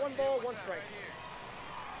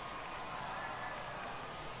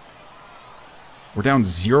 We're down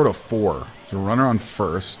 0-4. So runner on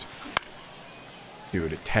first.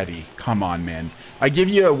 Dude, Teddy, come on, man. I give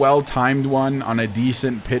you a well-timed one on a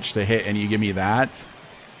decent pitch to hit, and you give me that.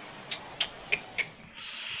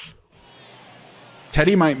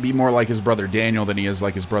 Teddy might be more like his brother Daniel than he is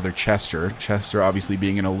like his brother Chester. Chester obviously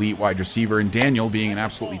being an elite wide receiver, and Daniel being an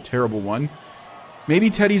absolutely terrible one. Maybe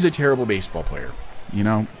Teddy's a terrible baseball player. You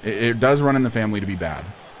know, it does run in the family to be bad.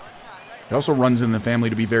 It also runs in the family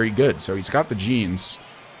to be very good. So he's got the genes,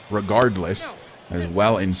 regardless. As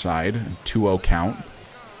well inside. 2-0 count.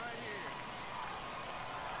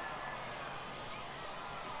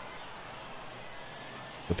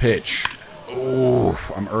 The pitch. Oh,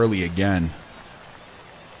 I'm early again.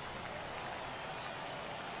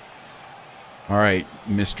 All right,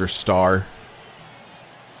 Mr. Star.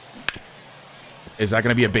 Is that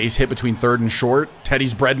going to be a base hit between third and short?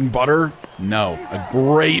 Teddy's bread and butter? No. A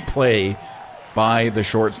great play by the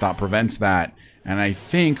shortstop prevents that. And I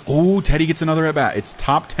think, oh, Teddy gets another at bat. It's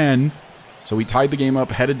top 10. So we tied the game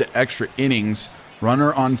up, headed to extra innings.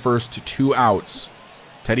 Runner on first, 2 outs.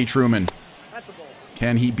 Teddy Truman.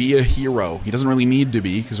 Can he be a hero? He doesn't really need to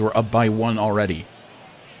be because we're up by 1 already.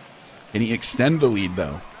 Can he extend the lead,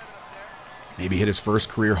 though? Maybe hit his first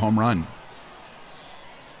career home run.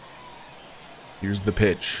 Here's the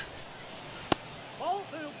pitch.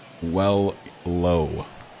 Well low.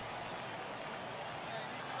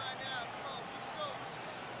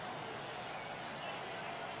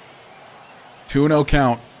 Two 2-0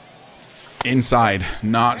 count. Inside,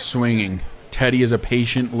 not swinging. Teddy is a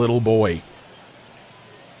patient little boy.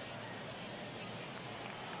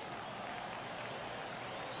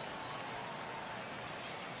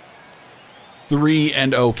 Three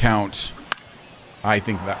and 0 count. I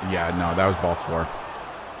think that, yeah, no, that was ball 4.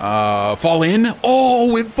 Fall in.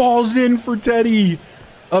 Oh, it falls in for Teddy.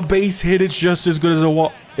 A base hit. It's just as good as a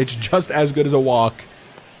walk. It's just as good as a walk,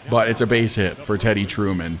 but it's a base hit for Teddy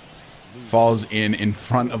Truman. Falls in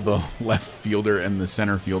front of the left fielder and the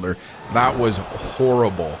center fielder. That was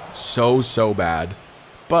horrible. So bad.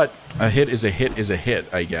 But a hit is a hit is a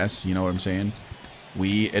hit, I guess. You know what I'm saying?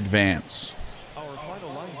 We advance. Our final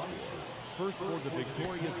line score. First for the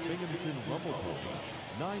victorious Binghamton Rumble Total.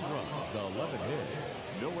 9 runs, 11 hits.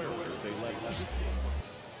 No errors. They led 16.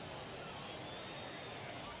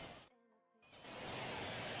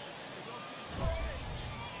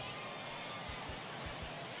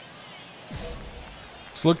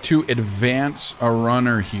 Let's look to advance a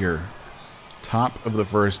runner here. Top of the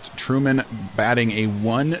first. Truman batting a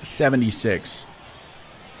 176.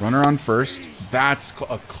 Runner on first. That's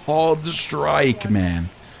a called strike, man.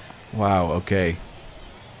 Wow, okay.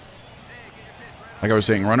 Like I was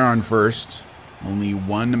saying, runner on first. Only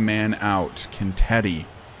one man out. Can Teddy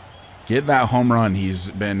get that home run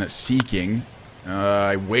he's been seeking?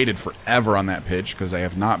 I waited forever on that pitch because I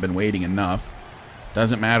have not been waiting enough.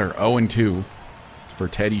 Doesn't matter. 0-2 for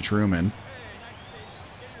Teddy Truman.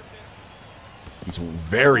 It's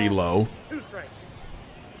very low.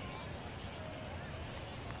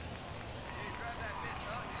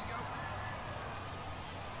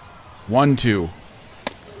 1-2.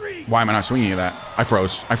 Why am I not swinging at that? I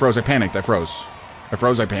froze. I panicked.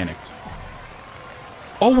 I panicked.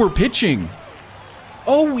 Oh, we're pitching.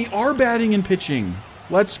 Oh, we are batting and pitching.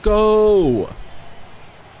 Let's go.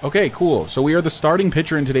 Okay, cool. So we are the starting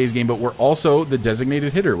pitcher in today's game, but we're also the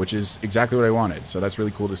designated hitter, which is exactly what I wanted. So that's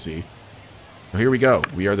really cool to see. So here we go.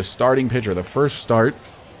 We are the starting pitcher. The first start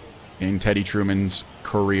in Teddy Truman's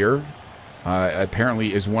career.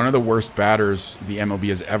 Apparently is one of the worst batters the MLB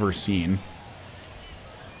has ever seen.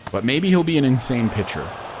 But maybe he'll be an insane pitcher.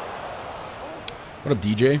 What up,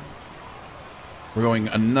 DJ? We're going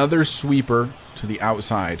another sweeper to the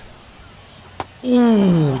outside.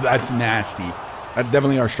 Ooh, that's nasty. That's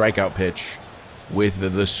definitely our strikeout pitch with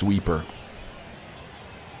the sweeper.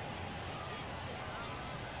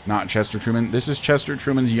 Not Chester Truman. This is Chester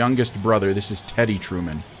Truman's youngest brother. This is Teddy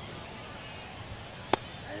Truman.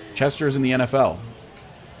 Chester's in the NFL.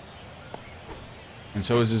 And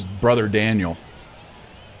so is his brother Daniel.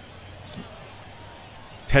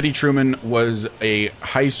 Teddy Truman was a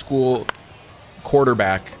high school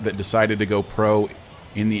quarterback that decided to go pro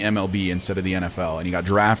in the MLB instead of the NFL. And he got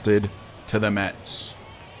drafted to the Mets.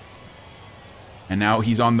 And now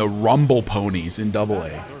he's on the Rumble Ponies in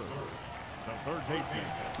AA.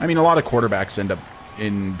 I mean, a lot of quarterbacks end up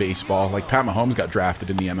in baseball. Like Pat Mahomes got drafted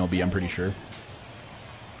in the MLB, I'm pretty sure.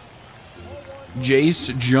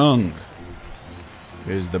 Jace Jung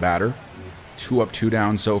is the batter. 2 up, 2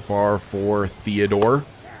 down so far for Theodore.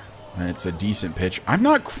 And it's a decent pitch. I'm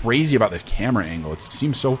not crazy about this camera angle. It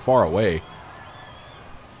seems so far away.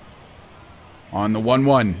 On the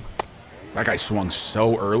 1-1. That guy swung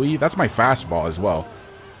so early. That's my fastball as well.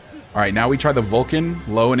 All right, now we try the Vulcan,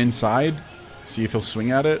 low and inside. See if he'll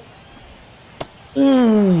swing at it.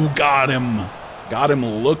 Ooh, got him. Got him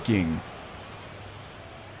looking.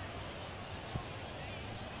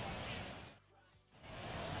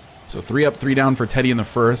 So 3 up, 3 down for Teddy in the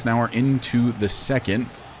first. Now we're into the second.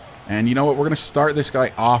 And you know what? We're going to start this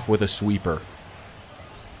guy off with a sweeper.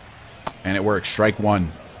 And it works. Strike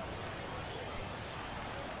 1.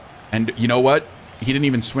 And you know what? He didn't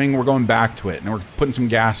even swing. We're going back to it. And we're putting some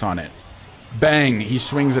gas on it. Bang! He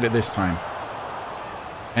swings at it this time.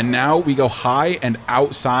 And now we go high and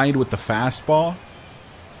outside with the fastball.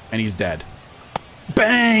 And he's dead.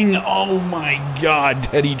 Bang! Oh my God,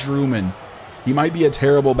 Teddy Truman. He might be a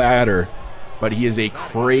terrible batter, but he is a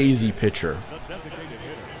crazy pitcher.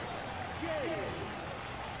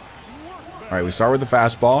 All right, we start with the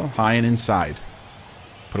fastball, high and inside.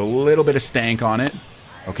 Put a little bit of stank on it.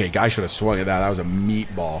 Okay, guy should have swung at that. That was a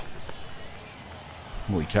meatball.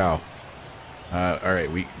 Holy cow. All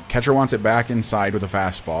right, catcher wants it back inside with a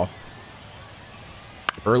fastball.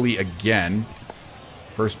 Early again.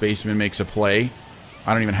 First baseman makes a play.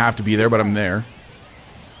 I don't even have to be there, but I'm there.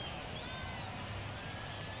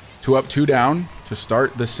 2 up, 2 down to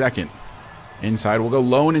start the second. Inside. We'll go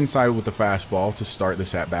low and inside with the fastball to start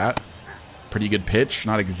this at bat. Pretty good pitch.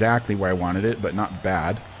 Not exactly where I wanted it, but not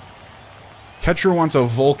bad. Catcher wants a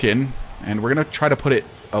Vulcan, and we're going to try to put it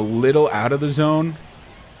a little out of the zone.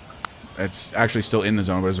 It's actually still in the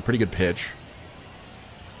zone, but it's a pretty good pitch.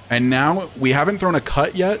 And now we haven't thrown a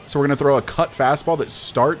cut yet, so we're going to throw a cut fastball that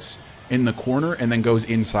starts in the corner and then goes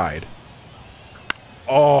inside.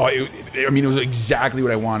 Oh, I mean, it was exactly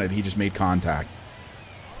what I wanted. He just made contact.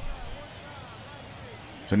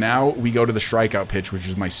 So now we go to the strikeout pitch, which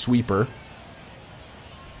is my sweeper.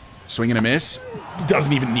 Swing and a miss.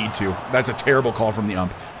 Doesn't even need to. That's a terrible call from the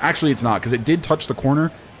ump. Actually, it's not, because it did touch the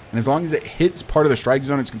corner. And as long as it hits part of the strike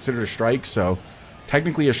zone, it's considered a strike. So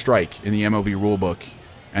technically a strike in the MLB rulebook.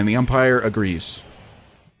 And the umpire agrees.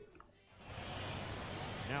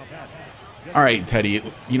 All right, Teddy.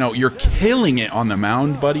 You know, you're killing it on the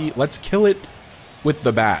mound, buddy. Let's kill it with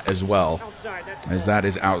the bat as well, as that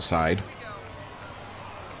is outside.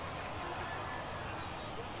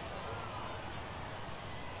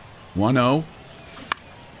 One-0.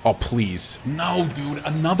 Oh, please. No, dude.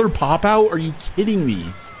 Another pop-out? Are you kidding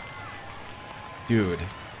me? Dude.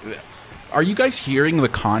 Are you guys hearing the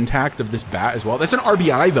contact of this bat as well? That's an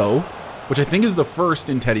RBI, though, which I think is the first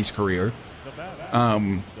in Teddy's career.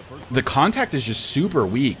 The contact is just super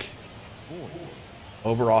weak.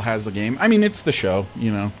 Overall has the game. I mean, it's the show,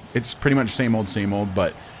 you know. It's pretty much same old,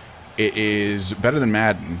 but it is better than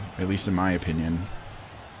Madden, at least in my opinion.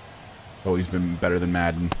 Always been better than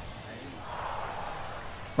Madden.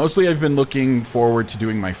 Mostly I've been looking forward to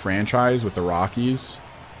doing my franchise with the Rockies.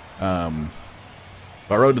 But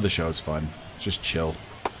Road to the Show is fun. It's just chill.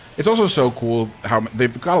 It's also so cool how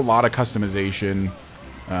they've got a lot of customization.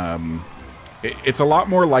 It's a lot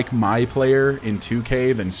more like My Player in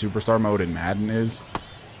 2K than Superstar Mode in Madden is.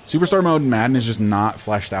 Superstar Mode in Madden is just not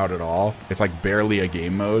fleshed out at all. It's like barely a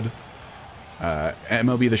game mode.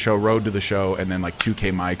 MLB The Show, Road to the Show, and then like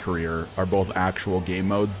 2K My Career are both actual game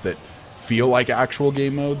modes that feel like actual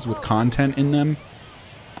game modes with content in them.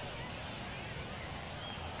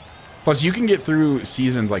 Plus, you can get through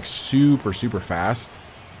seasons like super fast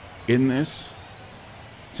in this,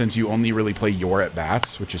 since you only really play your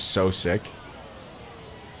at-bats, which is so sick.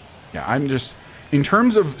 Yeah, I'm just... In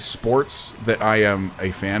terms of sports that I am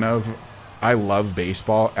a fan of, I love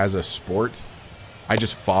baseball as a sport. I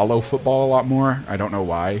just follow football a lot more. I don't know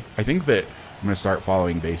why. I think that I'm going to start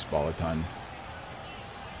following baseball a ton.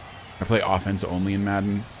 I play offense only in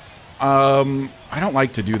Madden. I don't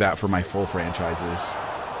like to do that for my full franchises.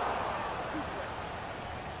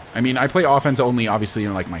 I mean, I play offense only, obviously,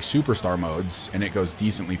 in like my superstar modes, and it goes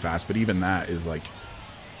decently fast, but even that is like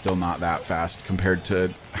still not that fast compared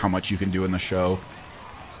to how much you can do in the show.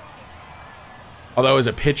 Although as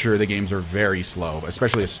a pitcher, the games are very slow,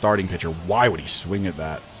 especially a starting pitcher. Why would he swing at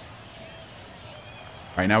that?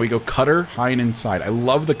 All right, now we go cutter, high and inside. I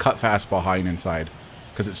love the cut fastball high and inside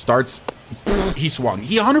because it starts... He swung.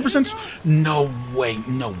 He 100%... No way,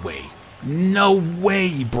 no way. No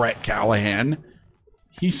way, Brett Callahan.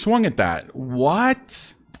 He swung at that.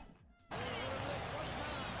 What?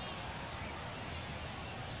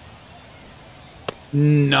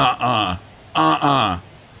 Nuh-uh.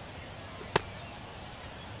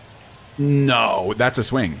 No, that's a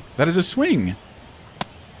swing. That is a swing.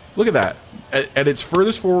 Look at that. At its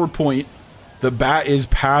furthest forward point, the bat is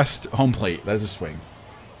past home plate. That is a swing.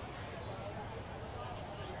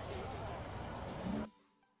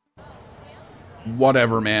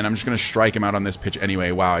 Whatever, man. I'm just going to strike him out on this pitch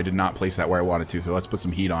anyway. Wow, I did not place that where I wanted to, so let's put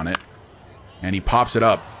some heat on it. And he pops it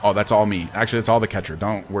up. Oh, that's all me. Actually, that's all the catcher.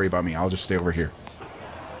 Don't worry about me. I'll just stay over here.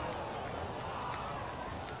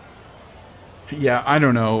 Yeah, I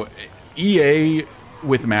don't know. EA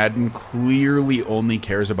with Madden clearly only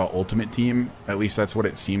cares about Ultimate Team. At least that's what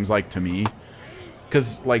it seems like to me.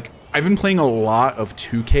 Because, like, I've been playing a lot of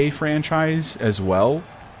 2K franchise as well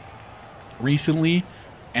recently.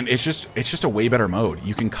 And it's just a way better mode.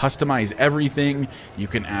 You can customize everything. You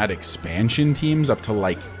can add expansion teams up to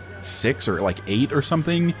like 6 or like 8 or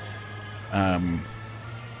something. Yeah,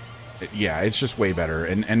 it's just way better.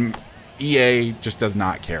 And EA just does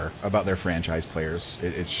not care about their franchise players.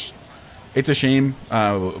 It's a shame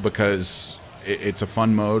because it's a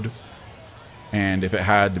fun mode. And if it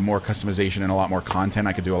had more customization and a lot more content,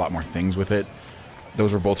 I could do a lot more things with it.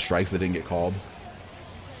 Those were both strikes that didn't get called.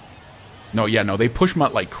 No, yeah, no, they push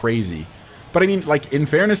Mutt like crazy. But I mean, like, in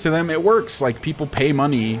fairness to them, it works. Like, people pay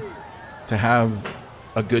money to have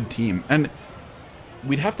a good team. And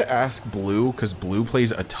we'd have to ask Blue, because Blue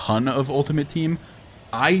plays a ton of Ultimate Team.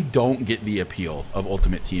 I don't get the appeal of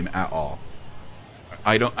Ultimate Team at all.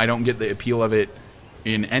 I don't get the appeal of it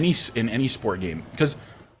in any sport game, because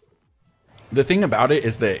the thing about it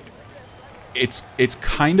is that it's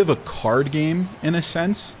kind of a card game in a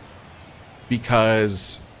sense,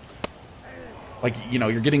 because like, you know,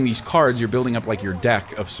 you're getting these cards, you're building up like your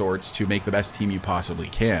deck of sorts to make the best team you possibly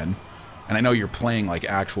can. And I know you're playing like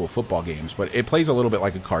actual football games, but it plays a little bit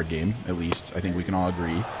like a card game, at least. I think we can all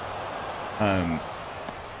agree.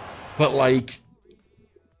 But like,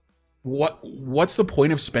 what's the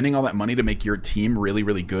point of spending all that money to make your team really,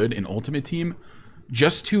 really good in Ultimate Team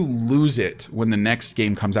just to lose it when the next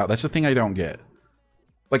game comes out? That's the thing I don't get.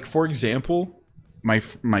 Like, for example, my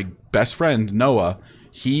best friend, Noah,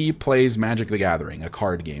 he plays Magic the Gathering, a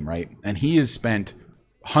card game, right? And he has spent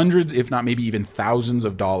hundreds, if not maybe even thousands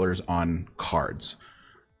of dollars on cards,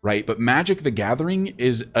 right? But Magic the Gathering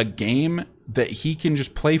is a game that he can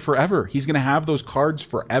just play forever. He's going to have those cards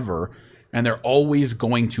forever, and they're always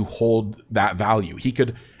going to hold that value. He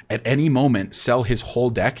could, at any moment, sell his whole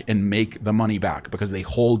deck and make the money back because they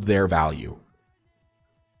hold their value,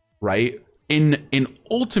 right? In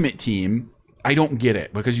Ultimate Team, I don't get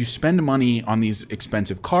it, because you spend money on these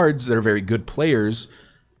expensive cards that are very good players.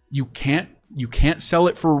 You can't sell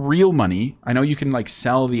it for real money. I know you can like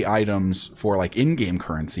sell the items for like in-game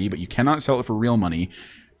currency, but you cannot sell it for real money.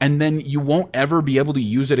 And then you won't ever be able to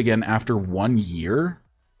use it again after 1 year.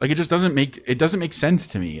 Like, it just doesn't make sense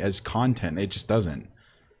to me as content. It just doesn't.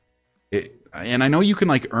 And I know you can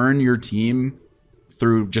like earn your team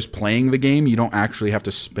through just playing the game. You don't actually have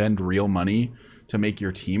to spend real money to make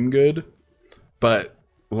your team good. But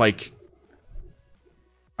like,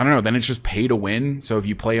 I don't know, then it's just pay to win. So if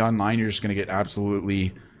you play online, you're just going to get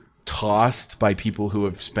absolutely tossed by people who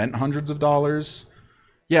have spent hundreds of dollars.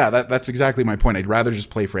 Yeah, that's exactly my point. I'd rather just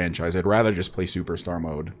play franchise. I'd rather just play Superstar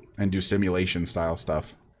mode and do simulation style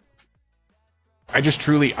stuff. I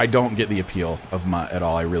don't get the appeal of MUT at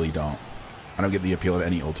all. I really don't. I don't get the appeal of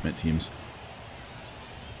any Ultimate Teams.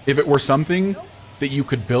 If it were something that you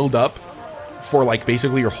could build up for like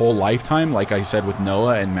basically your whole lifetime, like I said with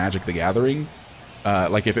Noah and Magic the Gathering,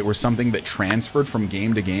 like if it were something that transferred from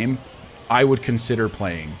game to game, I would consider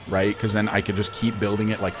playing, right? Because then I could just keep building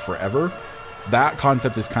it like forever. That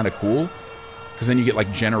concept is kind of cool, because then you get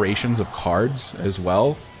like generations of cards as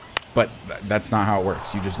well. But that's not how it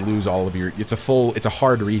works. You just lose all of your... It's a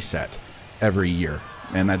hard reset every year,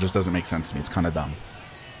 and that just doesn't make sense to me. It's kind of dumb.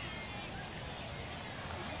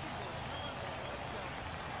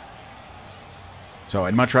 So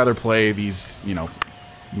I'd much rather play these, you know,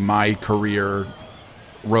 my career,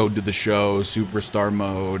 road to the show, superstar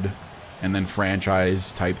mode, and then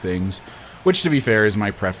franchise type things, which to be fair is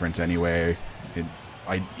my preference anyway.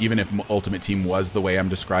 Even if Ultimate Team was the way I'm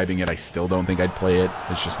describing it, I still don't think I'd play it.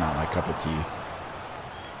 It's just not my cup of tea.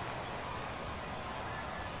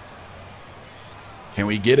 Can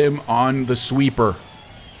we get him on the sweeper?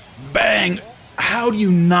 Bang! How do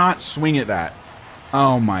you not swing at that?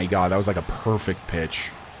 Oh my god, that was like a perfect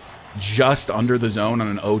pitch. Just under the zone on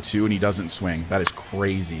an 0-2 and he doesn't swing. That is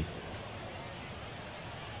crazy.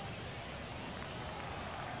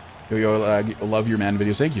 Yo, love your man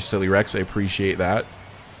videos. Thank you, Silly Rex. I appreciate that.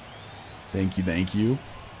 Thank you, thank you.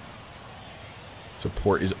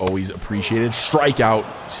 Support is always appreciated. Strikeout.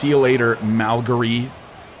 See you later, Malgary.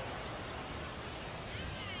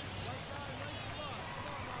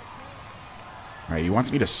 All right, he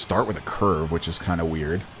wants me to start with a curve, which is kind of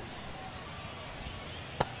weird.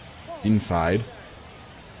 Inside.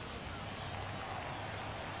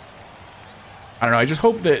 I don't know. I just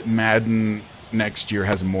hope that Madden next year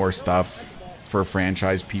has more stuff for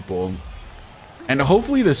franchise people. And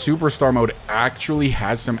hopefully the Superstar mode actually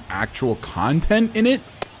has some actual content in it.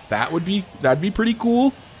 That'd be pretty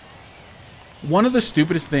cool. One of the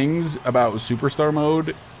stupidest things about Superstar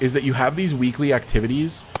mode is that you have these weekly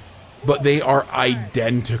activities, but they are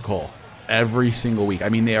identical every single week. I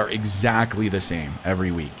mean, they are exactly the same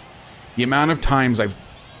every week. The amount of times I've,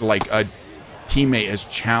 like, a teammate has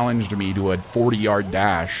challenged me to a 40-yard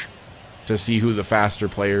dash to see who the faster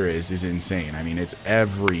player is insane. I mean, it's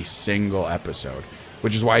every single episode,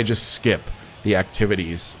 which is why I just skip the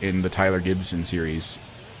activities in the Tyler Gibson series,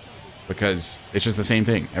 because it's just the same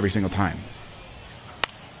thing every single time.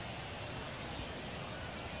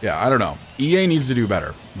 Yeah, I don't know. EA needs to do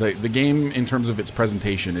better. The game, in terms of its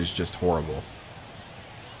presentation, is just horrible.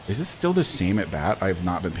 Is this still the same at bat? I have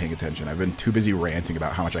not been paying attention. I've been too busy ranting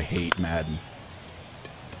about how much I hate Madden.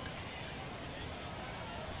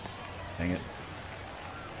 Dang it.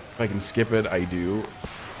 If I can skip it, I do.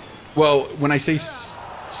 Well, when I say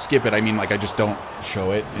skip it, I mean like I just don't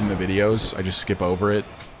show it in the videos. I just skip over it.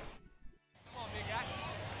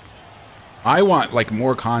 I want like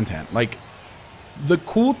more content. Like, the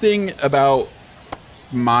cool thing about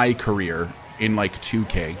my career in like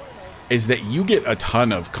 2K is that you get a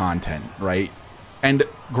ton of content, right? And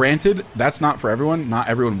granted, that's not for everyone. Not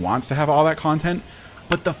everyone wants to have all that content,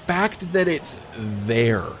 but the fact that it's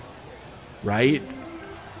there, right?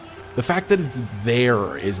 The fact that it's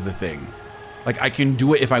there is the thing. Like, I can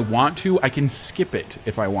do it if I want to. I can skip it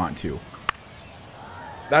if I want to.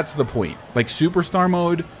 That's the point. Like, Superstar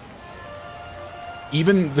mode,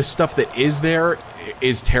 even the stuff that is there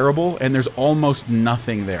is terrible, and there's almost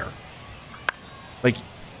nothing there. Like,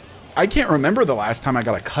 I can't remember the last time I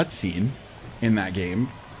got a cutscene in that game.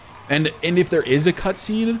 And if there is a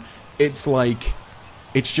cutscene, it's like,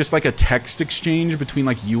 it's just like a text exchange between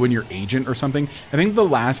like you and your agent or something. I think the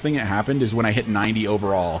last thing that happened is when I hit 90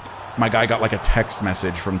 overall, my guy got like a text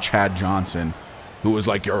message from Chad Johnson, who was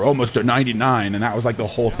like, "You're almost at 99," and that was like the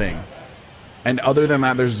whole thing. And other than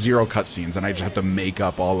that, there's 0 cutscenes, and I just have to make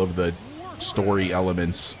up all of the story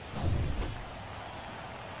elements.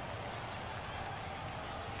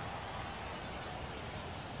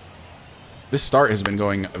 This start has been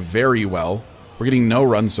going very well. We're getting no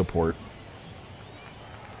run support.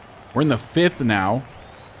 We're in the 5th now.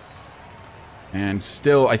 And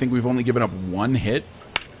still, I think we've only given up 1 hit.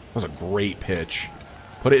 That was a great pitch.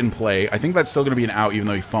 Put it in play. I think that's still going to be an out, even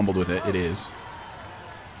though he fumbled with it. It is.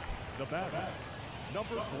 The batter,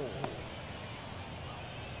 number 4.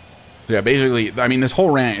 So yeah, basically, I mean, this whole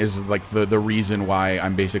rant is like the reason why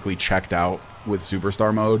I'm basically checked out with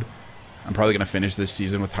Superstar mode. I'm probably going to finish this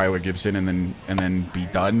season with Tyler Gibson and then be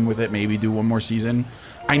done with it. Maybe do one more season.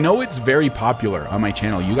 I know it's very popular on my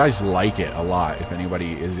channel. You guys like it a lot. If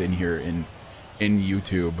anybody is in here in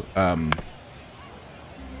YouTube,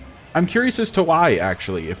 I'm curious as to why.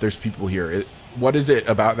 Actually, if there's people here, what is it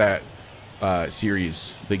about that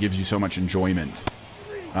series that gives you so much enjoyment?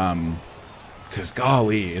 Because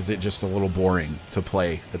golly, is it just a little boring to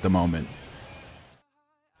play at the moment?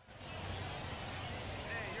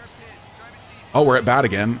 Oh, we're at bat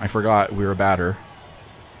again. I forgot we were a batter.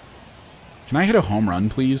 Can I hit a home run,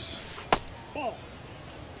 please?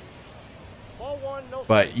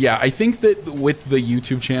 But yeah, I think that with the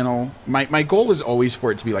YouTube channel, my goal is always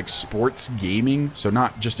for it to be like sports gaming. So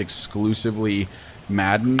not just exclusively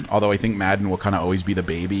Madden, although I think Madden will kind of always be the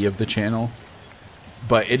baby of the channel.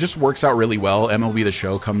 But it just works out really well. MLB The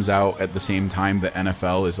Show comes out at the same time that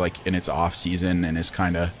NFL is like in its off season and is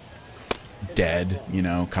kind of dead, you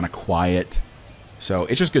know, kind of quiet. So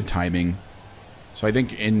it's just good timing. So I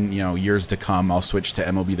think in, you know, years to come, I'll switch to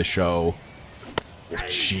MLB The Show.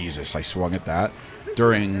 Jesus, I swung at that.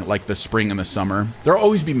 During like the spring and the summer. There'll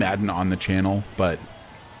always be Madden on the channel, but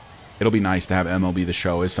it'll be nice to have MLB The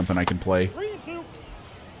Show as something I can play.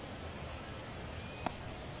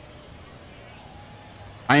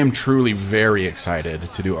 I am truly very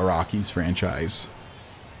excited to do Araki's franchise.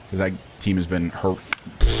 Because that team has been hurt.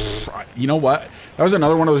 You know what? That was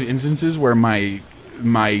another one of those instances where my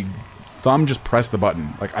thumb just pressed the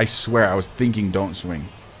button. Like, I swear, I was thinking don't swing.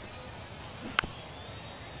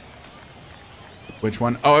 Which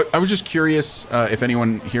one? Oh, I was just curious if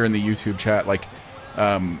anyone here in the YouTube chat, like,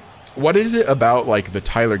 what is it about, like, the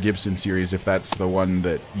Tyler Gibson series, if that's the one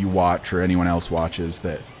that you watch or anyone else watches,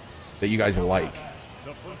 that you guys like?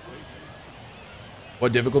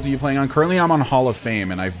 What difficulty are you playing on? Currently, I'm on Hall of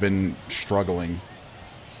Fame, and I've been struggling.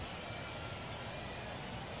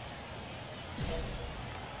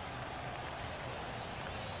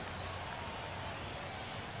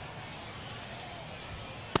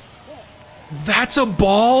 That's a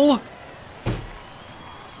ball?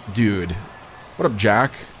 Dude. What up,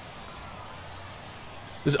 Jack?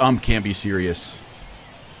 This can't be serious.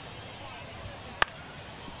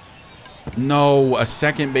 No, a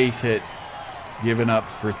second base hit given up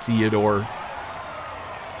for Theodore.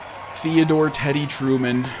 Teddy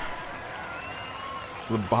Truman.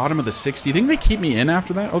 To the bottom of the 6th. Do you think they keep me in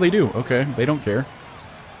after that? Oh, they do. Okay, they don't care.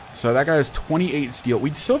 So that guy has 28 steal.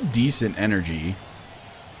 We'd still have decent energy.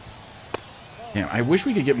 Damn, I wish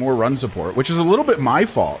we could get more run support, which is a little bit my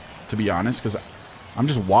fault, to be honest, because I'm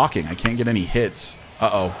just walking. I can't get any hits.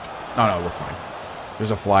 Uh-oh. No, we're fine.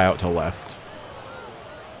 There's a fly out to left.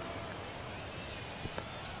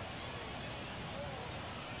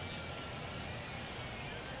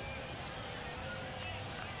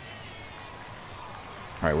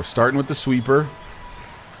 All right, we're starting with the sweeper.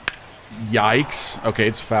 Yikes. Okay,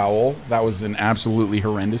 it's foul. That was an absolutely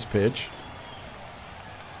horrendous pitch.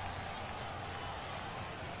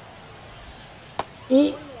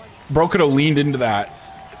 Ooh. Bro could have leaned into that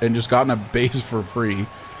and just gotten a base for free.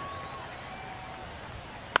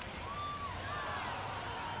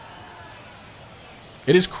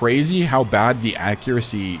 It is crazy how bad the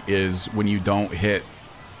accuracy is when you don't hit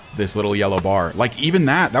this little yellow bar. Like, even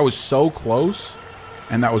that was so close,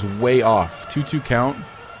 and that was way off. 2-2 count.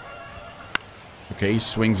 Okay, he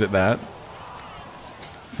swings at that.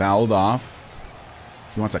 Fouled off.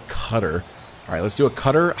 He wants a cutter. All right, let's do a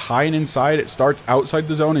cutter, high and inside. It starts outside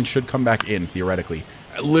the zone and should come back in, theoretically.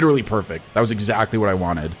 Literally perfect. That was exactly what I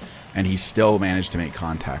wanted, and he still managed to make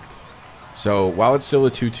contact. So while it's still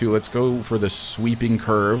a 2-2, let's go for the sweeping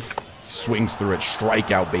curve. Swings through it.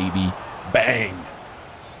 Strikeout, baby. Bang.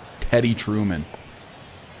 Teddy Truman.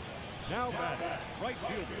 Now back, right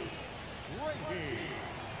fielder, Brady.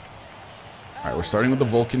 All right, we're starting with the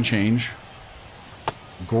Vulcan change.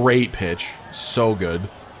 Great pitch. So good.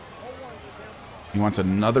 He wants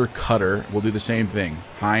another cutter. We'll do the same thing.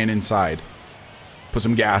 High and inside. Put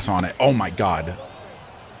some gas on it. Oh, my God.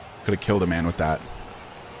 Could have killed a man with that.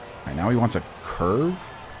 All right, now he wants a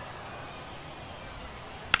curve.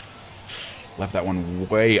 Left that one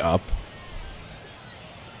way up.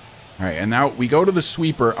 All right, and now we go to the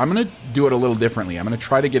sweeper. I'm going to do it a little differently. I'm going to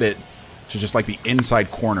try to get it to just like the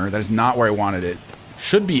inside corner. That is not where I wanted it.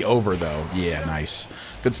 Should be over, though. Yeah, nice.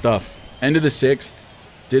 Good stuff. End of the 6th.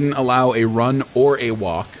 Didn't allow a run or a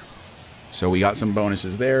walk. So we got some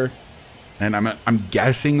bonuses there. And I'm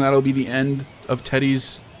guessing that'll be the end of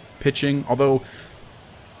Teddy's pitching. Although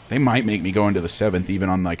they might make me go into the 7th, even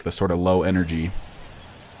on like the sort of low energy.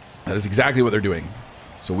 That is exactly what they're doing.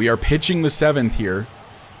 So we are pitching the 7th here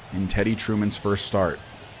in Teddy Truman's first start.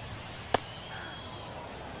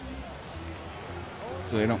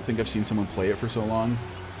 I don't think I've seen someone play it for so long.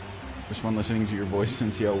 Just fun listening to your voice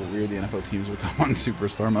and see how weird the NFL teams would come on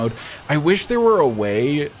Superstar mode. I wish there were a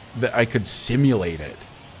way that I could simulate it.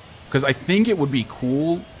 Because I think it would be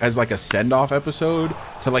cool as like a send-off episode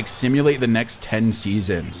to like simulate the next 10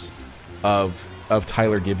 seasons of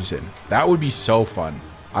Tyler Gibson. That would be so fun.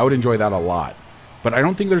 I would enjoy that a lot. But I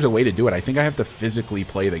don't think there's a way to do it. I think I have to physically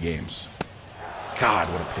play the games.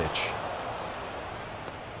 God, what a pitch.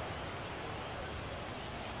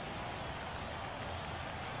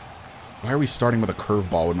 Why are we starting with a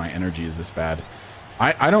curveball when my energy is this bad?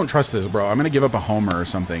 I don't trust this, bro. I'm going to give up a homer or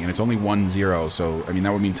something, and it's only 1-0. So, I mean,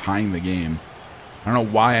 that would mean tying the game. I don't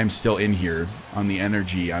know why I'm still in here on the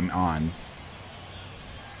energy I'm on.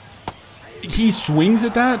 He swings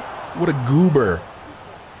at that? What a goober.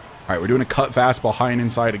 All right, we're doing a cut fastball high and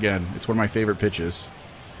inside again. It's one of my favorite pitches.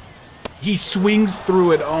 He swings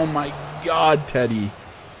through it. Oh, my God, Teddy.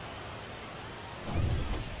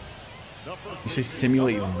 You say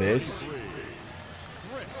simulate this?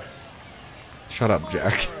 Shut up,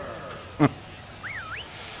 Jack.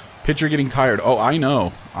 Pitcher getting tired. Oh, I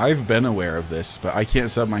know. I've been aware of this, but I can't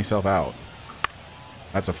sub myself out.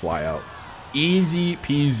 That's a fly out. Easy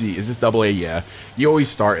peasy. Is this double A? Yeah. You always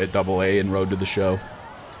start at double A and road to the show.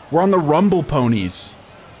 We're on the Rumble Ponies.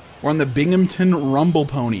 We're on the Binghamton Rumble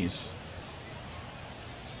Ponies.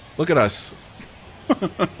 Look at us.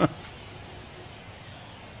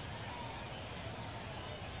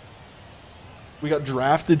 We got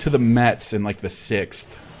drafted to the Mets in like the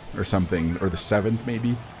 6th or something, or the 7th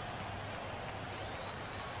maybe.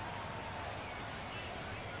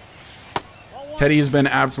 Teddy has been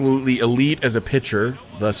absolutely elite as a pitcher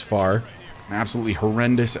thus far, and absolutely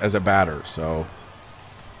horrendous as a batter, so.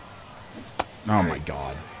 Oh my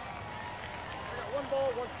God. 1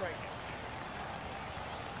 ball, 1 strike.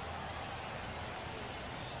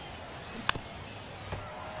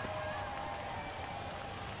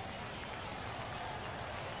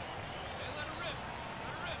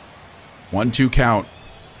 Hey, 1-2 count.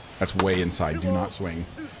 That's way inside. Do not swing.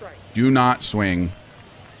 Do not swing.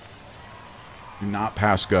 Do not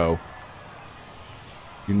pass go.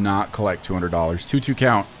 Do not collect $200. 2-2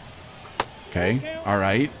 count. Okay. All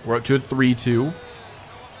right. We're up to a 3-2.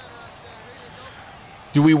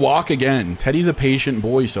 Do we walk again? Teddy's a patient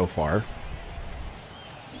boy so far.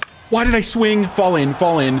 Why did I swing? Fall in.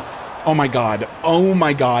 Fall in. Oh, my God. Oh,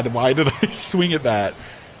 my God. Why did I swing at that?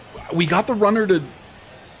 We got the runner to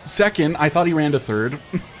second. I thought he ran to third.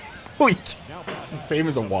 It's the same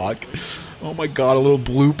as a walk. Oh my God, a little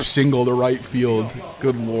bloop single to right field.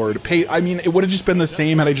 Good Lord. I mean, it would have just been the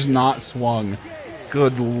same had I just not swung.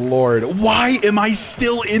 Good Lord. Why am I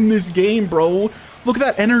still in this game, bro? Look at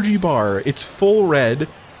that energy bar. It's full red.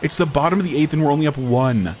 It's the bottom of the 8th and we're only up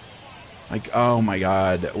 1. Like, oh my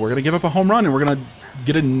God. We're going to give up a home run and we're going to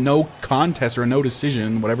get a no contest or a no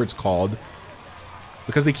decision, whatever it's called.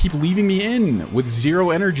 Because they keep leaving me in with 0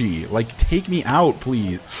 energy. Like, take me out,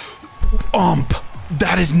 please.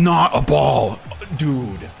 That is not a ball.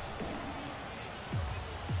 Dude.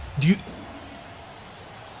 Do you...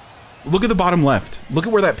 Look at the bottom left. Look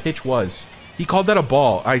at where that pitch was. He called that a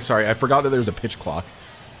ball. Sorry, I forgot that there's a pitch clock.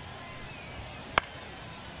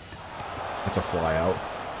 That's a fly out.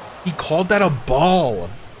 He called that a ball.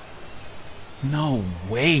 No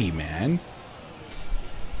way, man.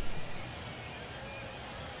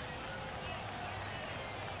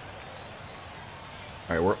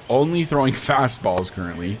 All right, we're only throwing fastballs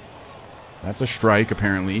currently. That's a strike,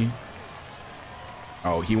 apparently.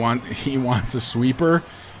 Oh, he wants a sweeper.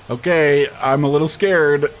 Okay, I'm a little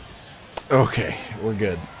scared. Okay, we're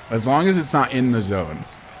good. As long as it's not in the zone.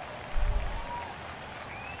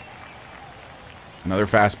 Another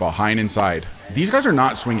fastball, high and inside. These guys are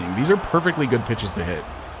not swinging. These are perfectly good pitches to hit.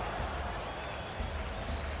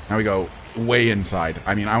 Now we go way inside.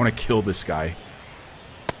 I mean, I want to kill this guy.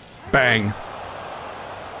 Bang.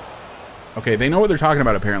 Okay, they know what they're talking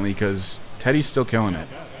about apparently because Teddy's still killing it.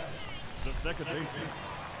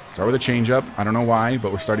 Start with a changeup. I don't know why,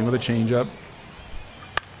 but we're starting with a changeup.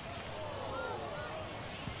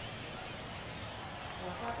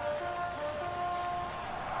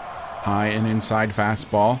 High and inside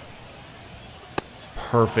fastball.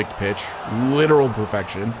 Perfect pitch. Literal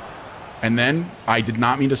perfection. And then I did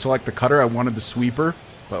not mean to select the cutter. I wanted the sweeper,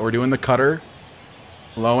 but we're doing the cutter.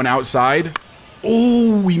 Low and outside.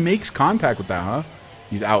 Oh, he makes contact with that, huh?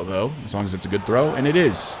 He's out, though, as long as it's a good throw. And it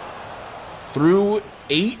is. Through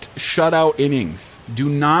 8 shutout innings. Do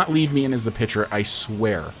not leave me in as the pitcher. I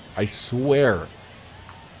swear. I swear.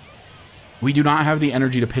 We do not have the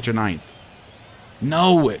energy to pitch a 9th.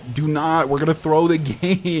 No, do not. We're going to throw the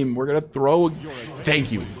game. We're going to throw.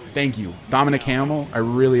 Thank you. Thank you. Dominic Hamill, I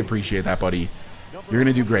really appreciate that, buddy. You're going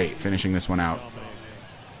to do great finishing this one out.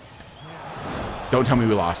 Don't tell me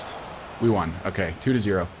we lost. We won. Okay,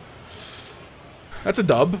 2-0. That's a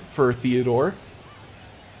dub for Theodore.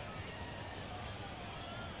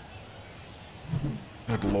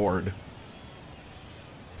 Good Lord.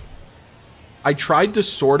 I tried to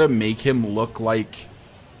sort of make him look like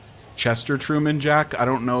Chester Truman, Jack. I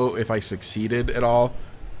don't know if I succeeded at all,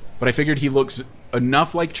 but I figured he looks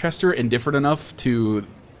enough like Chester and different enough to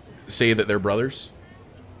say that they're brothers.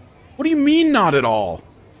 What do you mean not at all?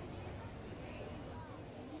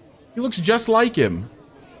 He looks just like him.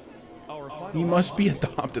 He must be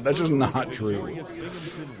adopted. That's just not true.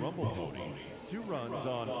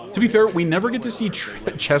 To be fair, we never get to see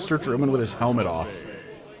Chester Truman with his helmet off.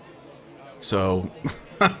 So,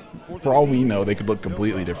 for all we know, they could look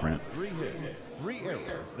completely different. 3 errors.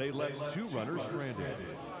 They left 2 runners stranded.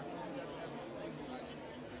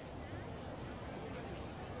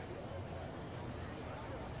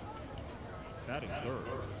 Batting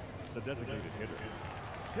third, the designated hitter,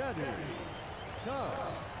 Teddy.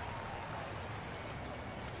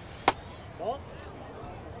 All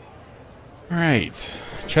right.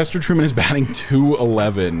 Chester Truman is batting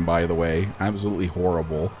 .211, by the way. Absolutely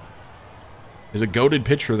horrible. Is a goated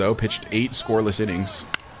pitcher, though. Pitched 8 scoreless innings.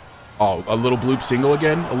 Oh, a little bloop single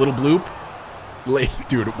again? A little bloop?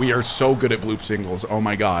 Dude, we are so good at bloop singles. Oh,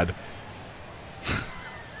 my God.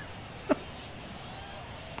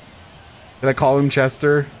 Did I call him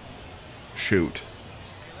Chester? Shoot.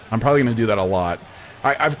 I'm probably going to do that a lot.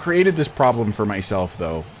 I've created this problem for myself,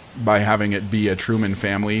 though, by having it be a Truman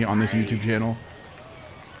family on this YouTube channel.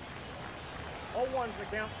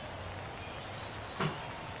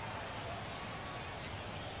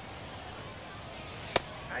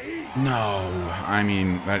 No, I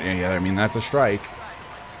mean, yeah, I mean that's a strike.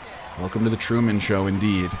 Welcome to the Truman Show,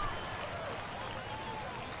 indeed.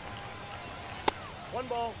 1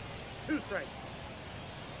 ball, 2 strikes.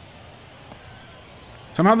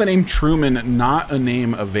 Somehow the name Truman, not a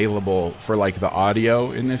name available for like the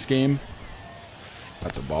audio in this game.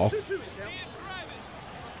 That's a ball.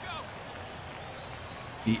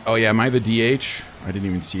 Oh yeah, am I the DH? I didn't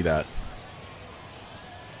even see that.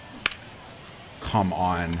 Come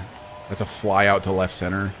on. That's a fly out to left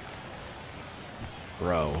center.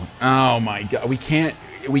 Bro. Oh my God.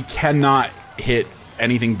 We cannot hit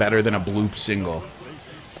anything better than a bloop single.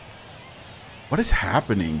 What is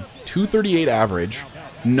happening? 238 average.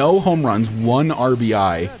 No home runs. 1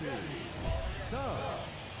 RBI.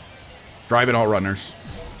 Driving all runners.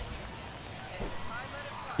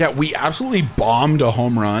 Yeah, we absolutely bombed a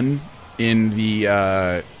home run in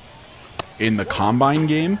the combine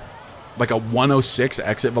game. Like a 106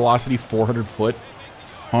 exit velocity, 400 foot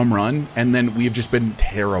home run, and then we've just been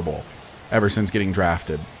terrible ever since getting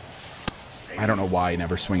drafted. I don't know why I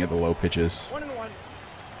never swing at the low pitches.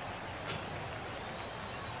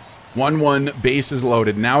 1-1, base is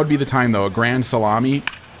loaded. Now would be the time, though. A grand salami.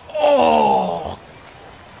 Oh!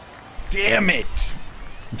 Damn it!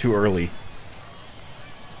 Too early.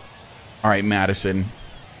 All right, Madison.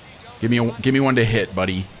 Give me one to hit,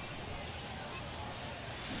 buddy.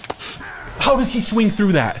 How does he swing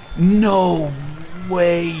through that? No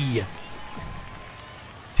way.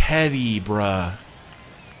 Teddy, bruh.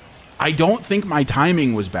 I don't think my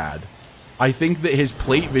timing was bad. I think that his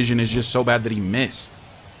plate vision is just so bad that he missed.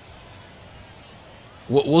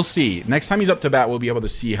 We'll see. Next time he's up to bat, we'll be able to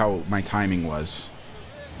see how my timing was.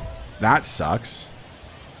 That sucks.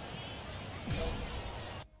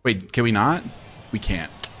 Wait, can we not? We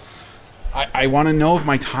can't. I want to know if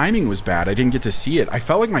my timing was bad. I didn't get to see it. I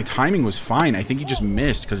felt like my timing was fine. I think he just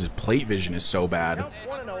missed because his plate vision is so bad.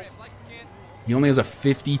 He only has a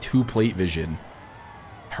 52 plate vision.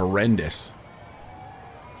 Horrendous.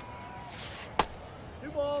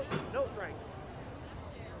 2 balls, no strike.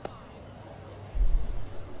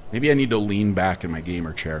 Maybe I need to lean back in my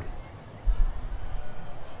gamer chair.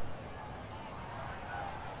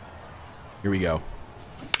 Here we go.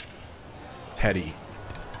 Teddy.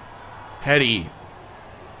 Teddy.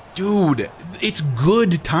 Dude, it's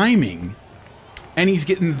good timing. And he's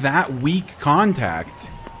getting that weak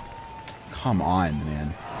contact. Come on,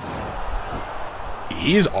 man.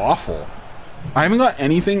 He is awful. I haven't got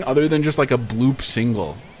anything other than just like a bloop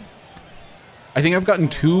single. I think I've gotten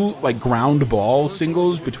 2 like ground ball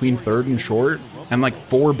singles between third and short and like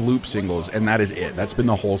 4 bloop singles, and that is it. That's been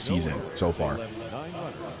the whole season so far.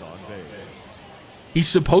 He's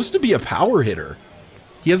supposed to be a power hitter.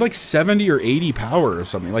 He has like 70 or 80 power or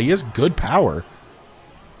something. Like, he has good power.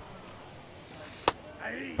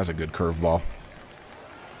 That's a good curveball.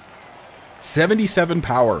 77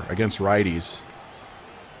 power against righties.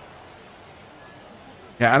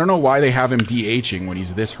 Yeah, I don't know why they have him DHing when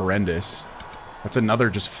he's this horrendous. That's another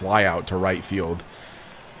just fly out to right field.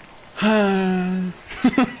 Dude.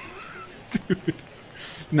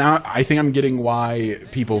 Now I think I'm getting why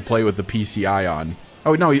people play with the PCI on.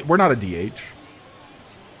 Oh, no, we're not a DH.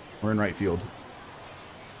 We're in right field.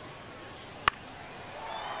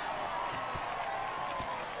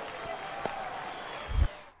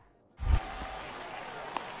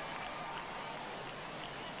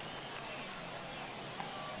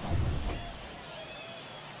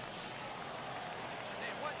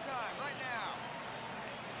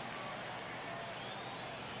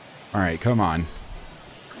 All right, come on.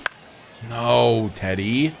 No,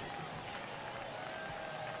 Teddy.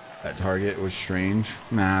 That target was strange.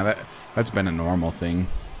 Nah, that's been a normal thing.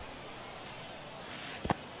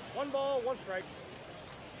 1 ball, 1 strike.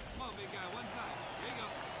 Come on, big guy, 1 time. There you go.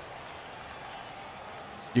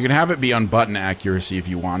 You can have it be on button accuracy if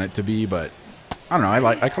you want it to be, but I don't know.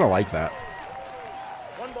 I kind of like that.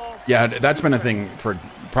 1 ball. Yeah, that's been a thing for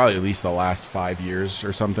probably at least the last 5 years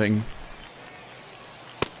or something.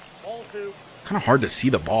 Ball 2. Kind of hard to see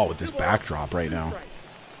the ball with this backdrop right now.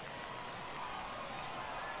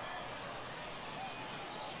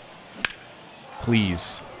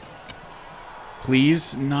 Please.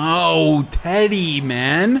 Please? No, Teddy,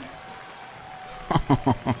 man.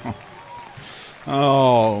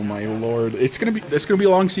 Oh my lord. It's gonna be a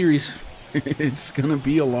long series. It's gonna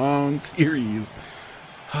be a long series.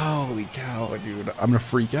 Holy cow, dude. I'm gonna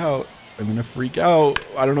freak out. I'm gonna freak out.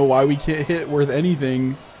 I don't know why we can't hit worth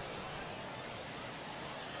anything.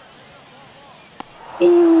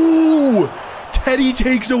 Ooh! Teddy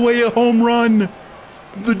takes away a home run.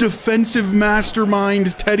 The defensive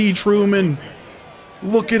mastermind, Teddy Truman.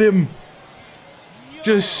 Look at him.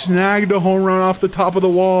 Just snagged a home run off the top of the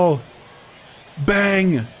wall.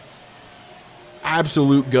 Bang.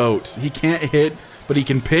 Absolute GOAT. He can't hit, but he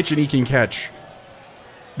can pitch and he can catch.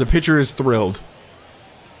 The pitcher is thrilled.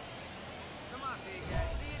 Come on, big guy.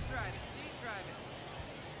 See it, drive it. See it, drive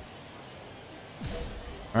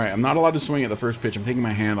it. All right, I'm not allowed to swing at the first pitch. I'm taking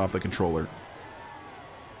my hand off the controller.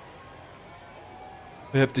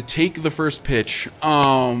 I have to take the first pitch.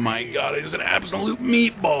 Oh my god, it is an absolute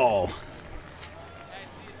meatball. Hey,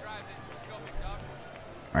 see it, drive it. Let's go, big dog.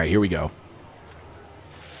 All right, here we go.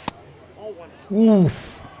 Ball 1.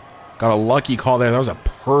 Oof. Got a lucky call there. That was a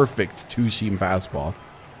perfect 2-seam fastball.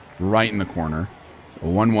 Right in the corner. A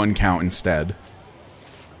 1-1 count instead.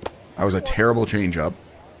 That was a terrible changeup.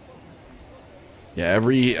 Yeah,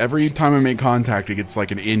 every time I make contact, it gets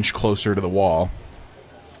like an inch closer to the wall.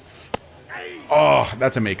 Oh,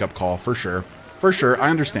 that's a makeup call for sure. For sure, I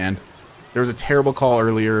understand. There was a terrible call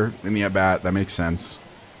earlier in the at-bat. That makes sense.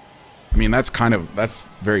 I mean, that's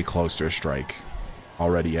very close to a strike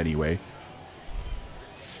already anyway.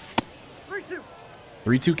 3-2.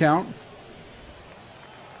 3-2 count.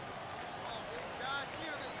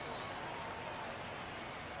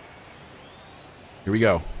 Here we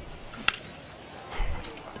go.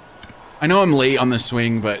 I know I'm late on the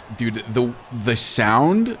swing, but dude, the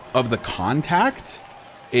sound of the contact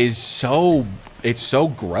is so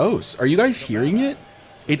gross. Are you guys hearing it?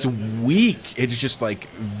 It's weak. It's just like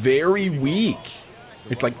very weak.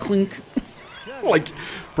 It's like clink. Like,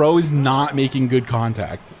 bro is not making good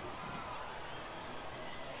contact.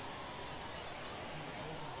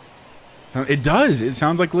 It does. It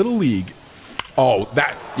sounds like Little League. Oh,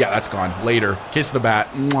 that's gone. Later. Kiss the bat.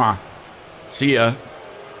 Mwah. See ya.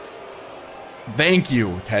 Thank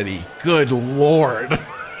you, Teddy. Good Lord.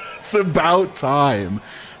 It's about time.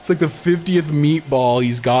 It's like the 50th meatball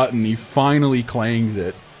he's gotten. He finally clangs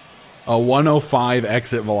it. A 105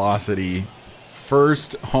 exit velocity.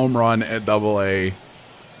 First home run at AA.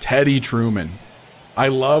 Teddy Truman. I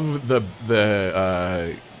love the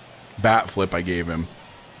bat flip I gave him.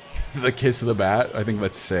 The kiss of the bat. I think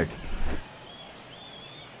that's sick.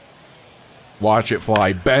 Watch it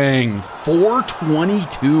fly. Bang.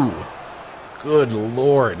 422. Good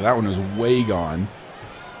Lord. That one was way gone.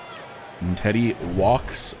 And Teddy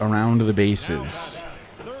walks around the bases.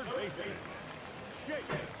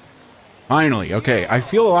 Finally. Okay. I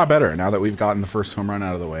feel a lot better now that we've gotten the first home run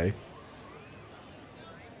out of the way.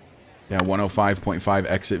 Yeah, 105.5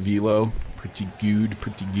 exit velo. Pretty good.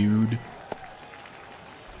 Pretty good.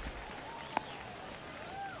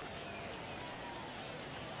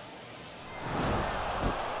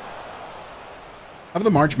 How have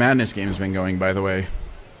the March Madness games been going, by the way?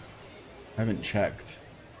 I haven't checked.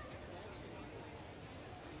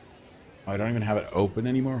 Oh, I don't even have it open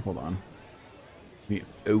anymore? Hold on. Let me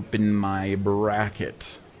open my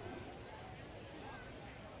bracket.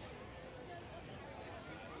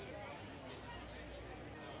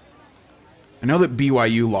 I know that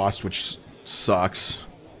BYU lost, which sucks.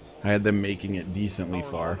 I had them making it decently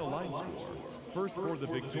far. First for the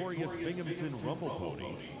victorious Binghamton Rumble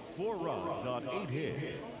Ponies. 4 runs on 8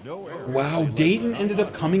 hits. No errors. Wow, Dayton ended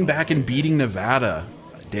up coming back and beating Nevada.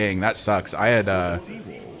 Dang, that sucks. I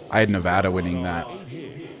had Nevada winning that.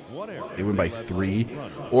 They win by 3.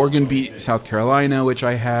 Oregon beat South Carolina, which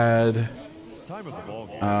I had.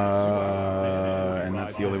 And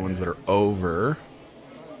that's the only ones that are over.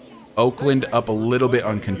 Oakland up a little bit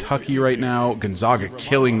on Kentucky right now. Gonzaga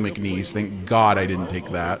killing McNeese. Thank God I didn't take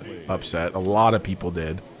that upset. A lot of people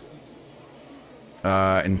did.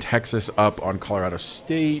 And Texas up on Colorado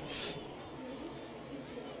State.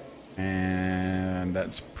 And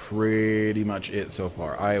that's pretty much it so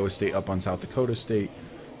far. Iowa State up on South Dakota State.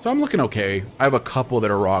 So I'm looking okay. I have a couple that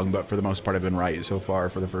are wrong, but for the most part I've been right so far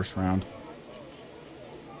for the first round.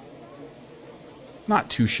 Not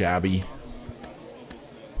too shabby.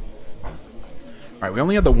 All right, we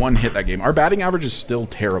only had the 1 hit that game. Our batting average is still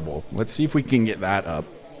terrible. Let's see if we can get that up.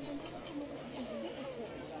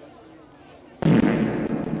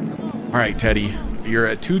 All right, Teddy, you're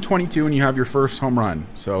at 222 and you have your first home run.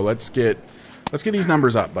 So let's get these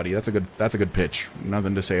numbers up, buddy. That's a good pitch.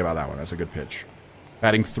 Nothing to say about that one. That's a good pitch.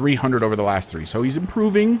 Batting 300 over the last 3, so he's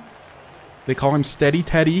improving. They call him Steady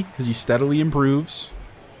Teddy because he steadily improves.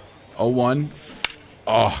 0-1.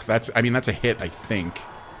 Oh, that's a hit, I think.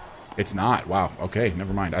 It's not. Wow. Okay,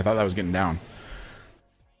 never mind. I thought that was getting down.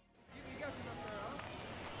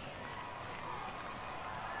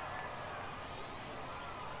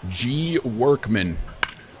 G. Workman.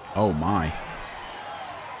 Oh, my.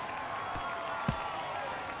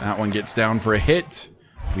 That one gets down for a hit.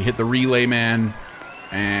 We hit the relay man,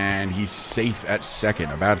 and he's safe at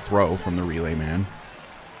second. A bad throw from the relay man,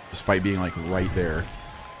 despite being, like, right there.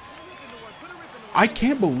 I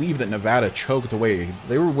can't believe that Nevada choked away.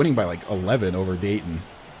 They were winning by like 11 over Dayton.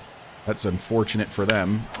 That's unfortunate for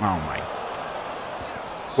them. Oh my.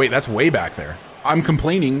 Wait, that's way back there. I'm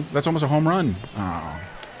complaining. That's almost a home run. Oh.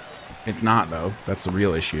 It's not, though. That's the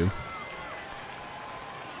real issue.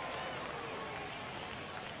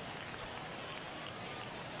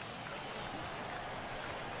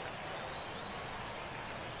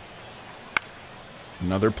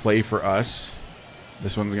 Another play for us.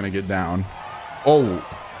 This one's going to get down. Oh,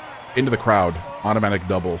 into the crowd. Automatic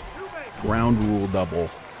double. Ground rule double.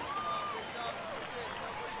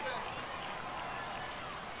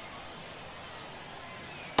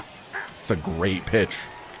 It's a great pitch.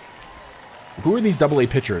 Who are these AA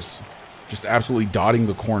pitchers? Just absolutely dotting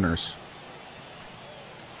the corners.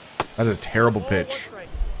 That's a terrible pitch.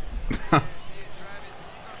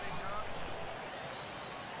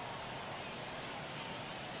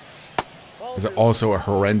 Is also a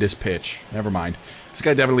horrendous pitch. Never mind. This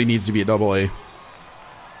guy definitely needs to be a AA.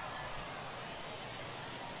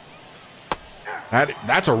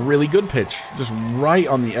 That's a really good pitch. Just right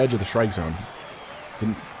on the edge of the strike zone.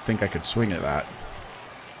 Didn't think I could swing at that.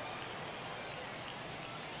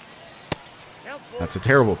 That's a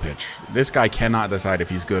terrible pitch. This guy cannot decide if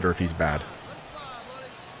he's good or if he's bad.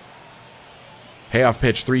 Payoff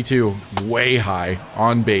pitch, 3-2. Way high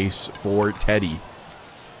on base for Teddy.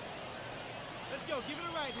 Let's go. Give it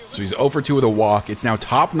a ride here. So he's 0 for 2 with a walk. It's now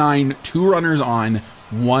top 9, 2 runners on,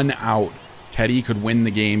 1 out. Teddy could win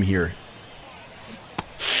the game here.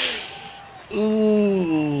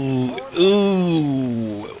 Ooh,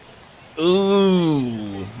 ooh,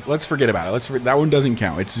 ooh. Let's forget about it. That one doesn't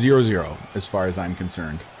count. It's 0-0 as far as I'm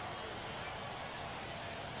concerned.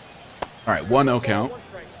 All right, 1-0 count.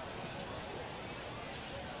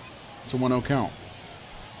 It's a 1-0 count.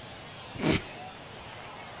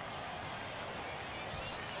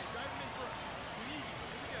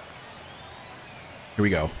 Here we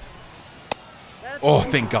go. Oh,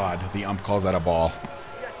 thank God. The ump calls that a ball.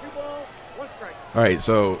 All right,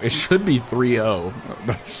 so it should be 3-0.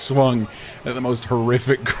 I swung at the most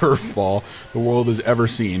horrific curveball the world has ever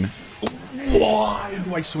seen. Why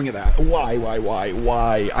do I swing at that? Why?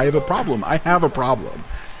 I have a problem. I have a problem.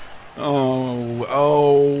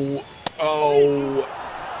 Oh.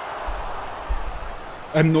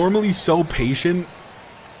 I'm normally so patient.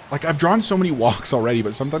 Like, I've drawn so many walks already,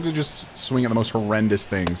 but sometimes I just swing at the most horrendous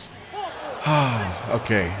things.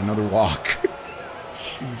 Okay, another walk.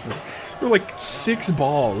 Jesus. There were like 6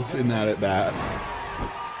 balls in that at bat.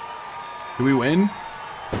 Do we win?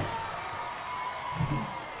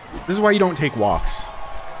 This is why you don't take walks.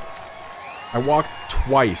 I walked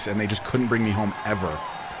twice and they just couldn't bring me home ever.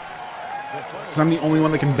 Because I'm the only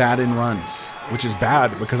one that can bat in runs. Which is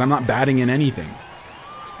bad because I'm not batting in anything.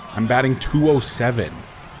 I'm batting 207.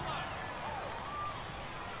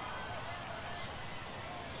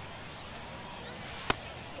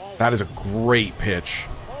 That is a great pitch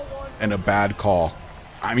and a bad call.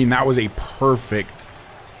 I mean, that was a perfect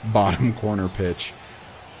bottom corner pitch.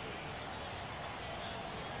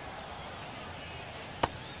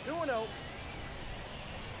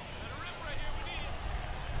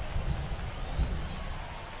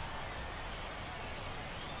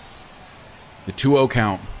 The 2-0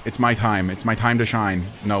 count. It's my time. It's my time to shine.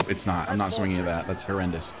 Nope, it's not. I'm not swinging at that. That's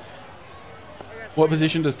horrendous. What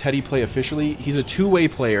position does Teddy play officially? He's a two-way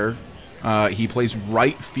player. He plays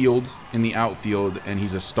right field in the outfield, and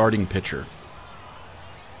he's a starting pitcher.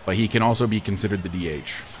 But he can also be considered the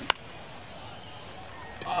DH.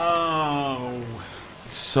 Oh,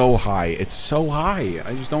 it's so high. It's so high.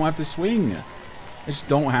 I just don't have to swing. I just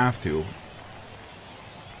don't have to.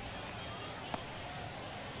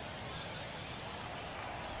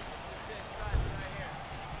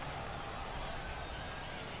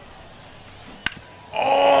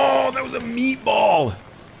 Oh, that was a meatball.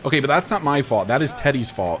 Okay, but that's not my fault. That is Teddy's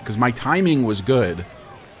fault because my timing was good.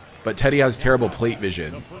 But Teddy has terrible plate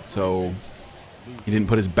vision, so he didn't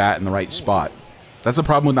put his bat in the right spot. That's the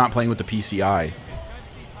problem with not playing with the PCI.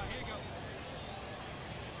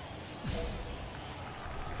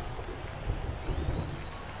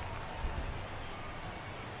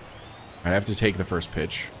 I have to take the first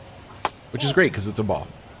pitch, which is great because it's a ball.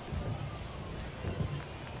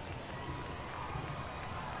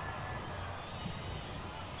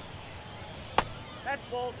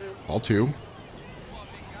 Ball 2.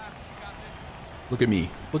 Look at me.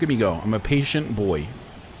 Look at me go. I'm a patient boy.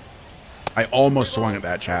 I almost swung at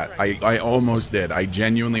that, chat. I almost did. I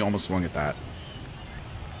genuinely almost swung at that.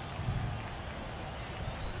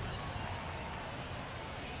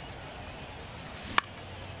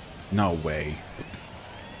 No way.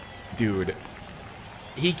 Dude.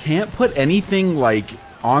 He can't put anything, like,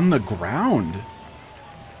 on the ground.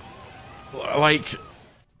 Like...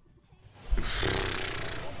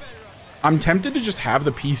 I'm tempted to just have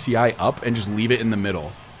the PCI up and just leave it in the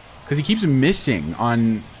middle. Because he keeps missing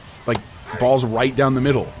on, like, balls right down the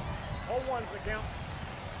middle.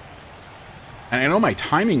 And I know my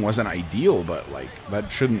timing wasn't ideal, but, like,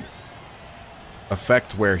 that shouldn't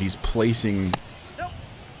affect where he's placing...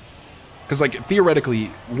 Because, like,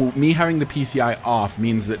 theoretically, me having the PCI off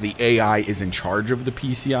means that the AI is in charge of the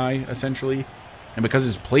PCI, essentially. And because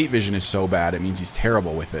his plate vision is so bad, it means he's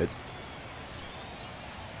terrible with it.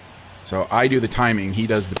 So I do the timing, he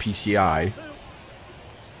does the PCI.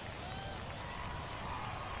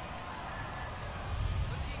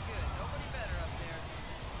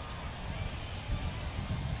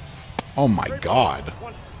 Oh my God.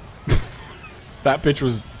 That pitch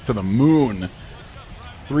was to the moon.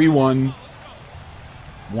 3-1.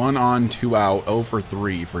 1 on, 2 out, 0 for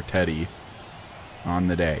 3 for Teddy on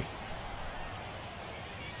the day.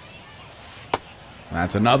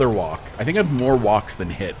 That's another walk. I think I have more walks than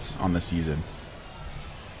hits on the season.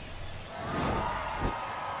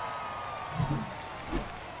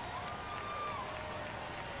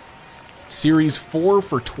 Series 4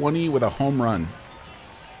 for 20 with a home run.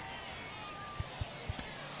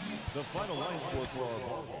 The final line score for our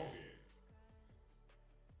ball game.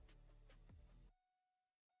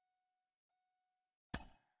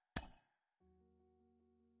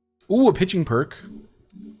 Ooh, a pitching perk.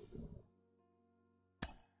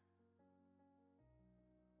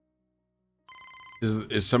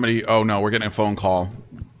 Is somebody... Oh, no, we're getting a phone call.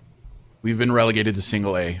 We've been relegated to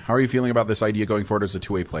single A. How are you feeling about this idea going forward as a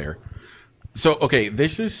two-way player? So, okay,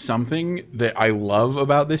 this is something that I love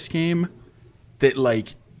about this game. That,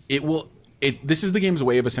 like, this is the game's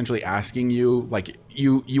way of essentially asking you, like,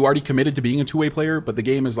 you already committed to being a two-way player, but the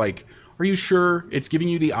game is like, are you sure? It's giving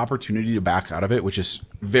you the opportunity to back out of it, which is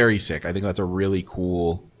very sick. I think that's a really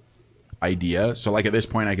cool idea. So, like, at this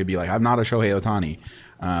point, I could be like, I'm not a Shohei Ohtani.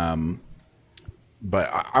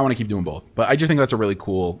 But I want to keep doing both. But I just think that's a really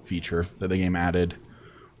cool feature that the game added.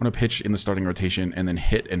 I want to pitch in the starting rotation and then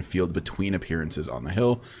hit and field between appearances on the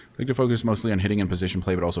hill. I like to focus mostly on hitting and position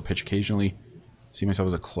play, but also pitch occasionally. See myself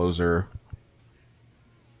as a closer.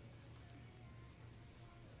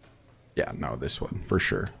 Yeah, no, this one, for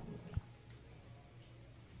sure.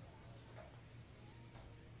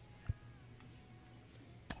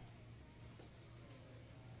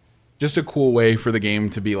 Just a cool way for the game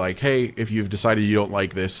to be like, hey, if you've decided you don't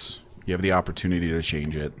like this, you have the opportunity to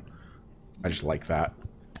change it. I just like that.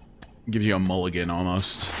 Gives you a mulligan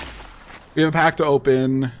almost. We have a pack to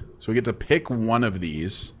open, so we get to pick one of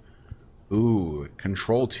these. Ooh,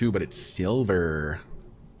 control 2, but it's silver.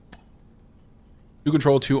 2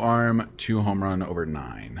 control, 2 arm, 2 home run over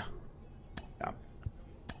 9. Yeah.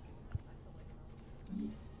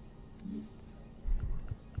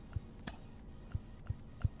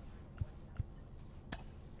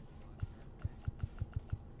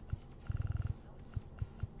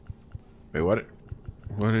 Wait,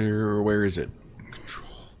 where is it? Control.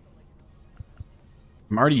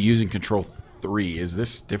 I'm already using control 3. Is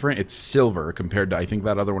this different? It's silver compared to, I think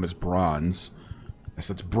that other one is bronze. Yes,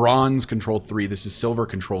 that's bronze control 3. This is silver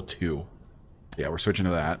control 2. Yeah, we're switching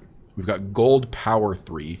to that. We've got gold power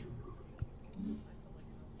 3.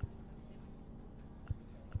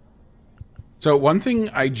 So one thing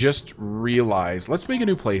I just realized, let's make a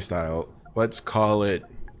new playstyle. Let's call it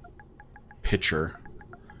pitcher.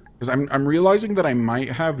 Because I'm realizing that I might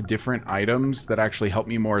have different items that actually help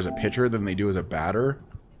me more as a pitcher than they do as a batter.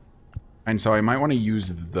 And so I might want to use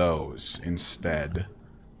those instead.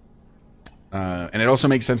 And it also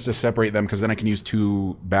makes sense to separate them because then I can use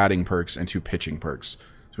 2 batting perks and 2 pitching perks.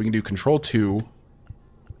 So we can do control 2.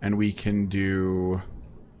 And we can do...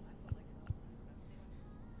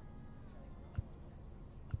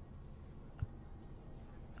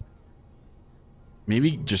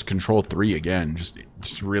 maybe just control 3 again.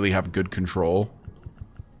 Just really have good control.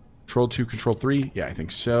 Control 2, control 3. Yeah, I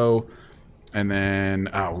think so. And then,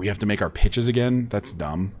 oh, we have to make our pitches again. That's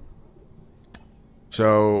dumb.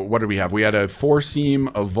 So what did we have? We had a 4-seam,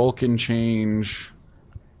 a Vulcan change,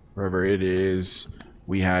 wherever it is.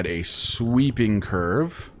 We had a sweeping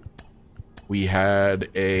curve. We had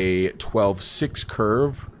a 12-6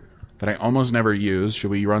 curve that I almost never use.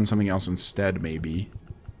 Should we run something else instead, maybe?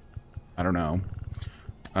 I don't know.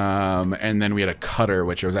 And then we had a cutter,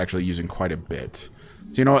 which I was actually using quite a bit.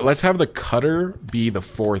 So you know what? Let's have the cutter be the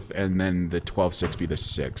 4th and then the 12-6 be the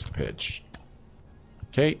 6th pitch.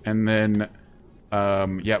 Okay, and then,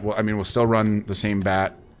 yeah, well, I mean, we'll still run the same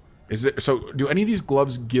bat. Is it, so do any of these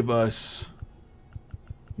gloves give us...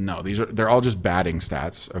 No, they're all just batting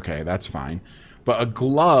stats. Okay, that's fine. But a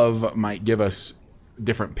glove might give us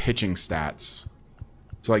different pitching stats.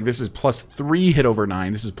 So like this is +3 hit over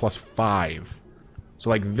 9. This is +5. So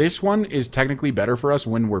like this one is technically better for us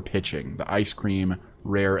when we're pitching. The ice cream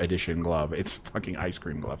rare edition glove. It's fucking ice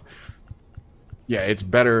cream glove. Yeah, it's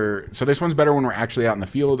better. So this one's better when we're actually out in the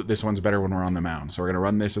field. This one's better when we're on the mound. So we're going to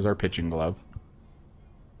run this as our pitching glove.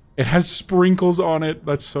 It has sprinkles on it.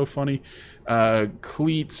 That's so funny.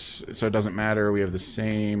 Cleats, so it doesn't matter. We have the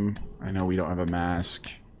same. I know we don't have a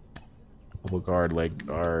mask. Elbow guard, leg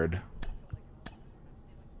guard.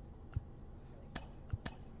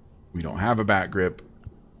 We don't have a bat grip.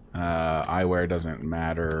 Eyewear doesn't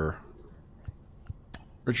matter.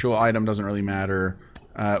 Ritual item doesn't really matter.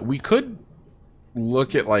 We could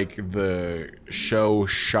look at like the show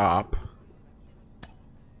shop.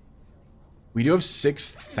 We do have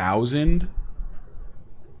 6,000.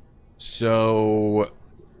 So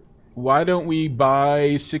why don't we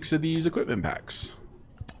buy 6 of these equipment packs?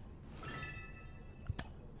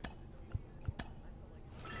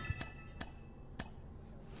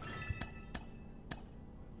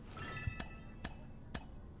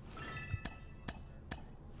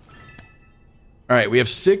 All right, we have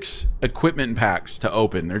 6 equipment packs to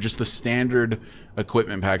open. They're just the standard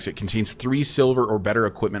equipment packs. It contains 3 silver or better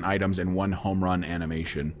equipment items and 1 home run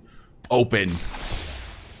animation. Open.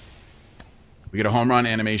 We get a home run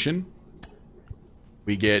animation.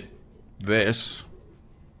 We get this.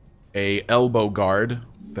 a elbow guard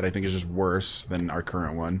that I think is just worse than our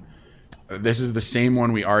current one. This is the same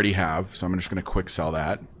one we already have, so I'm just going to quick sell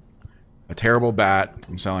that. A terrible bat,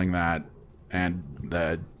 I'm selling that. And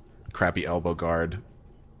the crappy elbow guard.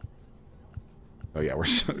 Oh yeah, we're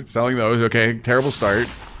selling those. Okay, terrible start.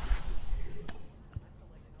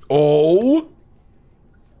 Oh!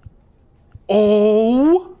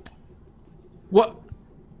 Oh! What?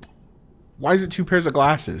 Why is it 2 pairs of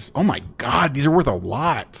glasses? Oh my god, these are worth a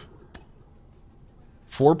lot.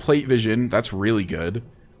 4 plate vision, that's really good.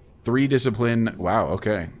 3 discipline, wow,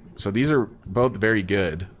 okay. So these are both very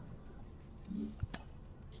good.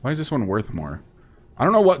 Why is this one worth more? I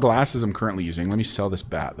don't know what glasses I'm currently using. Let me sell this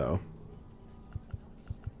bat, though.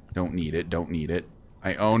 Don't need it, don't need it.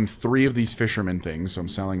 I own 3 of these fisherman things, so I'm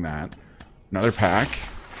selling that. Another pack.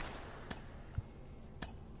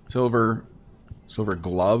 Silver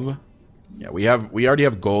glove. Yeah, we already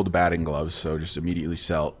have gold batting gloves, so just immediately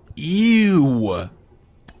sell. Ew!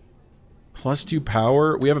 +2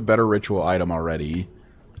 power. We have a better ritual item already.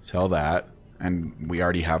 Sell that. And we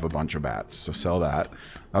already have a bunch of bats, so sell that.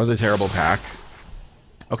 That was a terrible pack.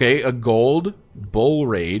 Okay, a gold. Bull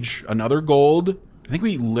Rage. Another gold. I think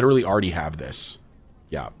we literally already have this.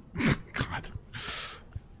 Yeah. God.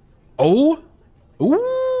 Oh!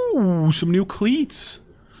 Ooh! Some new cleats.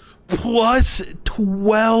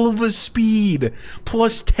 +12 speed.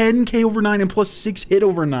 +10k over 9 and +6 hit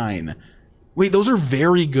over 9. Wait, those are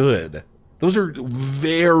very good. Those are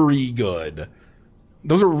very good.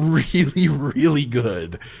 Those are really, really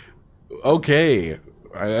good. Okay.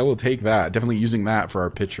 I will take that. Definitely using that for our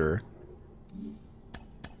pitcher.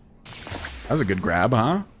 That was a good grab,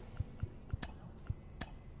 huh?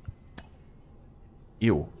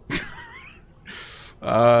 Ew.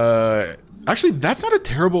 Actually, that's not a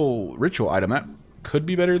terrible ritual item. That could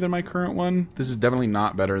be better than my current one. This is definitely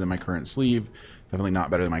not better than my current sleeve. Definitely not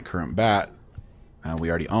better than my current bat. We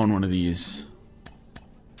already own one of these.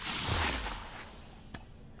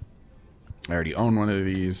 I already own one of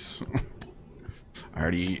these. I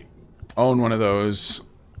already own one of those.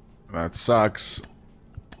 That sucks.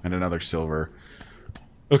 And another silver.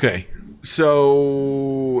 Okay,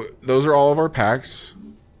 so those are all of our packs.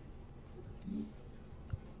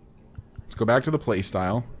 Let's go back to the play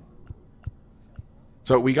style.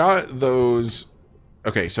 So we got those.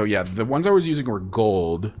 Okay, so yeah, the ones I was using were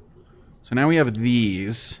gold. So now we have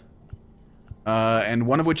these. And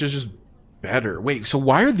one of which is just better. Wait, so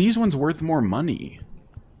why are these ones worth more money?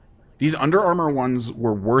 These Under Armour ones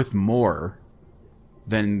were worth more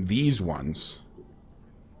than these ones.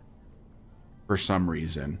 For some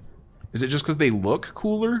reason. Is it just because they look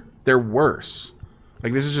cooler? They're worse.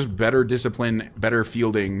 Like, this is just better discipline, better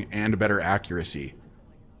fielding, and better accuracy.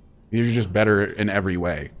 These are just better in every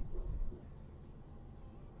way.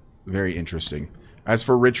 Very interesting. As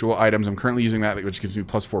for ritual items, I'm currently using that, which gives me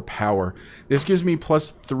 +4 power. This gives me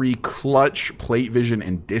 +3 clutch, plate vision,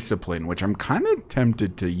 and discipline, which I'm kind of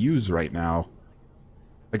tempted to use right now.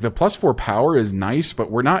 Like, the +4 power is nice, but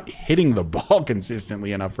we're not hitting the ball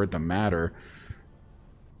consistently enough for it to matter.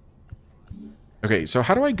 Okay, so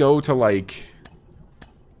how do I go to, like...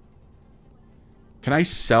 Can I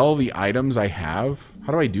sell the items I have?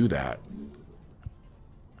 How do I do that?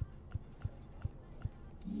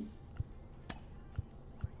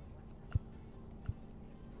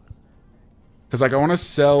 Because, like, I want to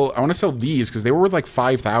sell these because they were worth, like,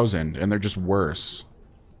 5,000 and they're just worse.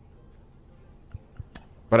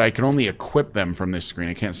 But I can only equip them from this screen.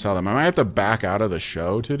 I can't sell them. I might have to back out of the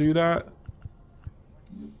show to do that.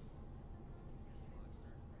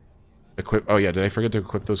 Equip. Oh, yeah. Did I forget to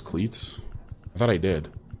equip those cleats? I thought I did.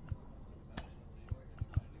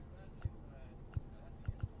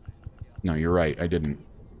 No, you're right. I didn't.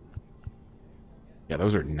 Yeah,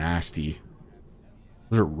 those are nasty.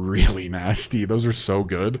 Those are really nasty. Those are so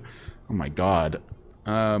good. Oh my god.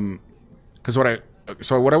 Because what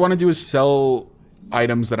I want to do is sell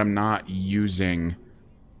items that I'm not using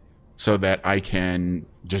so that I can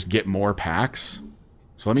just get more packs.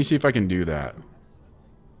 So let me see if I can do that.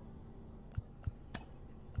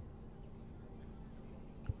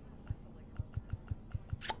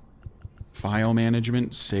 File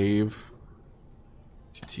management, save,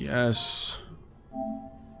 TTS.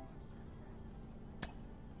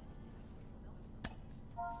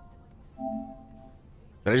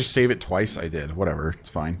 Did I just save it twice? I did. Whatever. It's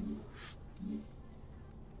fine.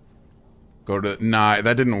 Go to... Nah,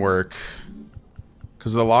 that didn't work.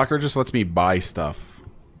 Because the locker just lets me buy stuff.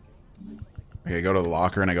 Okay, I go to the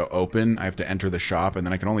locker and I go open. I have to enter the shop and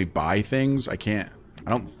then I can only buy things. I can't... I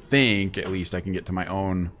don't think, at least, I can get to my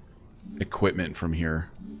own equipment from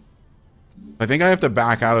here. I think I have to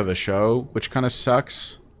back out of the show, which kind of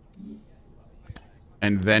sucks.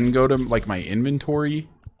 and then go to like my inventory.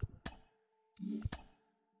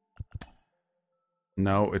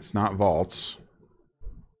 No, it's not vaults.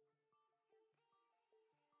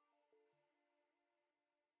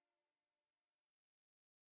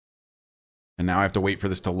 And now I have to wait for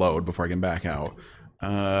this to load before I can back out.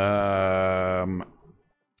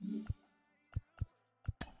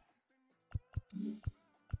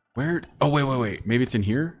 Where? Oh, wait. Maybe it's in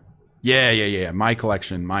here? Yeah. My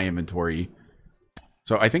collection, my inventory.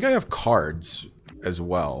 So I think I have cards as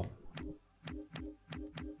well.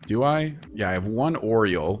 Do I? Yeah, I have one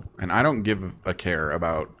Oriole, and I don't give a care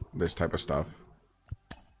about this type of stuff.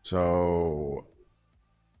 So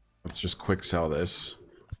let's just quick sell this.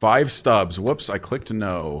 5 stubs. Whoops, I clicked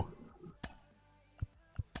no.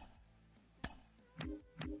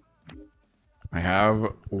 I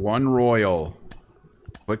have 1 Royal.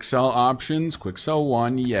 Quick sell options. Quick sell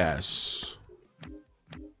 1, yes.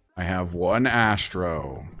 I have 1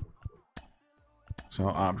 Astro. Sell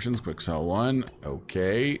options, quick sell 1.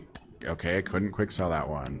 Okay. Okay, I couldn't quick sell that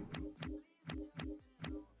one.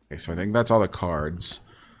 Okay, so I think that's all the cards.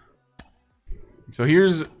 So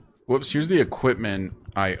here's the equipment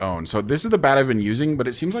I own. So this is the bat I've been using, but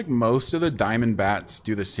it seems like most of the diamond bats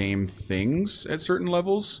do the same things at certain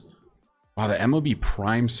levels. Wow, the MLB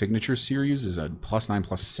Prime Signature Series is a +9,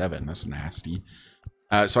 +7. That's nasty.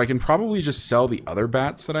 So I can probably just sell the other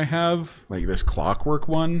bats that I have, like this Clockwork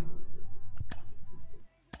one.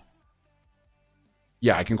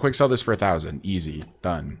 Yeah, I can quick sell this for 1,000. Easy.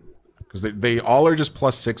 Done. Because they all are just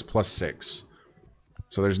 +6, +6.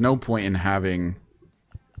 So there's no point in having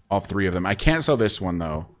all 3 of them. I can't sell this one,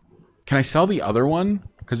 though. Can I sell the other one?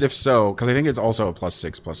 Because if so, because I think it's also a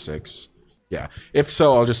 +6, +6. Yeah. If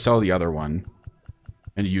so, I'll just sell the other one.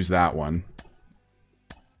 And use that one.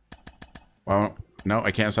 Well, no, I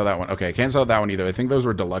can't sell that one. Okay, I can't sell that one either. I think those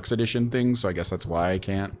were deluxe edition things, so I guess that's why I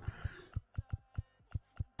can't.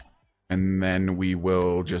 And then we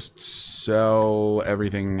will just sell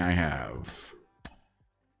everything I have.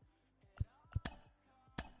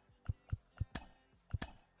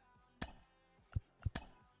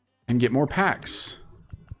 And get more packs.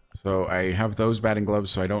 So I have those batting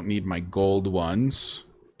gloves, so I don't need my gold ones.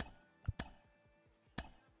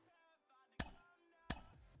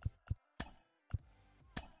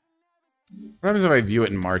 What happens if I view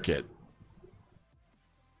it in market?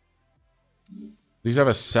 These have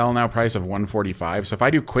a sell now price of 145. So if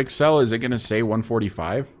I do quick sell, is it going to say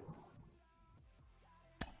 145?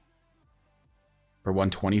 Or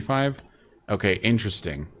 125? Okay,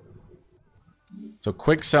 interesting. So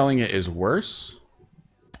quick selling it is worse.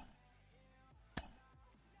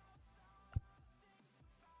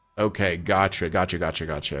 Okay, gotcha.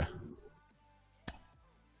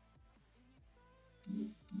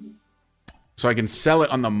 So I can sell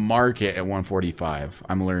it on the market at 145.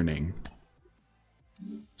 I'm learning.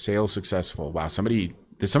 Sale successful. Wow, did somebody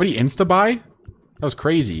insta-buy? That was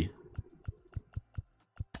crazy.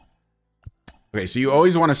 Okay, so you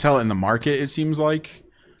always want to sell it in the market, it seems like.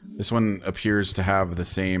 This one appears to have the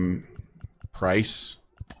same price.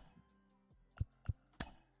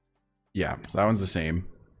 Yeah, so that one's the same.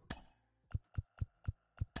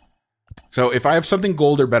 So if I have something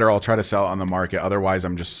gold or better, I'll try to sell it on the market. Otherwise,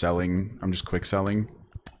 I'm just selling. I'm just quick selling.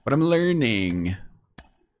 But I'm learning.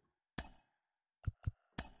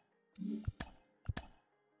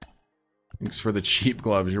 Thanks for the cheap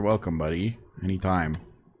gloves. You're welcome, buddy. Anytime.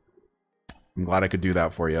 I'm glad I could do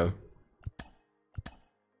that for you.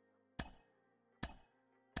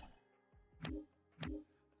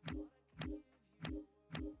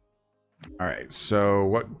 All right, so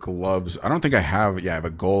what gloves? I don't think I have. Yeah, I have a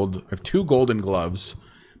gold. I have 2 golden gloves,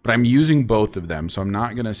 but I'm using both of them, so I'm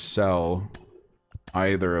not going to sell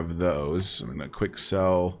either of those. I'm going to quick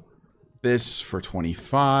sell this for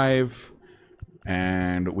 25.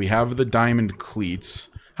 And we have the diamond cleats.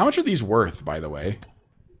 How much are these worth, by the way?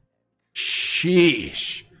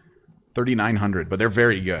 Sheesh. 3,900, but they're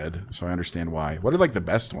very good, so I understand why. What are like the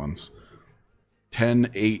best ones? 10,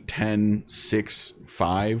 8, 10, 6,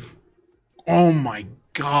 5. Oh my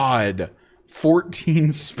god.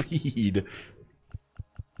 14 speed.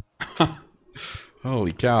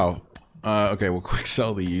 Holy cow. Okay, we'll quick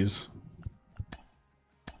sell these.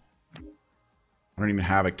 I don't even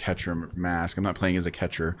have a catcher mask. I'm not playing as a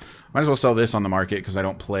catcher. Might as well sell this on the market because I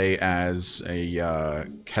don't play as a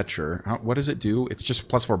catcher. What does it do? It's just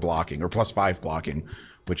 +4 blocking or +5 blocking,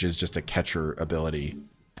 which is just a catcher ability.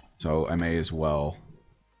 So I may as well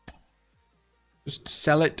just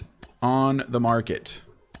sell it on the market.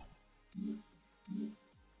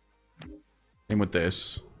 Same with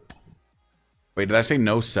this. Wait, did I say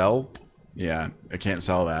no sell? Yeah, I can't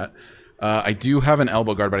sell that. I do have an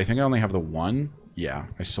elbow guard, but I think I only have the one. Yeah,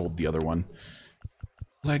 I sold the other one.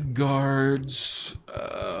 Leg guards,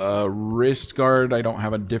 wrist guard. I don't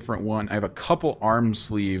have a different one. I have a couple arm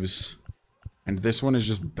sleeves, and this one is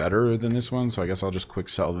just better than this one, so I guess I'll just quick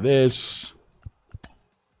sell this.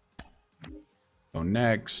 Go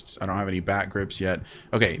next. I don't have any back grips yet.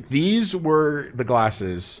 Okay, these were the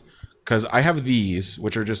glasses, because I have these,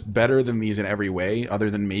 which are just better than these in every way,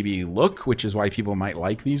 other than maybe look, which is why people might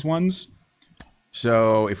like these ones.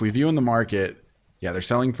 So if we view in the market, yeah, they're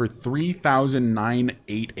selling for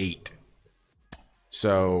 $3,988.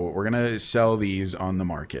 So we're gonna sell these on the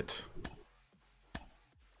market.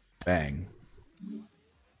 Bang.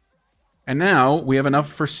 And now we have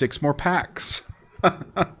enough for 6 more packs.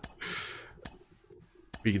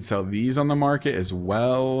 We can sell these on the market as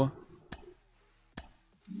well.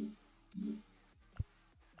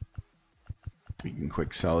 We can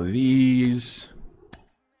quick sell these.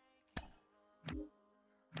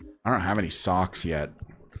 I don't have any socks yet.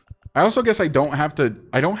 I also guess I don't have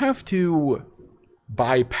to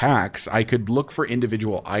buy packs. I could look for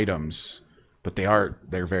individual items, but they're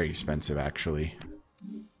very expensive actually.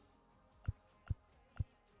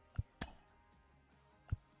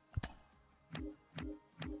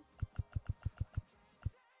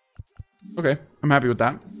 Okay, I'm happy with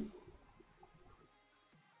that.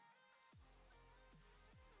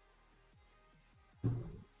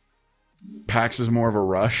 Packs is more of a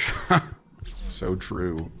rush. So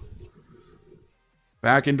true.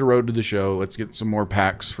 Back into Road to the Show. Let's get some more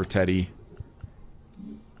packs for Teddy.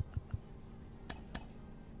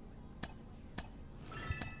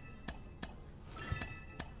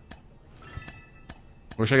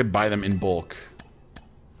 Wish I could buy them in bulk.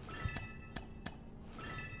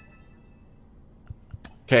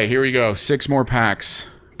 Okay, here we go. 6 more packs.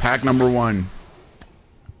 Pack number 1.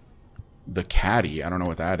 The caddy. I don't know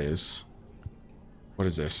what that is. What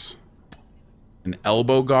is this? An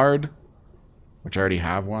elbow guard, which I already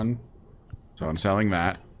have one. So I'm selling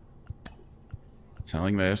that.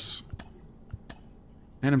 Selling this.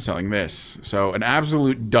 And I'm selling this. So an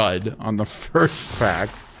absolute dud on the first pack.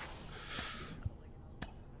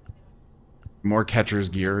 More catcher's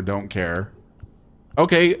gear. Don't care.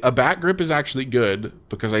 Okay, a back grip is actually good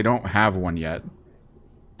because I don't have one yet.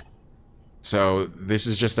 So this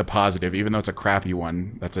is just a positive. Even though it's a crappy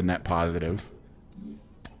one, that's a net positive.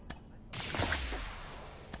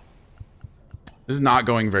 This is not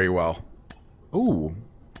going very well. Ooh.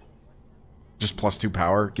 Just +2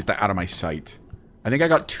 power. Get that out of my sight. I think I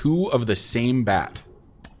got 2 of the same bat.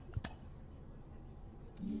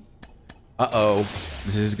 Uh-oh.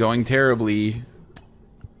 This is going terribly.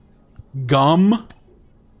 Gum.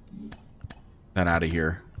 That out of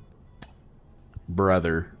here.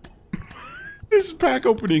 Brother. This pack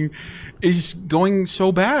opening is going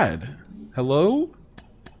so bad. Hello?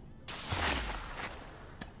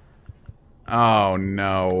 Oh,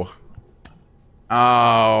 no.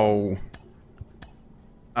 Oh.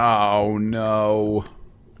 Oh, no.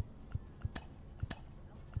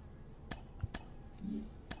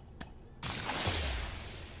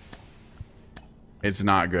 It's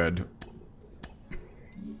not good.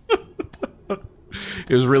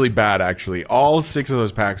 It was really bad, actually. All 6 of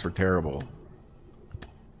those packs were terrible.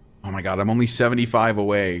 Oh my god, I'm only 75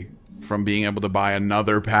 away from being able to buy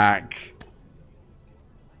another pack.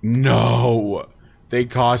 No! They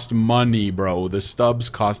cost money, bro. The stubs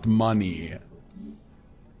cost money.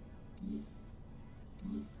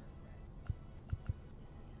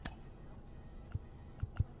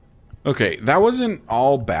 Okay, that wasn't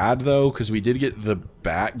all bad, though, because we did get the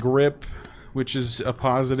bat grip, which is a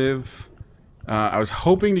positive. I was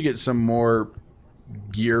hoping to get some more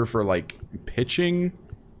gear for, like, pitching.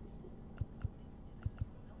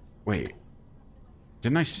 Wait.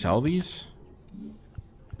 Didn't I sell these?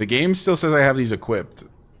 The game still says I have these equipped.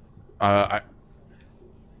 I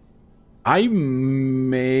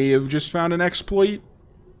may have just found an exploit.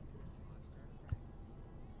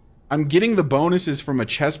 I'm getting the bonuses from a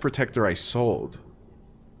chest protector I sold.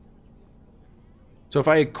 So if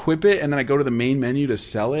I equip it and then I go to the main menu to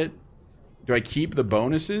sell it, do I keep the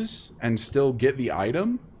bonuses and still get the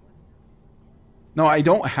item? No, I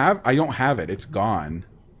don't have it. It's gone.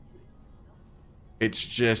 It's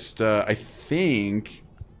just I think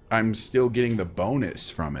I'm still getting the bonus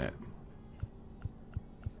from it.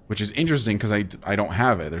 Which is interesting because I don't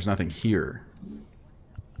have it. There's nothing here.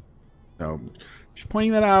 So just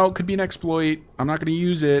pointing that out. Could be an exploit. I'm not going to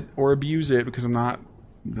use it or abuse it because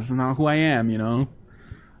this is not who I am, you know?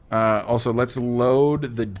 Also, let's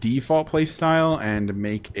load the default playstyle and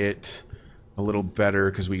make it a little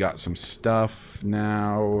better because we got some stuff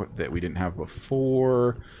now that we didn't have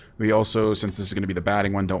before. We also, since this is going to be the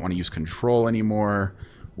batting one, don't want to use control anymore.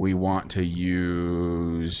 We want to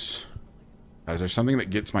use... Is there something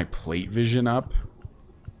that gets my plate vision up?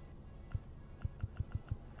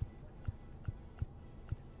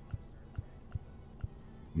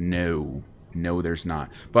 No. No, there's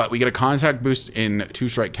not. But we get a contact boost in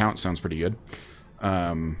 2-strike count. Sounds pretty good.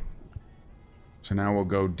 So now we'll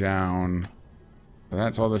go down.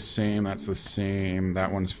 That's all the same. That's the same.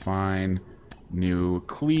 That one's fine. New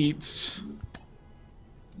cleats.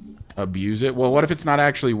 Abuse it. Well, what if it's not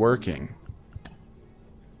actually working?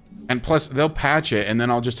 And plus, they'll patch it, and then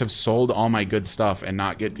I'll just have sold all my good stuff and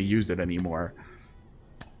not get to use it anymore.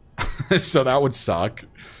 So that would suck.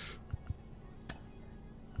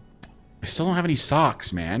 I still don't have any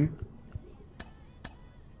socks, man.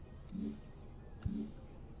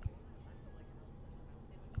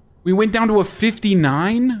 We went down to a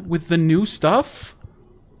 59 with the new stuff?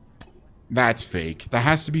 That's fake. That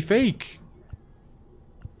has to be fake.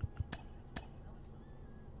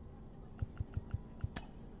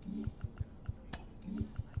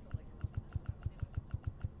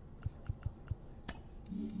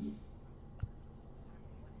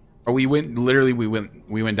 Oh, we went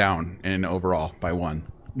down in overall by 1.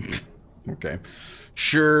 Okay.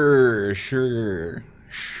 Sure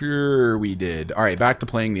we did. All right, back to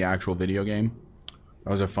playing the actual video game.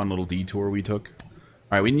 That was a fun little detour we took. All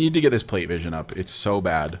right, we need to get this plate vision up. It's so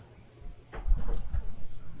bad.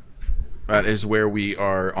 That is where we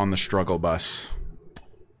are on the struggle bus.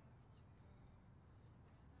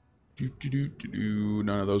 None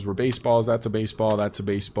of those were baseballs. That's a baseball. That's a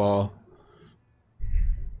baseball.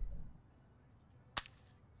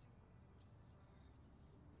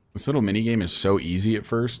 This little mini game is so easy at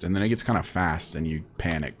first, and then it gets kind of fast, and you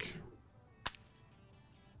panic.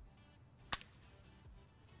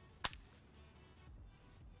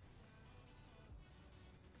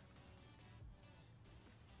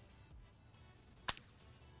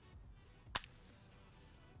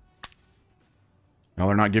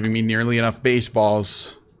 Y'all are not giving me nearly enough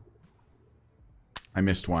baseballs. I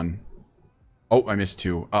missed one. Oh, I missed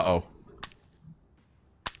 2. Uh-oh.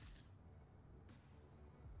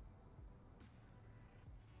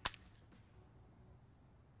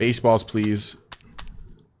 Baseballs, please.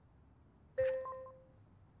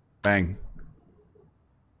 Bang.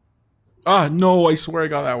 Ah, no, I swear I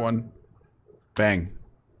got that one. Bang.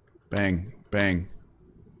 Bang. Bang.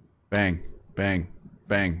 Bang. Bang.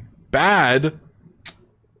 Bang. Bad?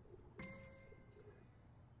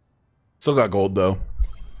 Still got gold, though.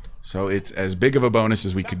 So it's as big of a bonus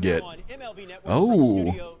as we could get.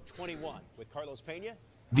 Oh.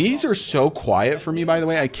 These are so quiet for me, by the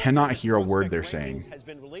way. I cannot hear a word they're saying. Has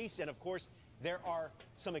been released, and of course, there are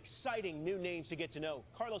some exciting new names to get to know.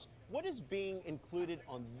 Carlos, what does being included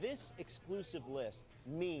on this exclusive list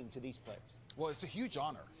mean to these players? Well, it's a huge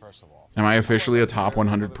honor, first of all. Am I officially a top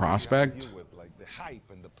 100 prospect? Like the hype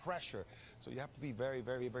and the pressure. So you have to be very,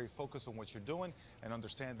 very, very focused on what you're doing and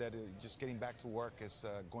understand that just getting back to work is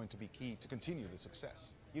going to be key to continue the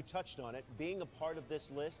success. You touched on it. Being a part of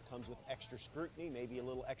this list comes with extra scrutiny, maybe a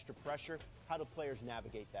little extra pressure. How do players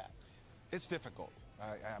navigate that? It's difficult,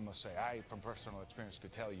 I must say. I, from personal experience,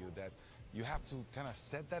 could tell you that you have to kind of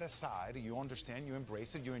set that aside. You understand, you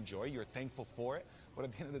embrace it, you enjoy it, you're thankful for it. But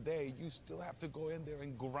at the end of the day, you still have to go in there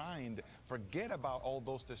and grind. Forget about all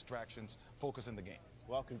those distractions. Focus in the game.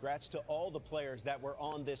 Well, congrats to all the players that were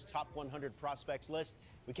on this top 100 prospects list.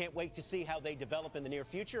 We can't wait to see how they develop in the near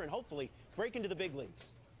future and hopefully break into the big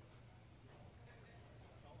leagues.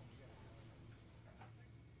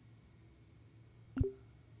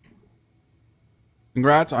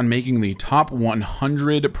 Congrats on making the top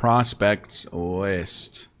 100 prospects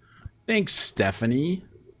list. Thanks, Stephanie.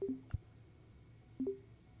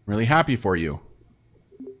 Really happy for you.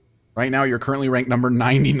 Right now, you're currently ranked number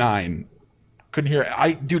 99. Couldn't hear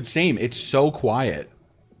it. Dude, same. It's so quiet.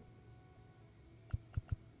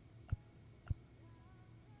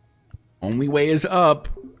 Only way is up.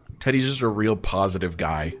 Teddy's just a real positive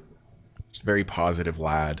guy. Just a very positive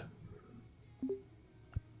lad.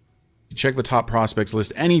 You check the top prospects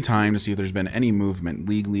list anytime to see if there's been any movement.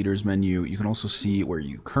 League leaders menu. You can also see where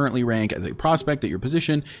you currently rank as a prospect at your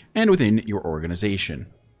position and within your organization.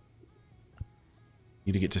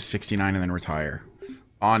 Need to get to 69 and then retire.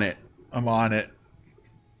 On it. I'm on it.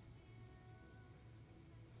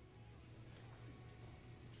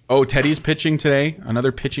 Oh, Teddy's pitching today.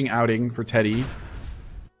 Another pitching outing for Teddy.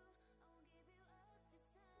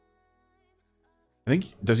 I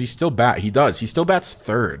think, does he still bat? He does. He still bats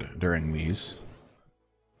third during these.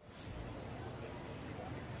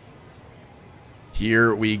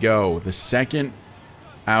 Here we go. The second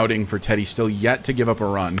outing for Teddy, still yet to give up a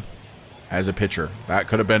run as a pitcher. That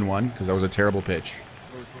could have been one because that was a terrible pitch.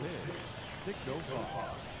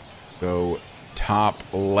 Go top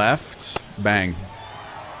left. Bang.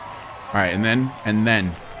 All right, and then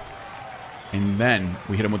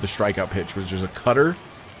we hit him with the strikeout pitch, which is a cutter,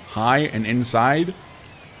 high and inside.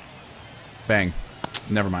 Bang.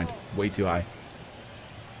 Never mind. Way too high.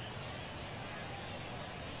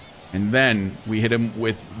 And then we hit him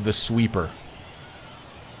with the sweeper.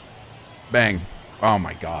 Bang. Oh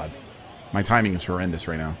my God. My timing is horrendous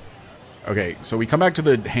right now. Okay, so we come back to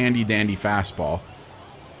the handy dandy fastball.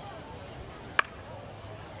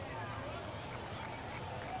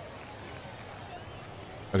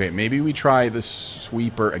 Okay, maybe we try the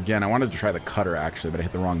sweeper again. I wanted to try the cutter, actually, but I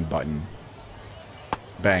hit the wrong button.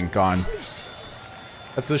 Bang, gone.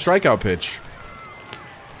 That's the strikeout pitch.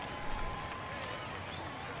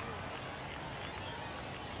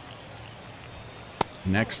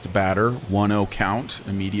 Next batter, 1-0 count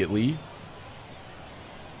immediately.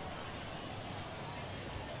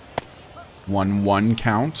 1-1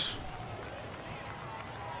 count.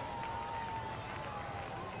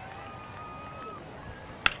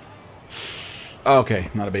 Okay,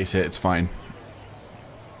 not a base hit. It's fine.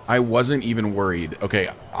 I wasn't even worried. Okay,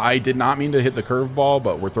 I did not mean to hit the curveball,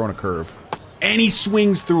 but we're throwing a curve. And he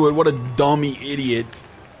swings through it. What a dummy idiot.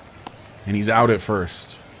 And he's out at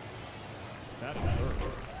first.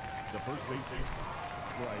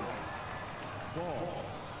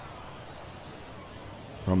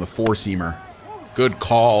 From the four-seamer. Good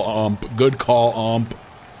call, ump. Good call, ump.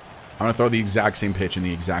 I'm going to throw the exact same pitch in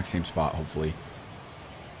the exact same spot, hopefully.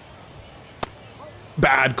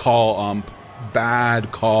 Bad call, ump.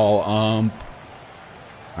 Bad call, ump.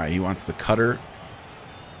 All right, he wants the cutter.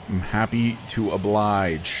 I'm happy to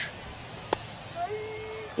oblige.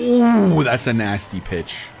 Ooh, that's a nasty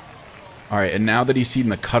pitch. All right, and now that he's seen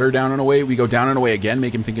the cutter down and away, we go down and away again,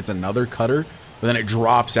 make him think it's another cutter, but then it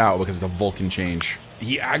drops out because it's a Vulcan change.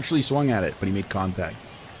 He actually swung at it, but he made contact.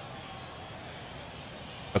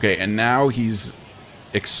 Okay, and now he's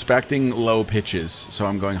expecting low pitches, so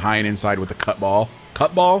I'm going high and inside with the cut ball.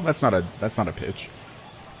 Cut ball? That's not a pitch.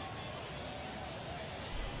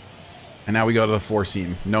 And now we go to the four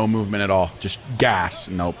seam. No movement at all. Just gas.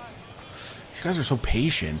 Nope. These guys are so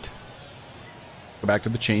patient. Go back to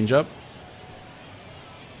the changeup.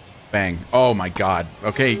 Bang. Oh my God.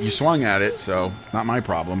 Okay, you swung at it, so not my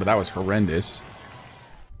problem, but that was horrendous.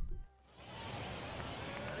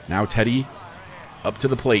 Now Teddy up to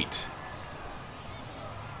the plate.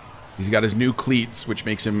 He's got his new cleats, which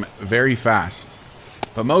makes him very fast.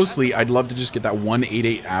 But mostly, I'd love to just get that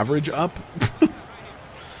 188 average up.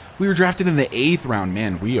 We were drafted in the 8th round.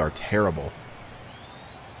 Man, we are terrible.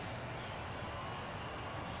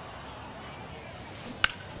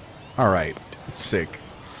 All right. Sick.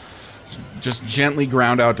 Just gently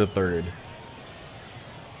ground out to third.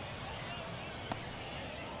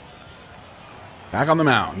 Back on the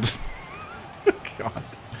mound. God.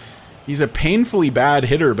 He's a painfully bad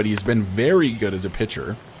hitter, but he's been very good as a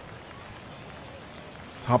pitcher.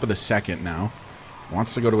 Top of the second now.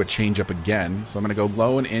 Wants to go to a changeup again. So I'm going to go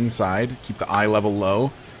low and inside. Keep the eye level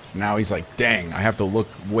low. Now he's like, dang, I have to look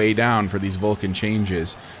way down for these Vulcan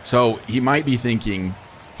changes. So he might be thinking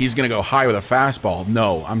he's going to go high with a fastball.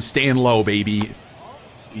 No, I'm staying low, baby.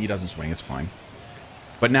 He doesn't swing. It's fine.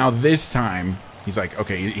 But now this time, he's like,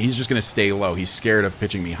 okay, he's just going to stay low. He's scared of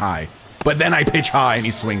pitching me high. But then I pitch high and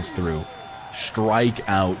he swings through. Strike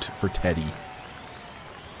out for Teddy.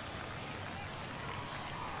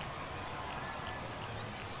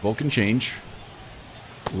 Vulcan change.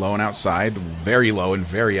 Low and outside. Very low and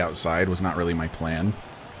very outside was not really my plan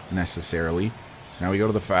necessarily. So now we go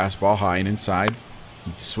to the fastball, high and inside.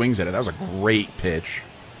 He swings at it. That was a great pitch.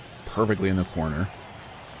 Perfectly in the corner.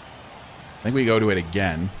 I think we go to it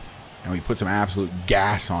again. And we put some absolute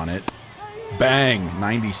gas on it. Bang!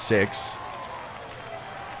 96.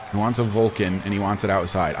 He wants a Vulcan, and he wants it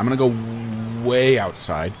outside. I'm going to go way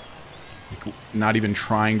outside. Not even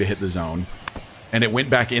trying to hit the zone. And it went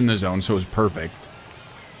back in the zone, so it was perfect.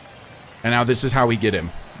 And now this is how we get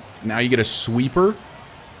him. Now you get a sweeper.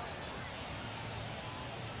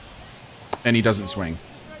 And he doesn't swing.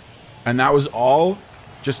 And that was all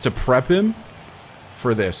just to prep him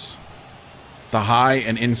for this. The high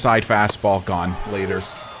and inside fastball gone later.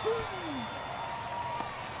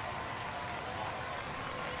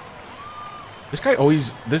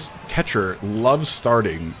 This catcher loves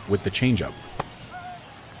starting with the changeup.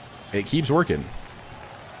 It keeps working.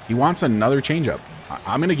 He wants another changeup.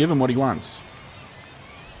 I'm going to give him what he wants.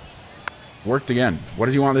 Worked again. What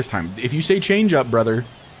does he want this time? If you say changeup, brother,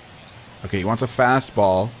 Okay, he wants a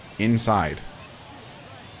fastball inside.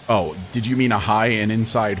 Oh, did you mean a high and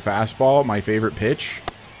inside fastball? My favorite pitch?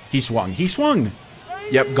 He swung. He swung!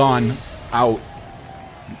 Yep, gone. Out.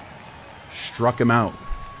 Struck him out.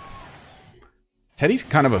 Teddy's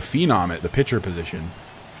kind of a phenom at the pitcher position.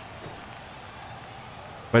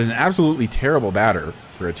 But he's an absolutely terrible batter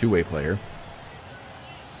for a two-way player.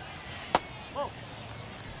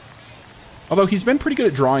 Although he's been pretty good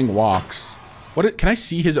at drawing walks. Can I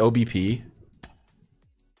see his OBP?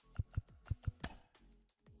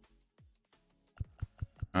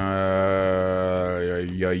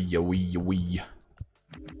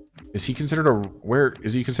 Is he considered a... Where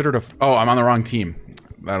is he considered a... Oh, I'm on the wrong team.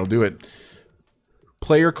 That'll do it.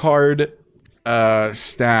 Player card,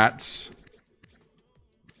 stats.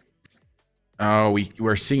 Oh,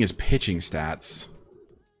 we're seeing his pitching stats.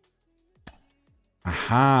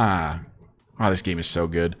 Aha. Oh, this game is so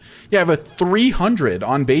good. Yeah, I have a 300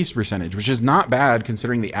 on base percentage, which is not bad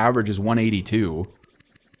considering the average is 182.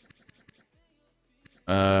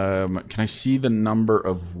 Can I see the number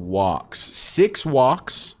of walks? 6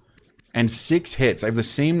 walks and 6 hits. I have the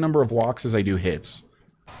same number of walks as I do hits.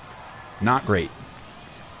 Not great.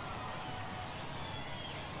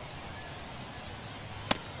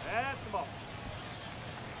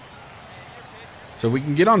 So if we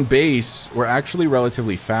can get on base, we're actually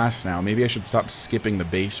relatively fast now. Maybe I should stop skipping the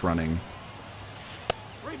base running.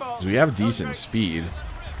 Because we have decent speed.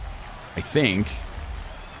 I think.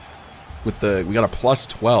 We got a plus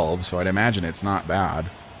 12, so I'd imagine it's not bad.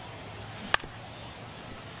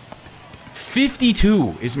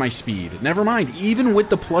 52 is my speed. Never mind. Even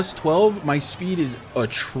with the plus 12, my speed is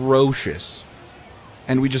atrocious.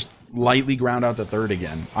 And we just lightly ground out to third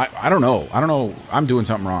again. I don't know. I don't know. I'm doing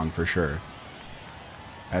something wrong for sure.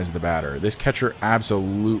 As the batter. This catcher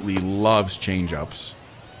absolutely loves changeups.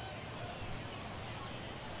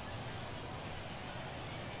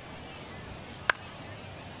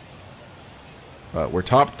 But we're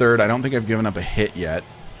top third. I don't think I've given up a hit yet.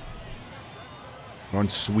 One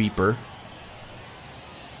sweeper.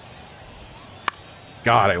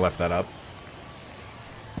 God, I left that up.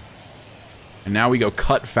 And now we go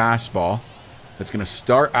cut fastball. That's going to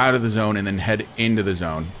start out of the zone and then head into the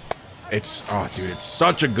zone. It's, oh, dude, it's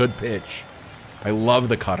such a good pitch. I love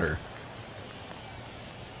the cutter.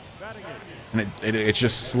 And it's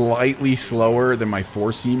just slightly slower than my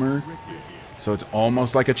four-seamer. So it's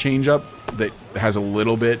almost like a changeup that has a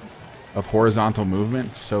little bit of horizontal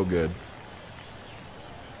movement. So good.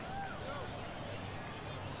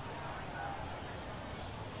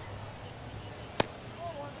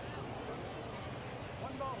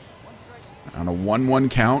 On a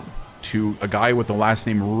 1-1 count to a guy with the last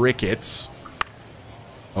name Ricketts.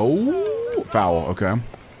 Oh, foul. Okay.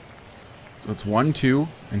 So it's 1-2,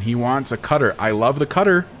 and he wants a cutter. I love the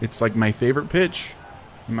cutter. It's like my favorite pitch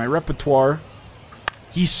in my repertoire.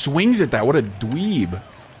 He swings at that. What a dweeb.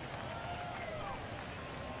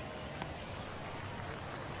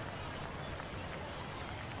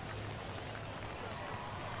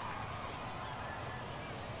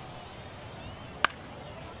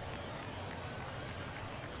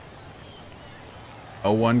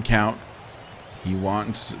 A 1 count. He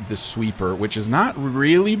wants the sweeper, which has not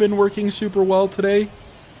really been working super well today.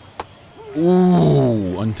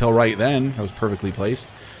 Ooh, until right then. That was perfectly placed.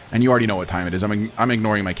 And you already know what time it is. I'm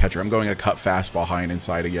ignoring my catcher. I'm going a cut fastball high and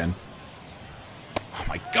inside again. Oh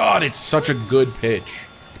my God, it's such a good pitch.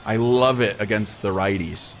 I love it against the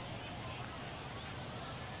righties.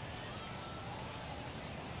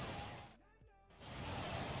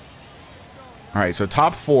 All right, so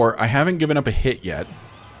top 4. I haven't given up a hit yet.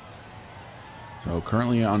 So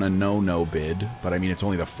currently on a no-no bid, but I mean, it's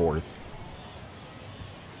only the 4th.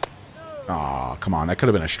 Aw, come on. That could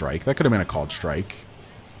have been a strike. That could have been a called strike.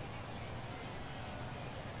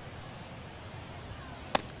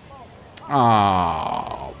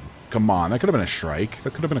 Oh, come on. That could have been a strike.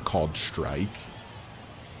 That could have been a called strike.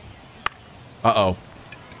 Uh-oh.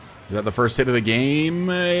 Is that the first hit of the game?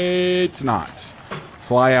 It's not.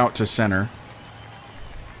 Fly out to center.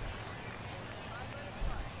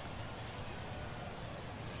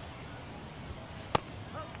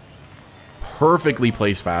 Perfectly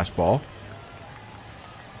placed fastball.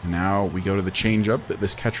 Now we go to the changeup that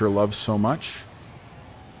this catcher loves so much.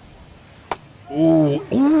 Ooh,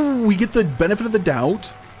 ooh, we get the benefit of the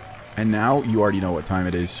doubt. And now you already know what time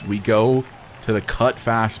it is. We go to the cut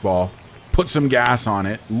fastball. Put some gas on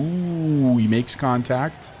it. Ooh, he makes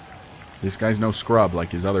contact. This guy's no scrub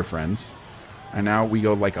like his other friends. And now we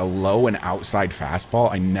go like a low and outside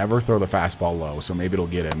fastball. I never throw the fastball low, so maybe it'll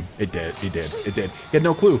get him. It did. It did. It did. He had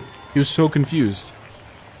no clue. He was so confused.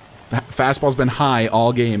 The fastball's been high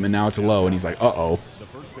all game, and now it's low, and he's like, uh-oh.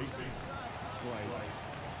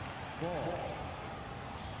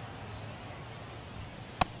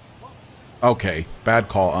 Okay, bad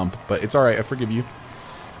call, ump, but it's all right. I forgive you.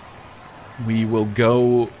 We will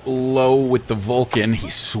go low with the Vulcan. He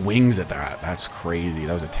swings at that. That's crazy.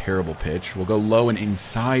 That was a terrible pitch. We'll go low and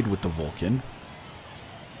inside with the Vulcan.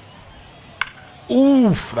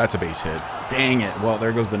 Oof, that's a base hit. Dang it. Well,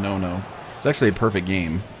 there goes the no-no. It's actually a perfect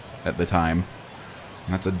game at the time.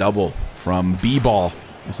 And that's a double from B-Ball.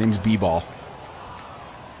 His name's B-Ball.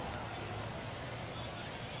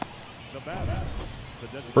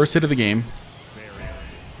 First hit of the game.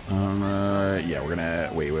 Yeah, we're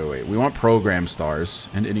gonna wait. We want program stars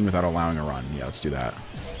and inning without allowing a run. Yeah, let's do that.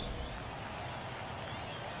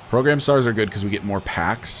 Program stars are good because we get more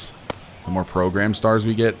packs. The more program stars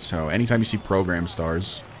we get. So anytime you see program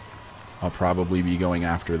stars, I'll probably be going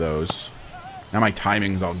after those. Now my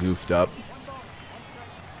timing's all goofed up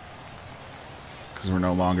because we're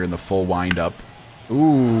no longer in the full wind up.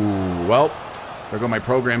 Ooh, well. There go my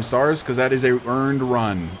program stars, because that is a earned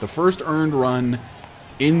run. The first earned run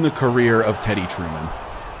in the career of Teddy Truman.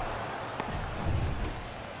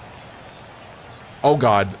 Oh,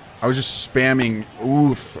 God. I was just spamming.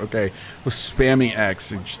 Oof. Okay. I was spamming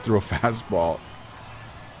X and just threw a fastball.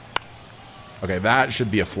 Okay, that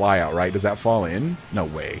should be a flyout, right? Does that fall in? No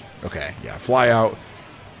way. Okay, yeah, flyout.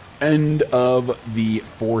 End of the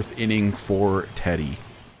fourth inning for Teddy.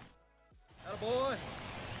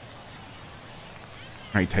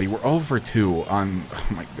 All right, Teddy, we're 0 for 2 on... Oh,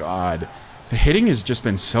 my God. The hitting has just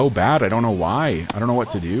been so bad. I don't know why. I don't know what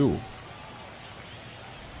to do.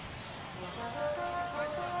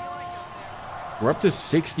 We're up to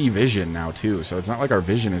 60 vision now, too, so it's not like our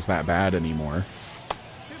vision is that bad anymore.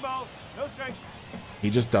 He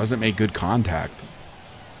just doesn't make good contact.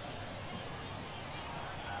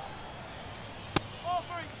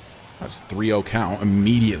 That's 3-0 count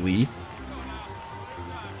immediately.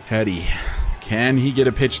 Teddy... Can he get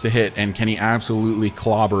a pitch to hit, and can he absolutely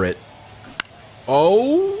clobber it?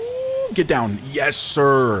 Oh, get down. Yes,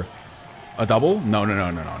 sir. A double? No,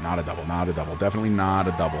 not a double. Not a double. Definitely not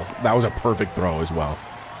a double. That was a perfect throw as well.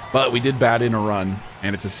 But we did bat in a run,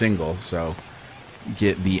 and it's a single, so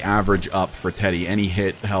get the average up for Teddy. Any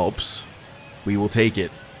hit helps. We will take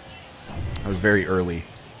it. That was very early.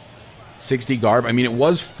 60 Garb. I mean, it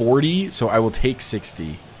was 40, so I will take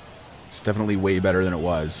 60. It's definitely way better than it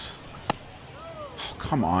was. Oh,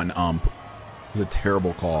 come on, ump. It was a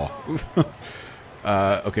terrible call.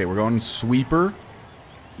 Okay, we're going sweeper.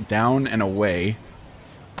 Down and away.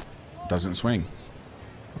 Doesn't swing.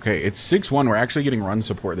 Okay, it's 6-1. We're actually getting run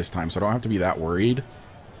support this time, so I don't have to be that worried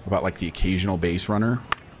about, like, the occasional base runner,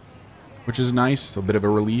 which is nice. A bit of a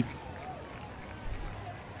relief.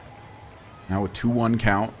 Now with 2-1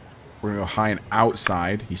 count, we're going to go high and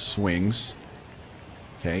outside. He swings.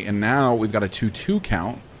 Okay, and now we've got a 2-2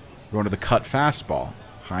 count. We're going to the cut fastball.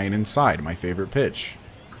 High and inside, my favorite pitch.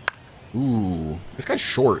 Ooh, this guy's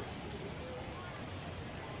short.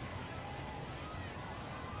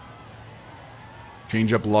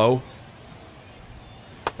 Change up low.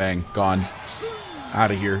 Bang, gone.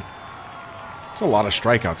 Out of here. It's a lot of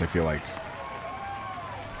strikeouts, I feel like.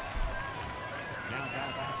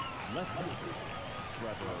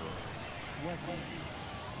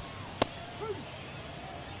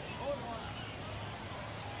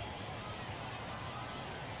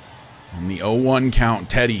 On the 0-1 count,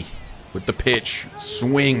 Teddy with the pitch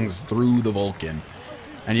swings through the Vulcan.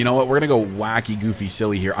 And you know what? We're going to go wacky, goofy,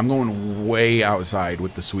 silly here. I'm going way outside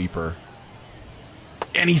with the sweeper.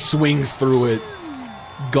 And he swings through it.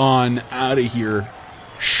 Gone. Out of here.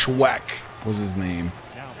 Schweck was his name.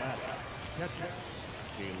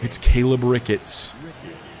 It's Caleb Ricketts.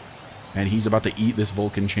 And he's about to eat this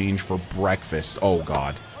Vulcan change for breakfast. Oh,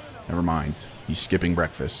 God. Never mind. He's skipping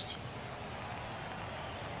breakfast.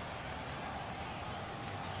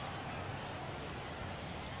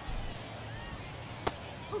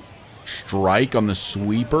 Strike on the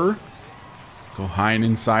sweeper. Go high and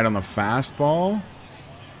inside on the fastball.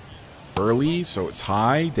 Early, so it's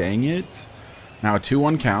high. Dang it. Now a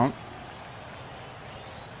 2-1 count.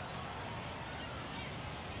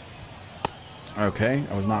 Okay,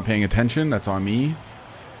 I was not paying attention. That's on me.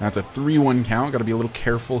 That's a 3-1 count. Got to be a little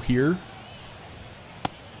careful here.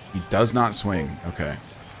 He does not swing. Okay.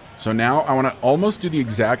 So now I want to almost do the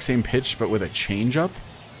exact same pitch, but with a changeup,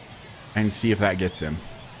 and see if that gets him.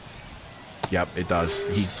 Yep, it does.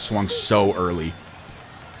 He swung so early.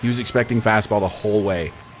 He was expecting fastball the whole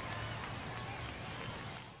way.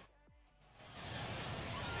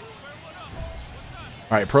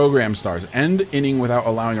 All right, program stars. End inning without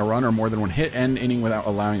allowing a run or more than one hit. End inning without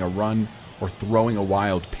allowing a run or throwing a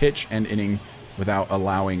wild pitch. End inning without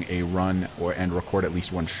allowing a run and record at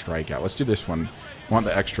least one strikeout. Let's do this one. I want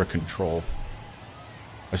the extra control.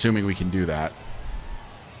 Assuming we can do that.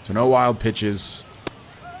 So no wild pitches.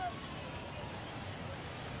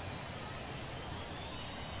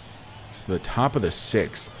 It's the top of the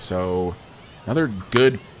 6th. So another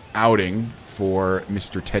good outing for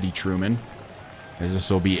Mr. Teddy Truman, as this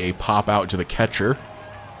will be a pop out to the catcher.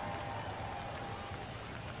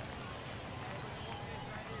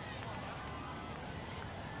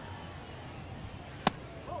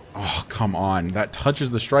 Oh, come on. That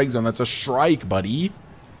touches the strike zone. That's a strike, buddy.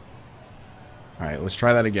 All right, let's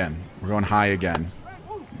try that again. We're going high again.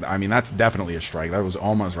 I mean, that's definitely a strike. That was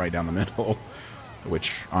almost right down the middle,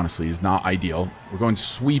 which honestly is not ideal. We're going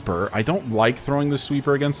sweeper. I don't like throwing the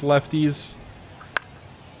sweeper against lefties,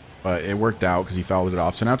 but it worked out because he fouled it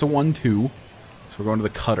off. So now it's a 1-2. So we're going to the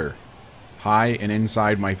cutter. High and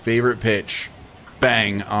inside, my favorite pitch.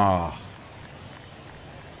 Bang. Ah. Oh.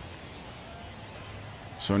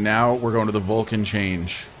 So now we're going to the Vulcan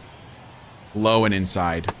change. Low and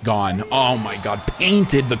inside. Gone. Oh my god.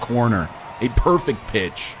 Painted the corner. A perfect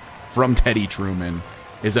pitch from Teddy Truman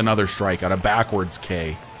is another strikeout. A backwards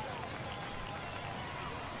K.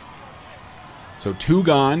 So 2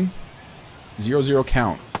 gone. 0-0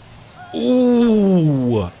 count.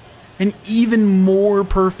 Ooh. An even more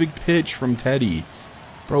perfect pitch from Teddy.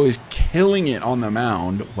 Bro is killing it on the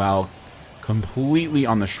mound while completely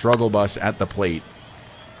on the struggle bus at the plate.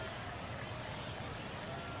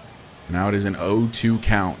 Now it is an 0-2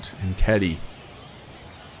 count, and Teddy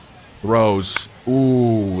throws.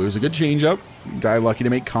 Ooh, it was a good changeup. Guy lucky to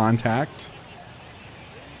make contact.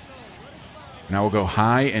 Now we'll go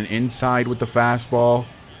high and inside with the fastball.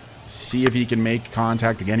 See if he can make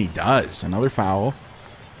contact again. He does. Another foul.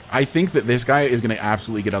 I think that this guy is going to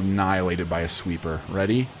absolutely get annihilated by a sweeper.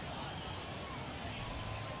 Ready?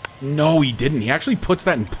 No, he didn't. He actually puts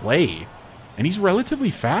that in play, and he's relatively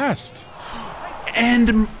fast.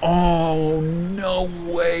 And, oh, no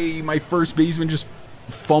way. My first baseman just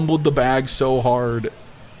fumbled the bag so hard.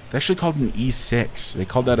 They actually called it an E6. They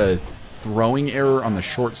called that a throwing error on the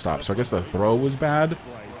shortstop. So I guess the throw was bad.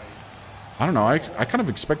 I don't know. I kind of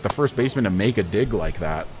expect the first baseman to make a dig like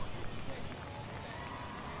that.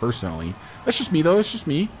 Personally. That's just me, though. It's just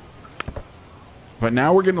me. But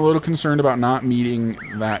now we're getting a little concerned about not meeting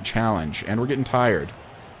that challenge. And we're getting tired.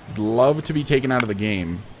 I'd love to be taken out of the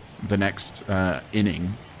game the next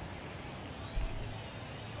inning.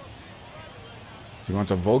 If he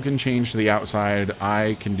wants a Vulcan change to the outside,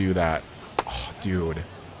 I can do that. Oh, dude.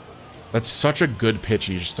 That's such a good pitch,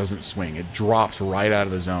 and he just doesn't swing. It drops right out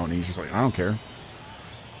of the zone. And he's just like, I don't care.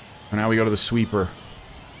 And now we go to the sweeper.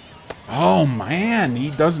 Oh, man.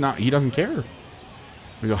 He doesn't care.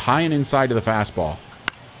 We go high and inside to the fastball.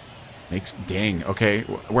 Dang. Okay.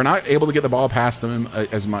 We're not able to get the ball past him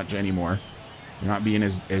as much anymore. They're not being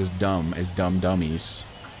as dumb dummies.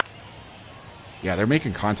 Yeah, they're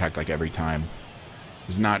making contact like every time.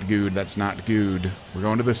 It's not good. That's not good. We're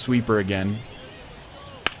going to the sweeper again.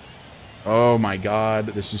 Oh my god.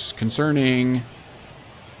 This is concerning.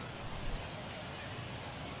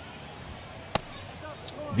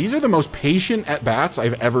 These are the most patient at-bats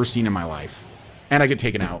I've ever seen in my life. And I get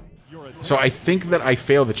taken out. So I think that I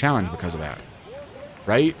fail the challenge because of that.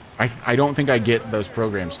 Right? I don't think I get those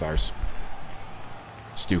program stars.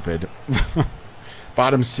 Stupid.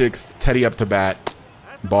 Bottom 6th, Teddy up to bat.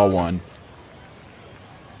 Ball 1.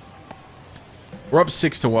 We're up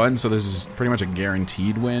 6-1, so this is pretty much a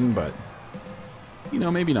guaranteed win, but you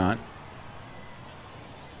know, maybe not.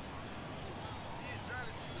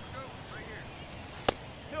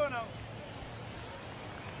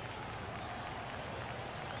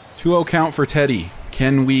 Two-0 count for Teddy.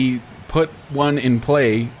 Can we put one in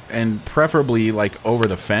play, and preferably like over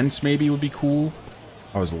the fence maybe would be cool?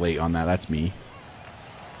 I was late on that. That's me.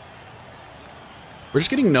 We're just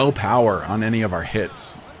getting no power on any of our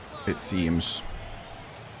hits, it seems.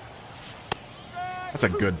 That's a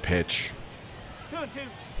good pitch.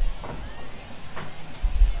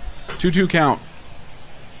 2-2 count.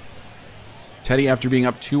 Teddy, after being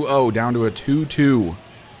up 2-0, down to a 2-2.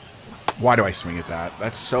 Why do I swing at that?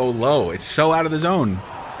 That's so low. It's so out of the zone.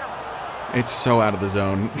 It's so out of the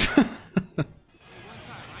zone.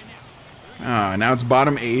 Now it's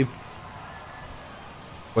bottom 8th.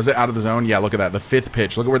 Was it out of the zone? Yeah, look at that. The 5th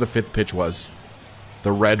pitch. Look at where the 5th pitch was.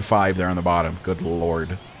 The red 5 there on the bottom. Good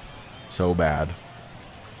lord. So bad.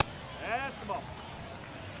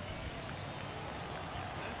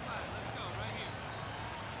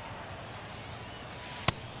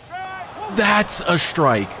 That's a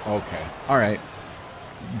strike. Okay. All right.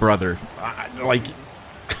 Brother. Like,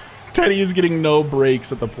 Teddy is getting no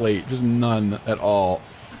breaks at the plate. Just none at all.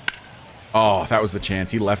 Oh, that was the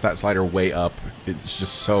chance. He left that slider way up. It's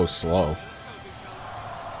just so slow.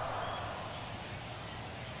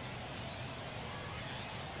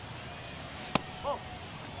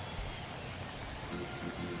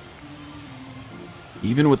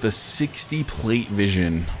 Even with the 60 plate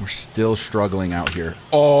vision, we're still struggling out here.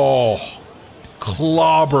 Oh,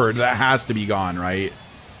 clobbered. That has to be gone, right?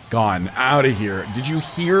 Gone. Out of here. Did you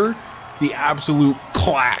hear the absolute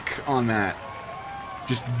clack on that?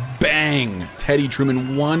 Just bang. Teddy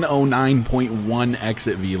Truman, 109.1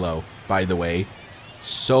 exit velo, by the way.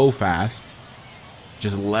 So fast.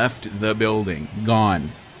 Just left the building.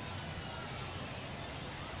 Gone.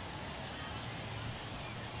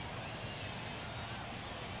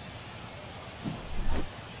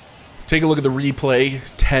 Take a look at the replay.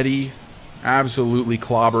 Teddy absolutely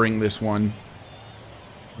clobbering this one.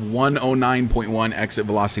 109.1 exit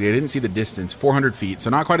velocity. I didn't see the distance. 400 feet. So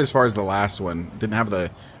not quite as far as the last one. Didn't have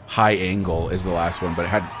the high angle as the last one, but it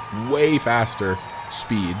had way faster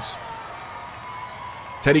speeds.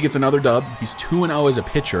 Teddy gets another dub. He's 2-0 as a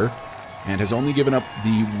pitcher and has only given up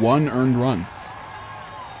the 1 earned run.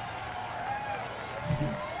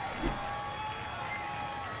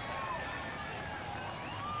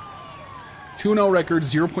 .2-0 record,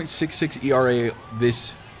 0.66 ERA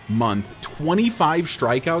this month. 25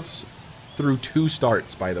 strikeouts through 2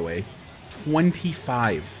 starts, by the way.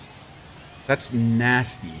 25. That's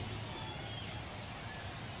nasty.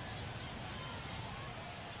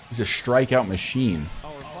 He's a strikeout machine.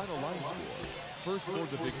 Our final line score. First for the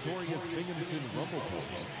victorious Binghamton Rumble Total.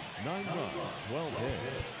 9 runs, 12 hits.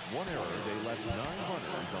 1 error. They left 9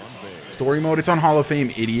 runners on base. Story mode, it's on Hall of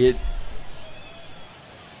Fame, idiot.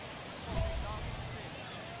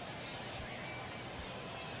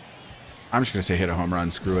 I'm just going to say hit a home run.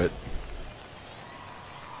 Screw it.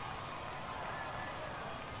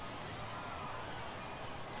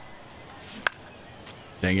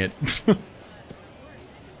 Dang it.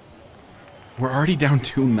 We're already down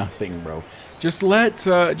 2-0, bro. Just let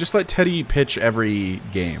Teddy pitch every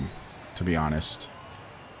game, to be honest.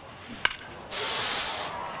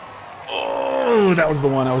 Oh, that was the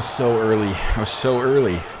one. I was so early. I was so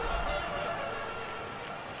early.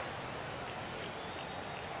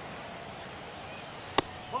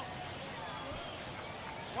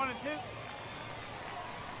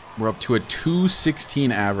 We're up to a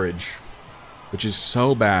 216 average, which is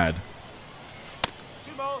so bad.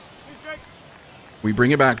 We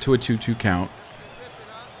bring it back to a 2-2 count.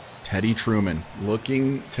 Teddy Truman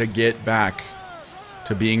looking to get back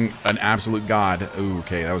to being an absolute god. Ooh,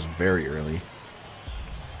 okay, that was very early.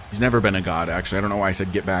 He's never been a god, actually. I don't know why I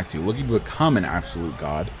said get back to. Looking to become an absolute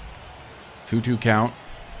god. 2-2 count.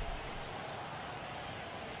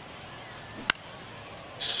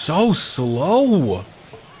 So slow.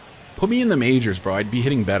 Put me in the majors, bro. I'd be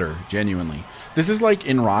hitting better, genuinely. This is like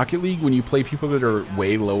in Rocket League when you play people that are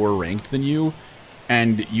way lower ranked than you,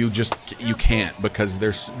 and you can't because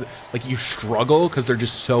there's like you struggle because they're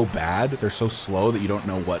just so bad. They're so slow that you don't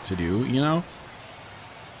know what to do, you know?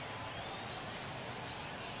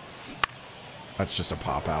 That's just a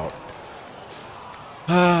pop out.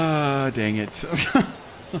 Ah, dang it.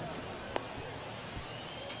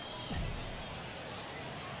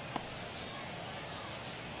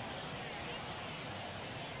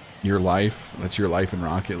 Your life. That's your life in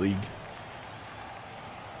Rocket League.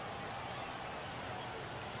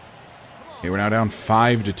 Okay, we're now down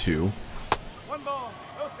 5-2. 1 ball,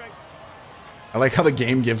 no strike. I like how the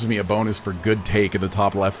game gives me a bonus for good take in the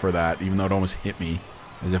top left for that, even though it almost hit me.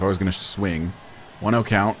 As if I was going to swing. 1-0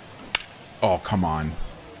 count. Oh, come on.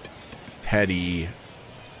 Teddy.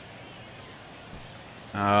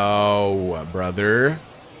 Oh, brother.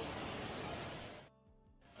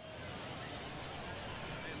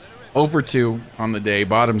 Over 2 on the day,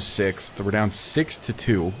 bottom 6th. We're down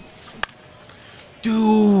 6-2.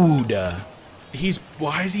 Dude,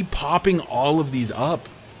 why is he popping all of these up?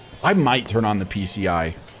 I might turn on the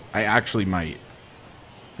PCI. I actually might.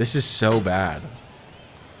 This is so bad.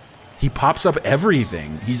 He pops up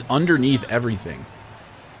everything. He's underneath everything.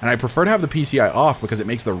 And I prefer to have the PCI off because it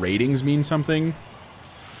makes the ratings mean something.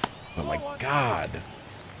 But like, God.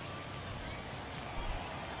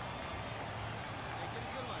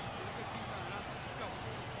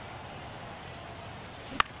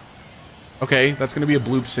 Okay, that's going to be a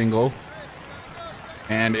bloop single.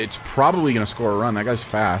 And it's probably going to score a run. That guy's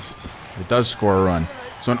fast. It does score a run.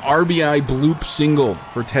 So an RBI bloop single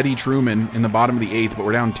for Teddy Truman in the bottom of the 8th, but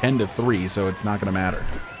we're down 10-3, so it's not going to matter.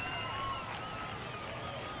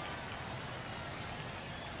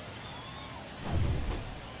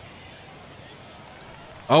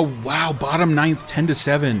 Oh, wow. Bottom ninth,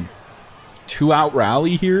 10-7. 2-out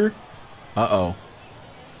rally here. Uh-oh.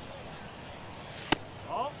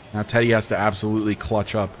 Now Teddy has to absolutely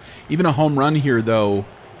clutch up. Even a home run here, though,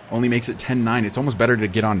 only makes it 10-9. It's almost better to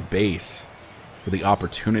get on base for the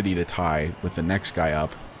opportunity to tie with the next guy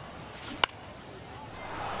up.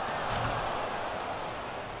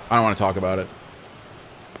 I don't want to talk about it.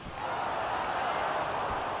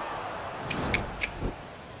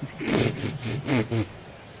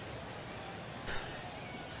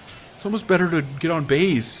 It's almost better to get on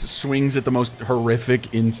base. Swings at the most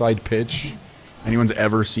horrific inside pitch anyone's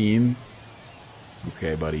ever seen.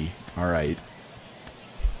 Okay, buddy. All right.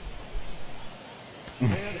 It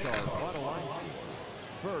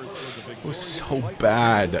was so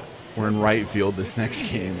bad. We're in right field this next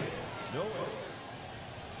game.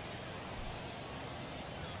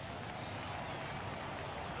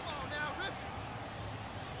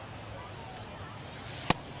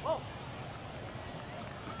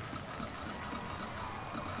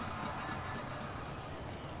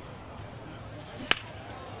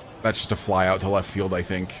 That's just a fly out to left field, I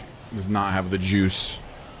think. Does not have the juice.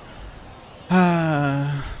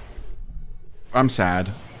 I'm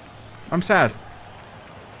sad. I'm sad.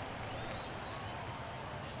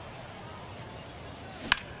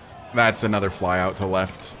 That's another fly out to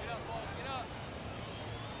left.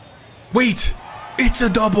 Wait! It's a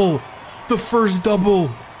double! The first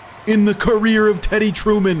double in the career of Teddy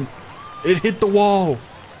Truman. It hit the wall.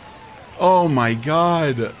 Oh my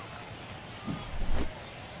god.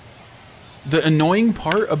 The annoying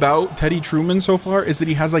part about Teddy Truman so far is that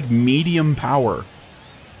he has like medium power.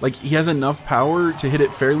 Like he has enough power to hit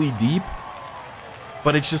it fairly deep,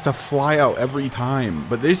 but it's just a fly out every time.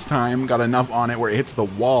 But this time got enough on it where it hits the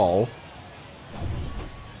wall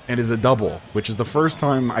and is a double, which is the first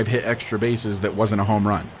time I've hit extra bases that wasn't a home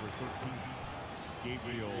run.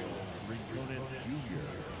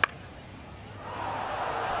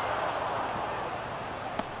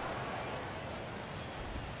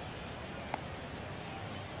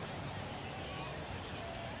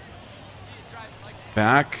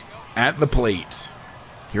 Back at the plate.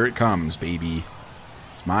 Here it comes, baby.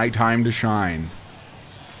 It's my time to shine.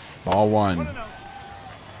 Ball one.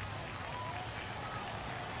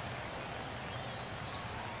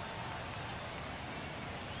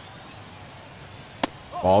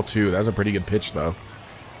 Ball two. That's a pretty good pitch, though.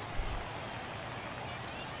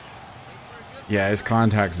 Yeah, his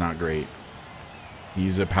contact's not great.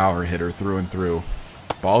 He's a power hitter through and through.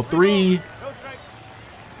 Ball three.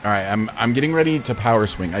 All right, I'm getting ready to power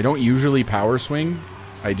swing. I don't usually power swing.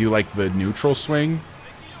 I do like the neutral swing.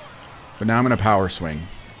 But now I'm going to power swing.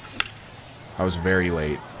 I was very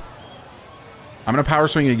late. I'm going to power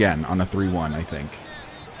swing again on a 3-1, I think.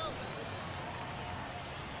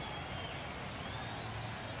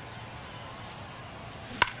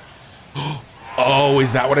 Oh,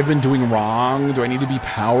 is that what I've been doing wrong? Do I need to be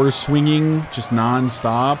power swinging just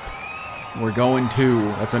non-stop? We're going 2.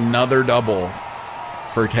 That's another double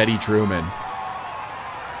for Teddy Truman.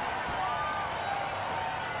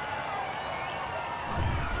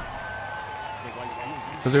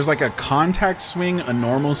 Because there's like a contact swing, a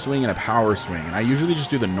normal swing, and a power swing. And I usually just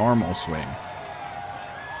do the normal swing.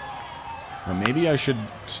 But maybe I should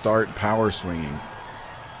start power swinging.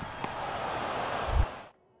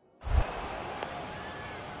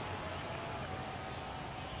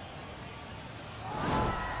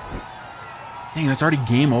 Dang, that's already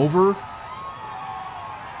game over?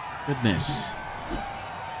 Goodness.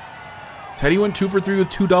 Teddy went 2 for 3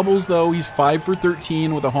 with 2 doubles, though. He's 5 for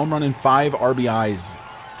 13 with a home run and 5 RBIs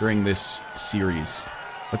during this series.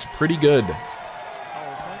 That's pretty good.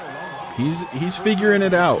 He's figuring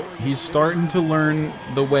it out. He's starting to learn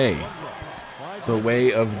the way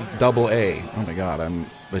of double A. Oh my god, I'm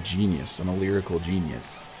a genius. I'm a lyrical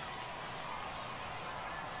genius.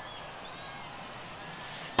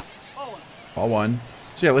 Ball one.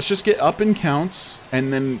 So yeah, let's just get up in counts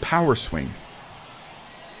and then power swing.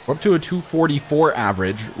 We're up to a 244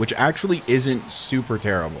 average, which actually isn't super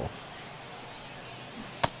terrible.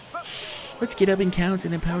 Let's get up in counts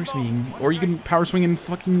and then power swing. Or you can power swing and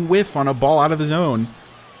fucking whiff on a ball out of the zone.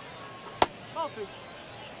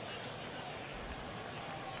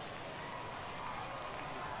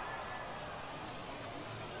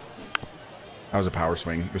 That was a power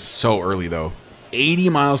swing. It was so early, though. 80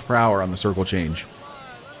 miles per hour on the circle change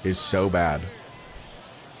is so bad.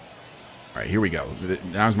 All right, here we go.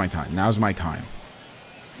 Now's my time. Now's my time.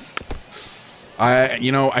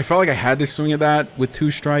 I felt like I had to swing at that with 2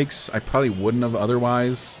 strikes. I probably wouldn't have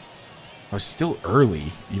otherwise. I was still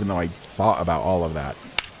early, even though I thought about all of that.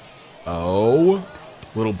 Oh.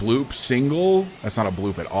 Little bloop single. That's not a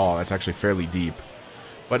bloop at all. That's actually fairly deep.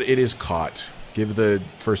 But it is caught. Give the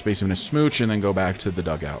first baseman a smooch and then go back to the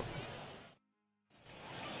dugout.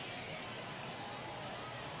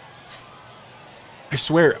 I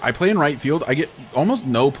swear, I play in right field. I get almost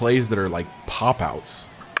no plays that are like pop-outs.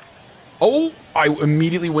 Oh, I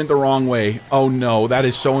immediately went the wrong way. Oh no, that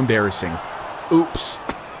is so embarrassing. Oops.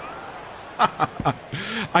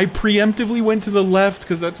 I preemptively went to the left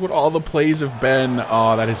because that's what all the plays have been.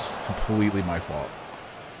 Oh, that is completely my fault.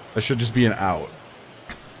 That should just be an out.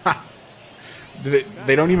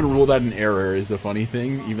 They don't even rule that an error is the funny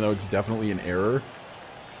thing, even though it's definitely an error.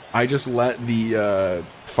 I just let the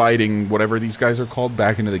fighting, whatever these guys are called,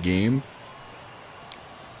 back into the game.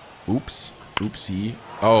 Oops. Oopsie.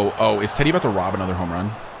 Oh, is Teddy about to rob another home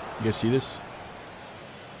run? You guys see this?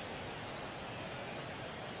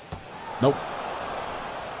 Nope.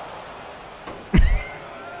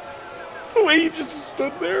 The way he just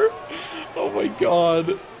stood there. Oh my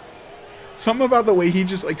god. Something about the way he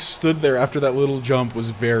just like stood there after that little jump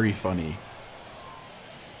was very funny.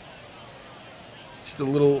 Just a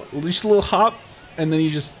little hop, and then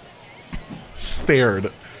he just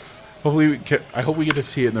stared. Hopefully, I hope we get to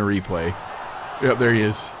see it in the replay. Yep, there he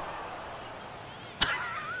is.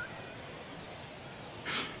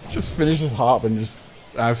 Just finished his hop and just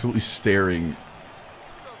absolutely staring.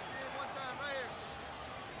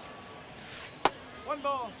 One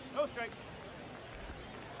ball, no strike.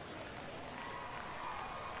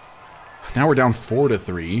 Now we're down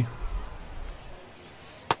 4-3.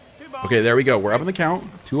 Okay, there we go. We're up in the count.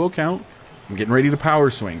 2-0 count. I'm getting ready to power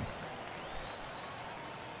swing.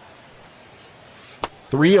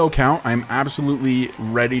 3-0 count. I'm absolutely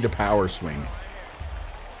ready to power swing.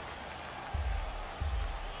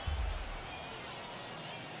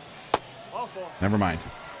 Never mind.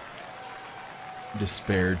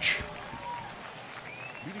 Disparage.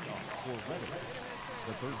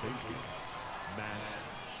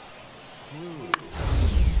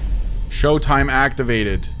 Showtime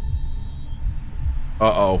activated.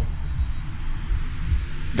 Uh-oh.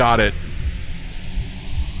 Got it.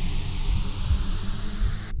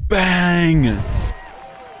 Bang!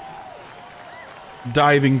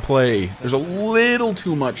 Diving play. There's a little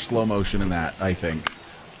too much slow motion in that, I think.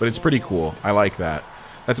 But it's pretty cool. I like that.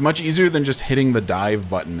 That's much easier than just hitting the dive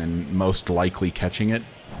button and most likely catching it.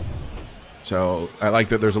 So I like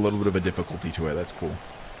that there's a little bit of a difficulty to it. That's cool.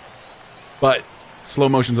 But slow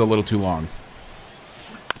motion's a little too long.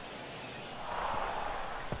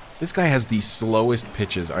 This guy has the slowest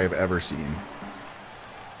pitches I have ever seen.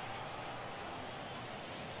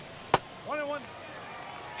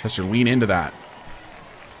 Chester, lean into that.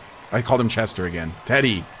 I called him Chester again.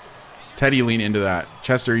 Teddy. Teddy, lean into that.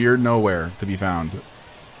 Chester, you're nowhere to be found.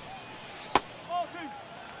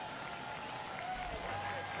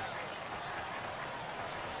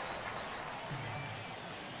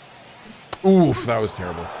 Oof, that was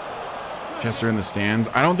terrible. Chester in the stands.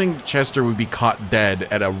 I don't think Chester would be caught dead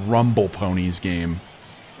at a Rumble Ponies game.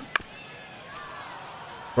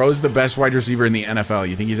 Bro is the best wide receiver in the NFL.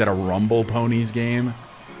 You think he's at a Rumble Ponies game?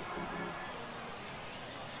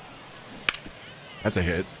 That's a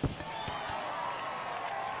hit.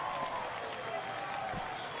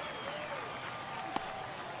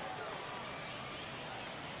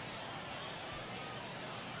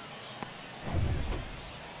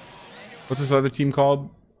 What's this other team called?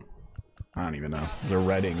 I don't even know. They're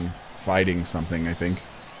Reading. Fighting something, I think.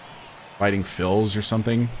 Fighting Phils or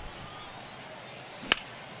something.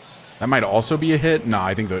 That might also be a hit. No,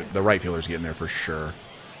 I think the right fielder's getting there for sure.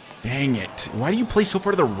 Dang it. Why do you play so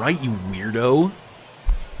far to the right, you weirdo?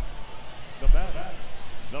 The bat,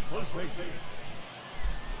 the first base.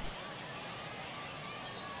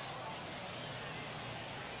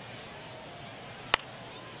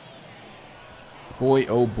 Boy,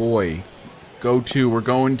 oh boy. Go to. We're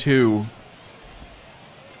going to.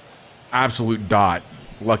 Absolute dot.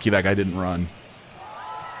 Lucky that guy didn't run.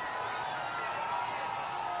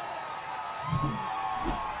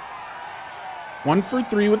 One for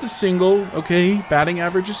 3 with a single. Okay, batting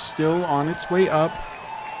average is still on its way up.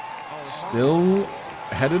 Still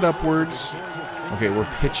headed upwards. Okay, we're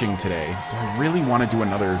pitching today. Do I really want to do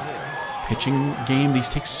another pitching game? These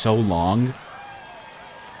take so long.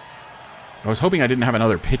 I was hoping I didn't have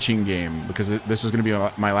another pitching game because this was going to be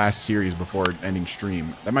my last series before ending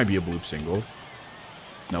stream. That might be a bloop single.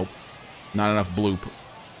 Nope. Not enough bloop.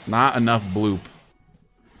 Not enough bloop.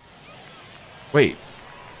 Wait.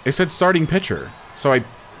 It said starting pitcher. So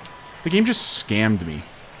the game just scammed me.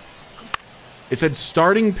 It said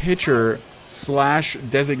starting pitcher /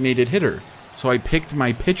 designated hitter. So I picked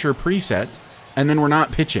my pitcher preset and then we're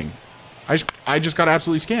not pitching. I just got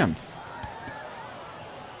absolutely scammed.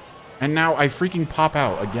 And now I freaking pop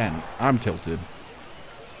out again. I'm tilted.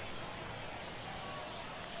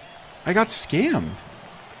 I got scammed.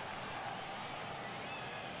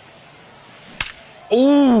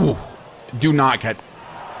 Oh! Do not get...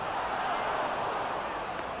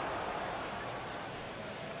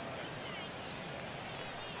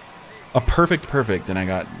 A perfect, and I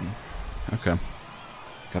got... Okay.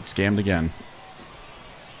 Got scammed again.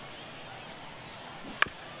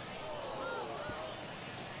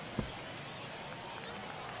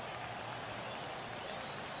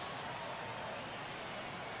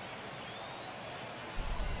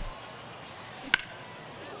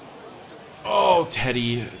 Oh,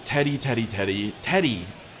 Teddy. Teddy.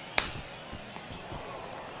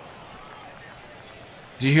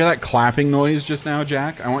 Did you hear that clapping noise just now,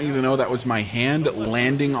 Jack? I want you to know that was my hand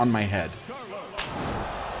landing on my head.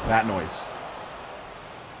 That noise.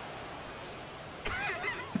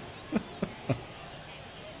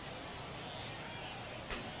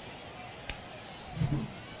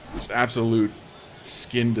 Just absolute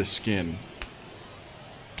skin to skin.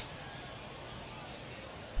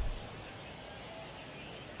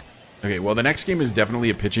 Okay, well, the next game is definitely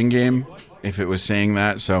a pitching game, if it was saying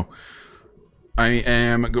that, so I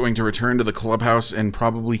am going to return to the clubhouse and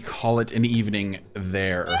probably call it an evening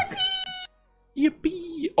there.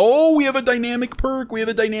 Yippee! Oh, we have a dynamic perk! We have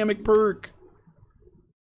a dynamic perk!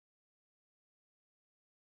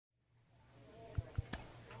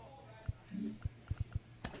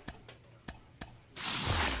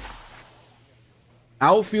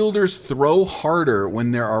 Outfielders throw harder when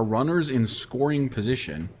there are runners in scoring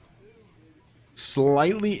position.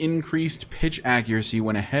 Slightly increased pitch accuracy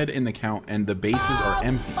when ahead in the count and the bases are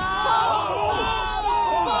empty.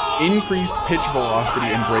 Increased pitch velocity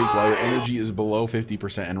and break while your energy is below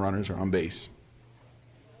 50% and runners are on base.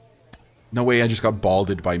 No way I just got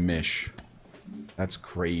balded by Mish. That's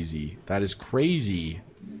crazy. That is crazy.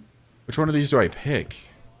 Which one of these do I pick?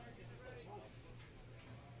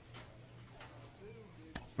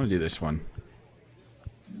 I'm gonna do this one.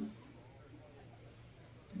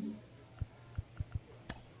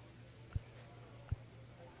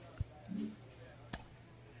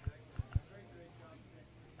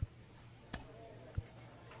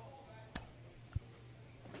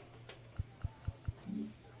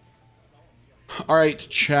 All right,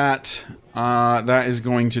 chat. That is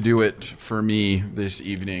going to do it for me this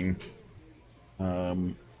evening.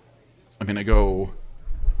 I'm gonna go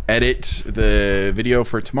edit the video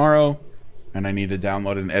for tomorrow, and I need to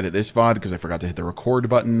download and edit this VOD because I forgot to hit the record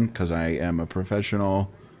button because I am a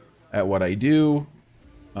professional at what I do.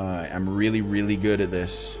 I'm really good at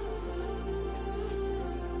this.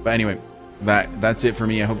 But anyway, that's it for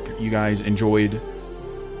me. I hope you guys enjoyed.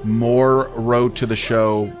 More Road to the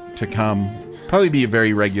Show to come. Probably be a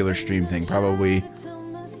very regular stream thing. Probably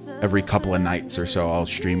every couple of nights or so I'll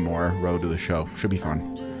stream more Road to the Show. Should be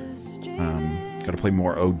fun. Gotta play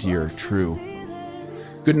more Oh Dear True.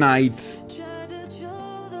 Good night.